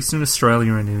breed, at least in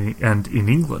Australia and in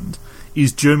England,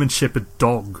 is German Shepherd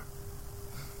Dog.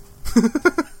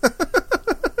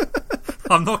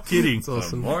 I'm not kidding. It's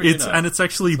awesome. More you It's know. and it's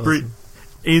actually awesome.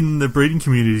 in the breeding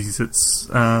communities. It's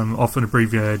often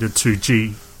abbreviated to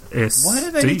GSD. Why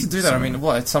do they need to do that? I mean,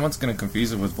 what? Someone's going to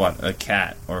confuse it with what? A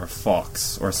cat or a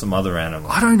fox or some other animal.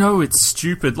 I don't know. It's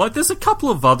stupid. Like, there's a couple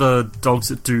of other dogs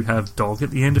that do have dog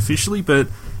at the end officially, but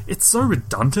it's so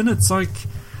redundant. It's like,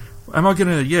 am I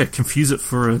going to confuse it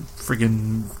for a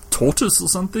friggin' tortoise or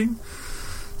something?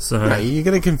 So No, you're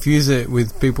going to confuse it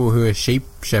with people who are sheep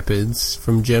shepherds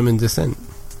from German descent.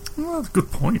 well, good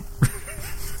point.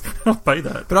 I'll pay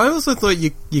that. But I also thought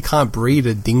you can't breed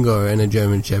a dingo and a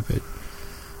German shepherd.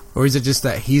 Or is it just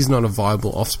that he's not a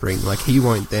viable offspring? Like, he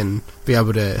won't then be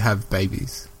able to have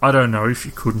babies. I don't know if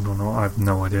you couldn't or not. I have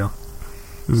no idea.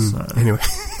 So. Anyway,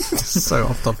 just so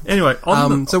off topic. Anyway,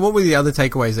 So what were the other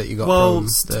takeaways that you got Well, from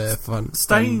the fun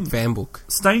staying- fan book?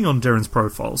 Staying on Darren's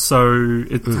profile, so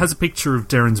it has a picture of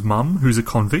Darren's mum, who's a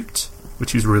convict,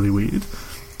 which is really weird.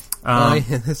 Oh,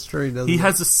 yeah, that's true, doesn't He it?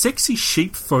 has a sexy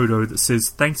sheep photo that says,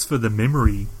 "Thanks for the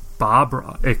memory,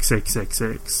 Barbara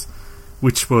XXXX,"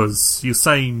 which was, you're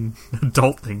saying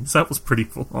adult things. That was pretty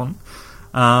full on.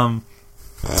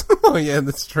 Oh, yeah,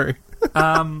 that's true.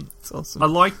 It's awesome. I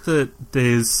like that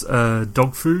there's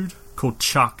dog food called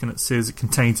Chuck, and it says it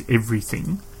contains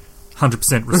everything,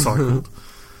 100% recycled.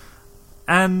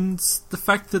 And the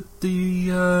fact that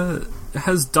it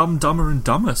has Dumb, Dumber and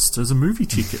Dumbest as a movie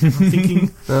ticket. I'm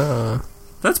thinking,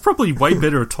 that's probably way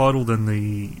better a title than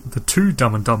the two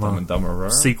Dumb and Dumber, Dumb and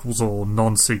Dumberer. sequels or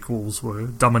non-sequels were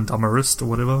Dumb and Dumberist or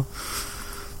whatever.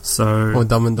 So, Or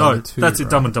Dumb and Dumber 2, that's it,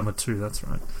 Dumb right? and Dumber 2, that's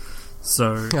right.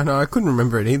 So, I know, I couldn't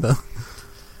remember it either.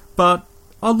 but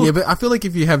I look. Yeah, but I feel like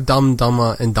if you have Dumb,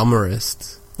 Dumber and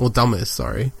Dumberist, or Dumbest,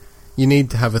 sorry, you need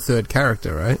to have a third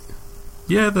character, right?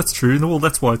 Yeah, that's true. Well,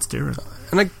 that's why it's Darren.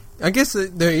 And I guess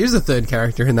there is a third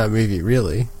character in that movie,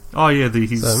 really. Oh, yeah,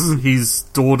 his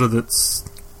daughter that's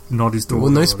not his daughter.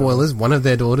 Well, no spoilers, one of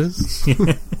their daughters.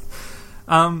 Yeah.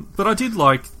 But I did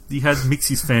like, you had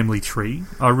Mixie's family tree.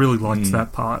 I really liked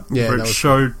that part. Yeah, where it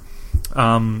showed,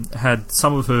 had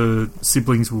some of her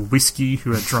siblings were Whiskey,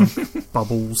 who had drunk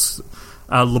bubbles,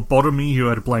 Lobotomy, who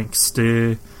had a blank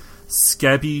stare,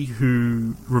 Scabby,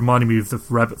 who reminded me of the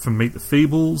rabbit from Meet the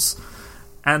Feebles,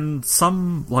 and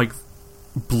some, like,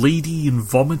 bleedy and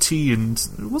vomity, and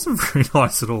it wasn't very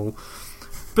nice at all.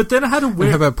 But then it had a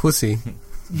weird... How about Pussy?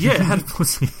 Yeah, it had a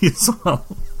pussy as well.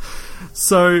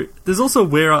 So there's also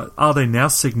Where Are They Now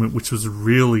segment, which was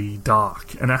really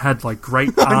dark, and it had like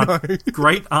Great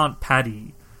Aunt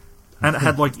Patty, and it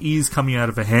had like ears coming out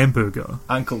of a hamburger.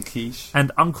 Uncle Quiche.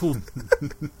 And Uncle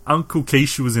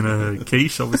Quiche was in a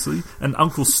quiche, obviously, and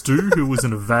Uncle Stu, who was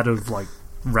in a vat of like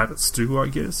rabbit stew, I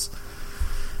guess.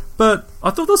 But I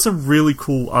thought there were some really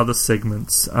cool other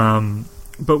segments.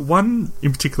 But one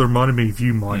in particular reminded me of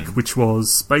you, Mike, which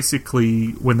was basically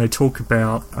when they talk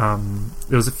about...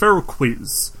 there was a feral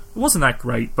quiz. It wasn't that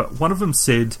great, but one of them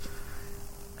said,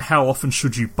 how often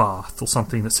should you bath? Or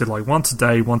something that said, like, once a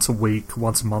day, once a week,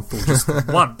 once a month, or just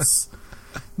once.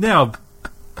 Now,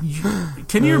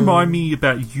 can you remind me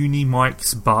about Uni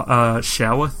Mike's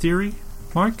shower theory,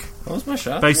 Mike? What was my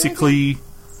shower Basically...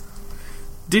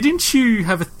 Didn't you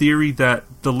have a theory that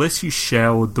the less you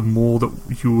showered, the more that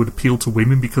you would appeal to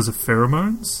women because of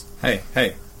pheromones? Hey,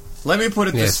 let me put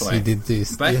it this way. Yes, you did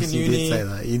this. Back in uni, you did say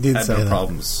that. You did had say no that.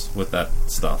 problems with that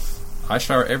stuff. I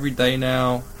shower every day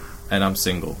now, and I'm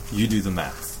single. You do the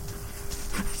math.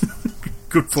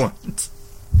 Good point.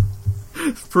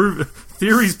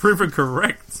 Theory's proven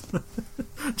correct.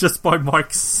 Just by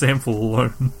Mike's sample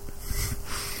alone.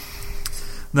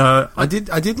 No, I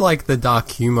did like the dark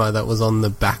humour that was on the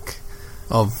back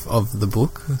of the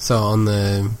book. So on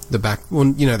the back, well,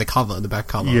 you know, the back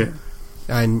cover. Yeah.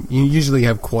 And you usually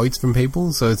have quotes from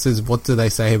people. So it says, "What do they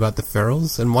say about the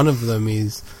ferals?" And one of them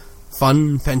is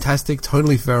fun, fantastic,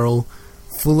 totally feral,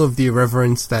 full of the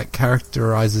irreverence that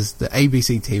characterises the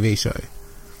ABC TV show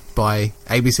by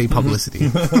ABC Publicity.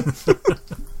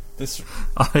 This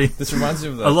reminds me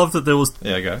of the... I love that there was...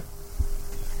 Yeah, go.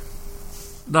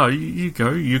 No, you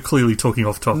go. You're clearly talking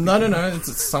off topic. No.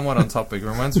 It's somewhat on topic. It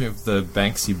reminds me of the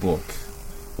Banksy book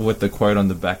with the quote on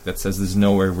the back that says, "There's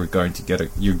nowhere you're going to get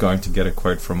a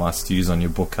quote from us to use on your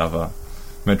book cover."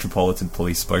 Metropolitan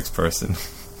Police spokesperson.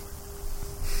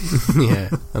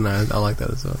 Yeah, I know. I like that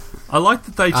as well. I like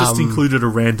that they just included a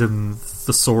random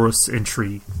thesaurus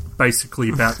entry, basically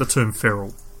about the term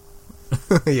feral.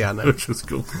 Yeah, I know. Which was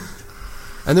cool.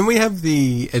 And then we have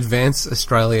the Advanced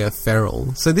Australia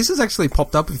Feral. So this has actually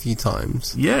popped up a few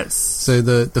times. Yes. So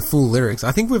the full lyrics.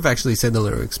 I think we've actually said the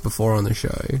lyrics before on the show.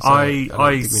 So I don't think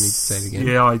we need to say it again.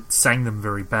 Yeah, I sang them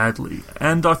very badly.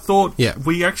 And I thought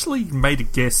we actually made a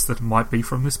guess that it might be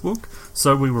from this book.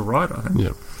 So we were right, I think.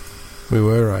 Yeah, we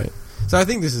were right. So I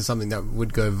think this is something that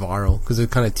would go viral because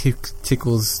it kind of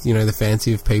tickles, you know, the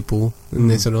fancy of people, and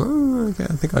they're sort of, oh, okay,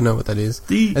 I think I know what that is.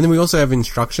 And then we also have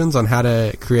instructions on how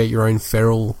to create your own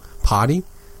feral party.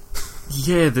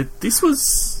 Yeah, this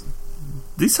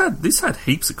had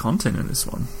heaps of content in this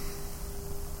one.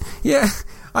 Yeah,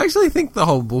 I actually think the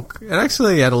whole book it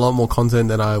actually had a lot more content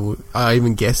than I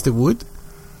even guessed it would.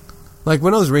 Like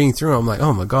when I was reading through it, I'm like,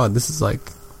 oh my god, this is like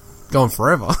going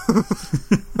forever,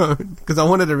 because I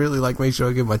wanted to really like make sure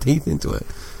I get my teeth into it.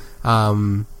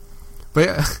 But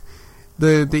yeah,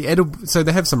 the edible, so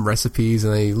they have some recipes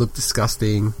and they look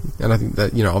disgusting, and I think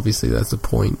that, you know, obviously that's the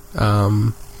point.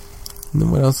 And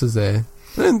then what else is there?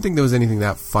 I didn't think there was anything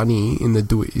that funny in the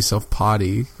do-it-yourself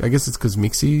party. I guess it's because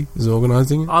Mixie is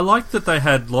organising it. I like that they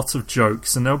had lots of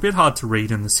jokes, and they were a bit hard to read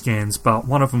in the scans, but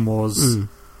one of them was,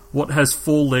 what has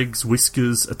 4 legs,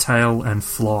 whiskers, a tail, and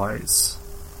flies?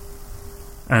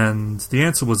 And the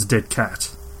answer was a dead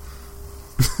cat.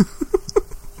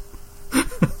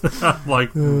 I'm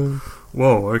like,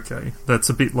 whoa, okay. That's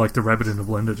a bit like the rabbit in a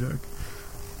blender joke.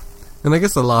 And I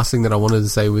guess the last thing that I wanted to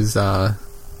say was,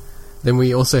 then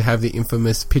we also have the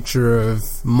infamous picture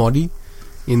of Modi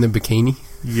in the bikini.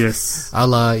 Yes. A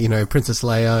la, you know, Princess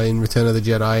Leia in Return of the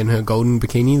Jedi in her golden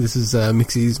bikini. This is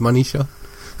Mixie's money shot.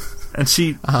 And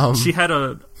she had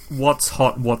a what's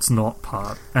hot, what's not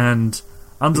part. And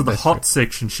under the hot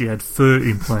section, she had fur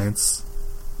implants.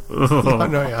 I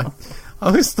know, yeah. I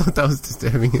always thought that was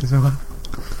disturbing as well.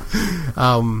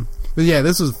 But yeah,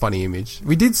 this was a funny image.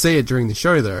 We did see it during the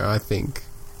show, though, I think.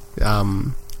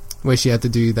 where she had to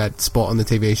do that spot on the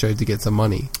TV show to get some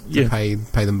money to pay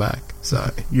them back. So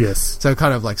yes, so it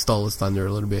kind of like stole his thunder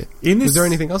a little bit. Was there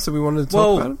anything else that we wanted to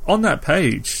talk about? On that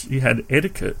page, you had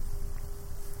etiquette,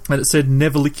 and it said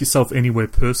never lick yourself anywhere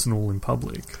personal in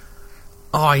public.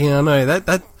 Oh yeah, I know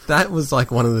that was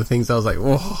like one of the things I was like,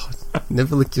 oh,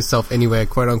 never lick yourself anywhere,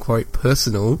 quote unquote,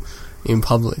 personal in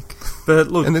public. But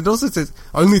look, and it also says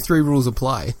only 3 rules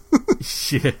apply.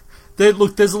 Yeah,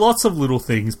 there's lots of little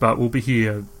things, but we'll be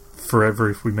here forever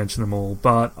if we mention them all.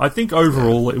 But I think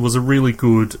overall it was a really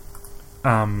good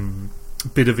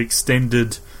bit of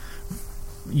extended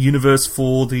universe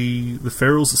for the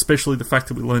ferals, especially the fact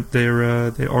that we learnt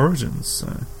their origins. So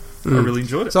I really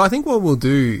enjoyed it. So I think what we'll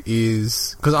do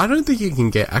is, because I don't think you can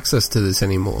get access to this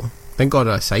anymore. Thank God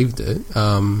I saved it.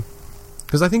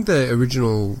 Because I think the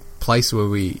original place where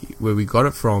we got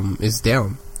it from is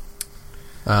down.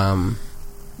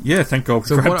 Yeah, thank God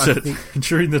we grabbed it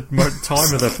during the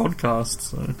time of the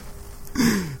podcast.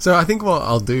 So I think what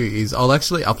I'll do is I'll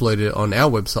actually upload it on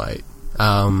our website,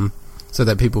 so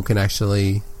that people can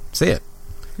actually see it.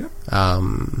 Yep.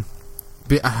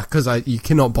 Because you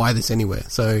cannot buy this anywhere,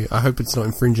 so I hope it's not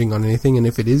infringing on anything, and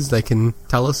if it is, they can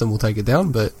tell us and we'll take it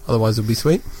down, but otherwise it'll be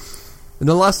sweet. And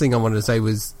the last thing I wanted to say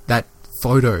was that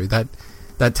photo, that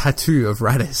tattoo of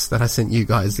Radis that I sent you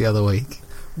guys the other week.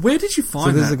 Where did you find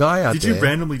that? So there's a guy out there. Did you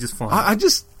randomly just find it? I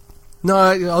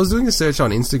was doing a search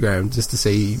on Instagram just to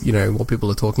see, what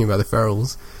people are talking about the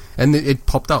ferals, and it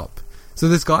popped up. So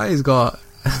this guy has got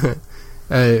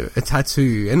a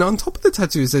tattoo, and on top of the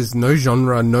tattoo it says no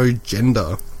genre, no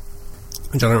gender,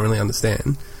 which I don't really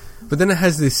understand. But then it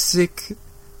has this sick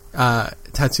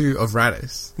tattoo of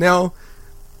Radis. Now,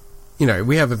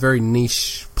 we have a very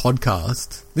niche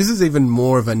podcast. This is even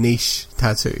more of a niche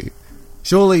tattoo.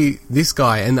 Surely this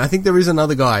guy, and I think there is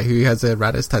another guy who has a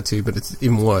Radis tattoo, but it's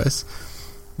even worse.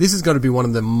 This has got to be one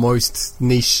of the most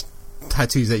niche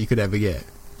tattoos that you could ever get.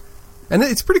 And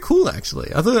it's pretty cool,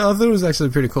 actually. I thought it was actually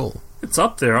pretty cool. It's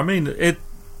up there. I mean, it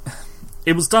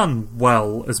was done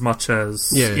well, as much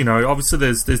as, obviously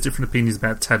there's different opinions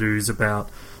about tattoos, about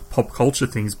pop culture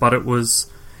things, but at least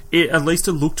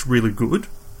it looked really good.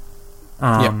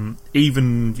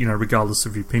 Even, regardless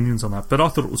of your opinions on that. But I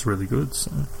thought it was really good,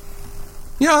 so...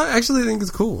 Yeah, I actually think it's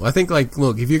cool. I think,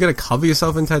 look, if you're going to cover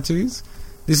yourself in tattoos,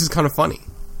 this is kind of funny.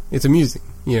 It's amusing,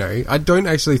 I don't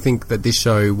actually think that this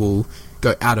show will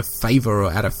go out of favour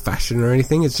or out of fashion or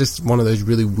anything. It's just one of those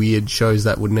really weird shows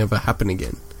that would never happen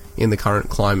again in the current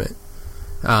climate.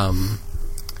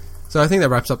 So I think that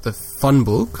wraps up the fun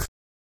book.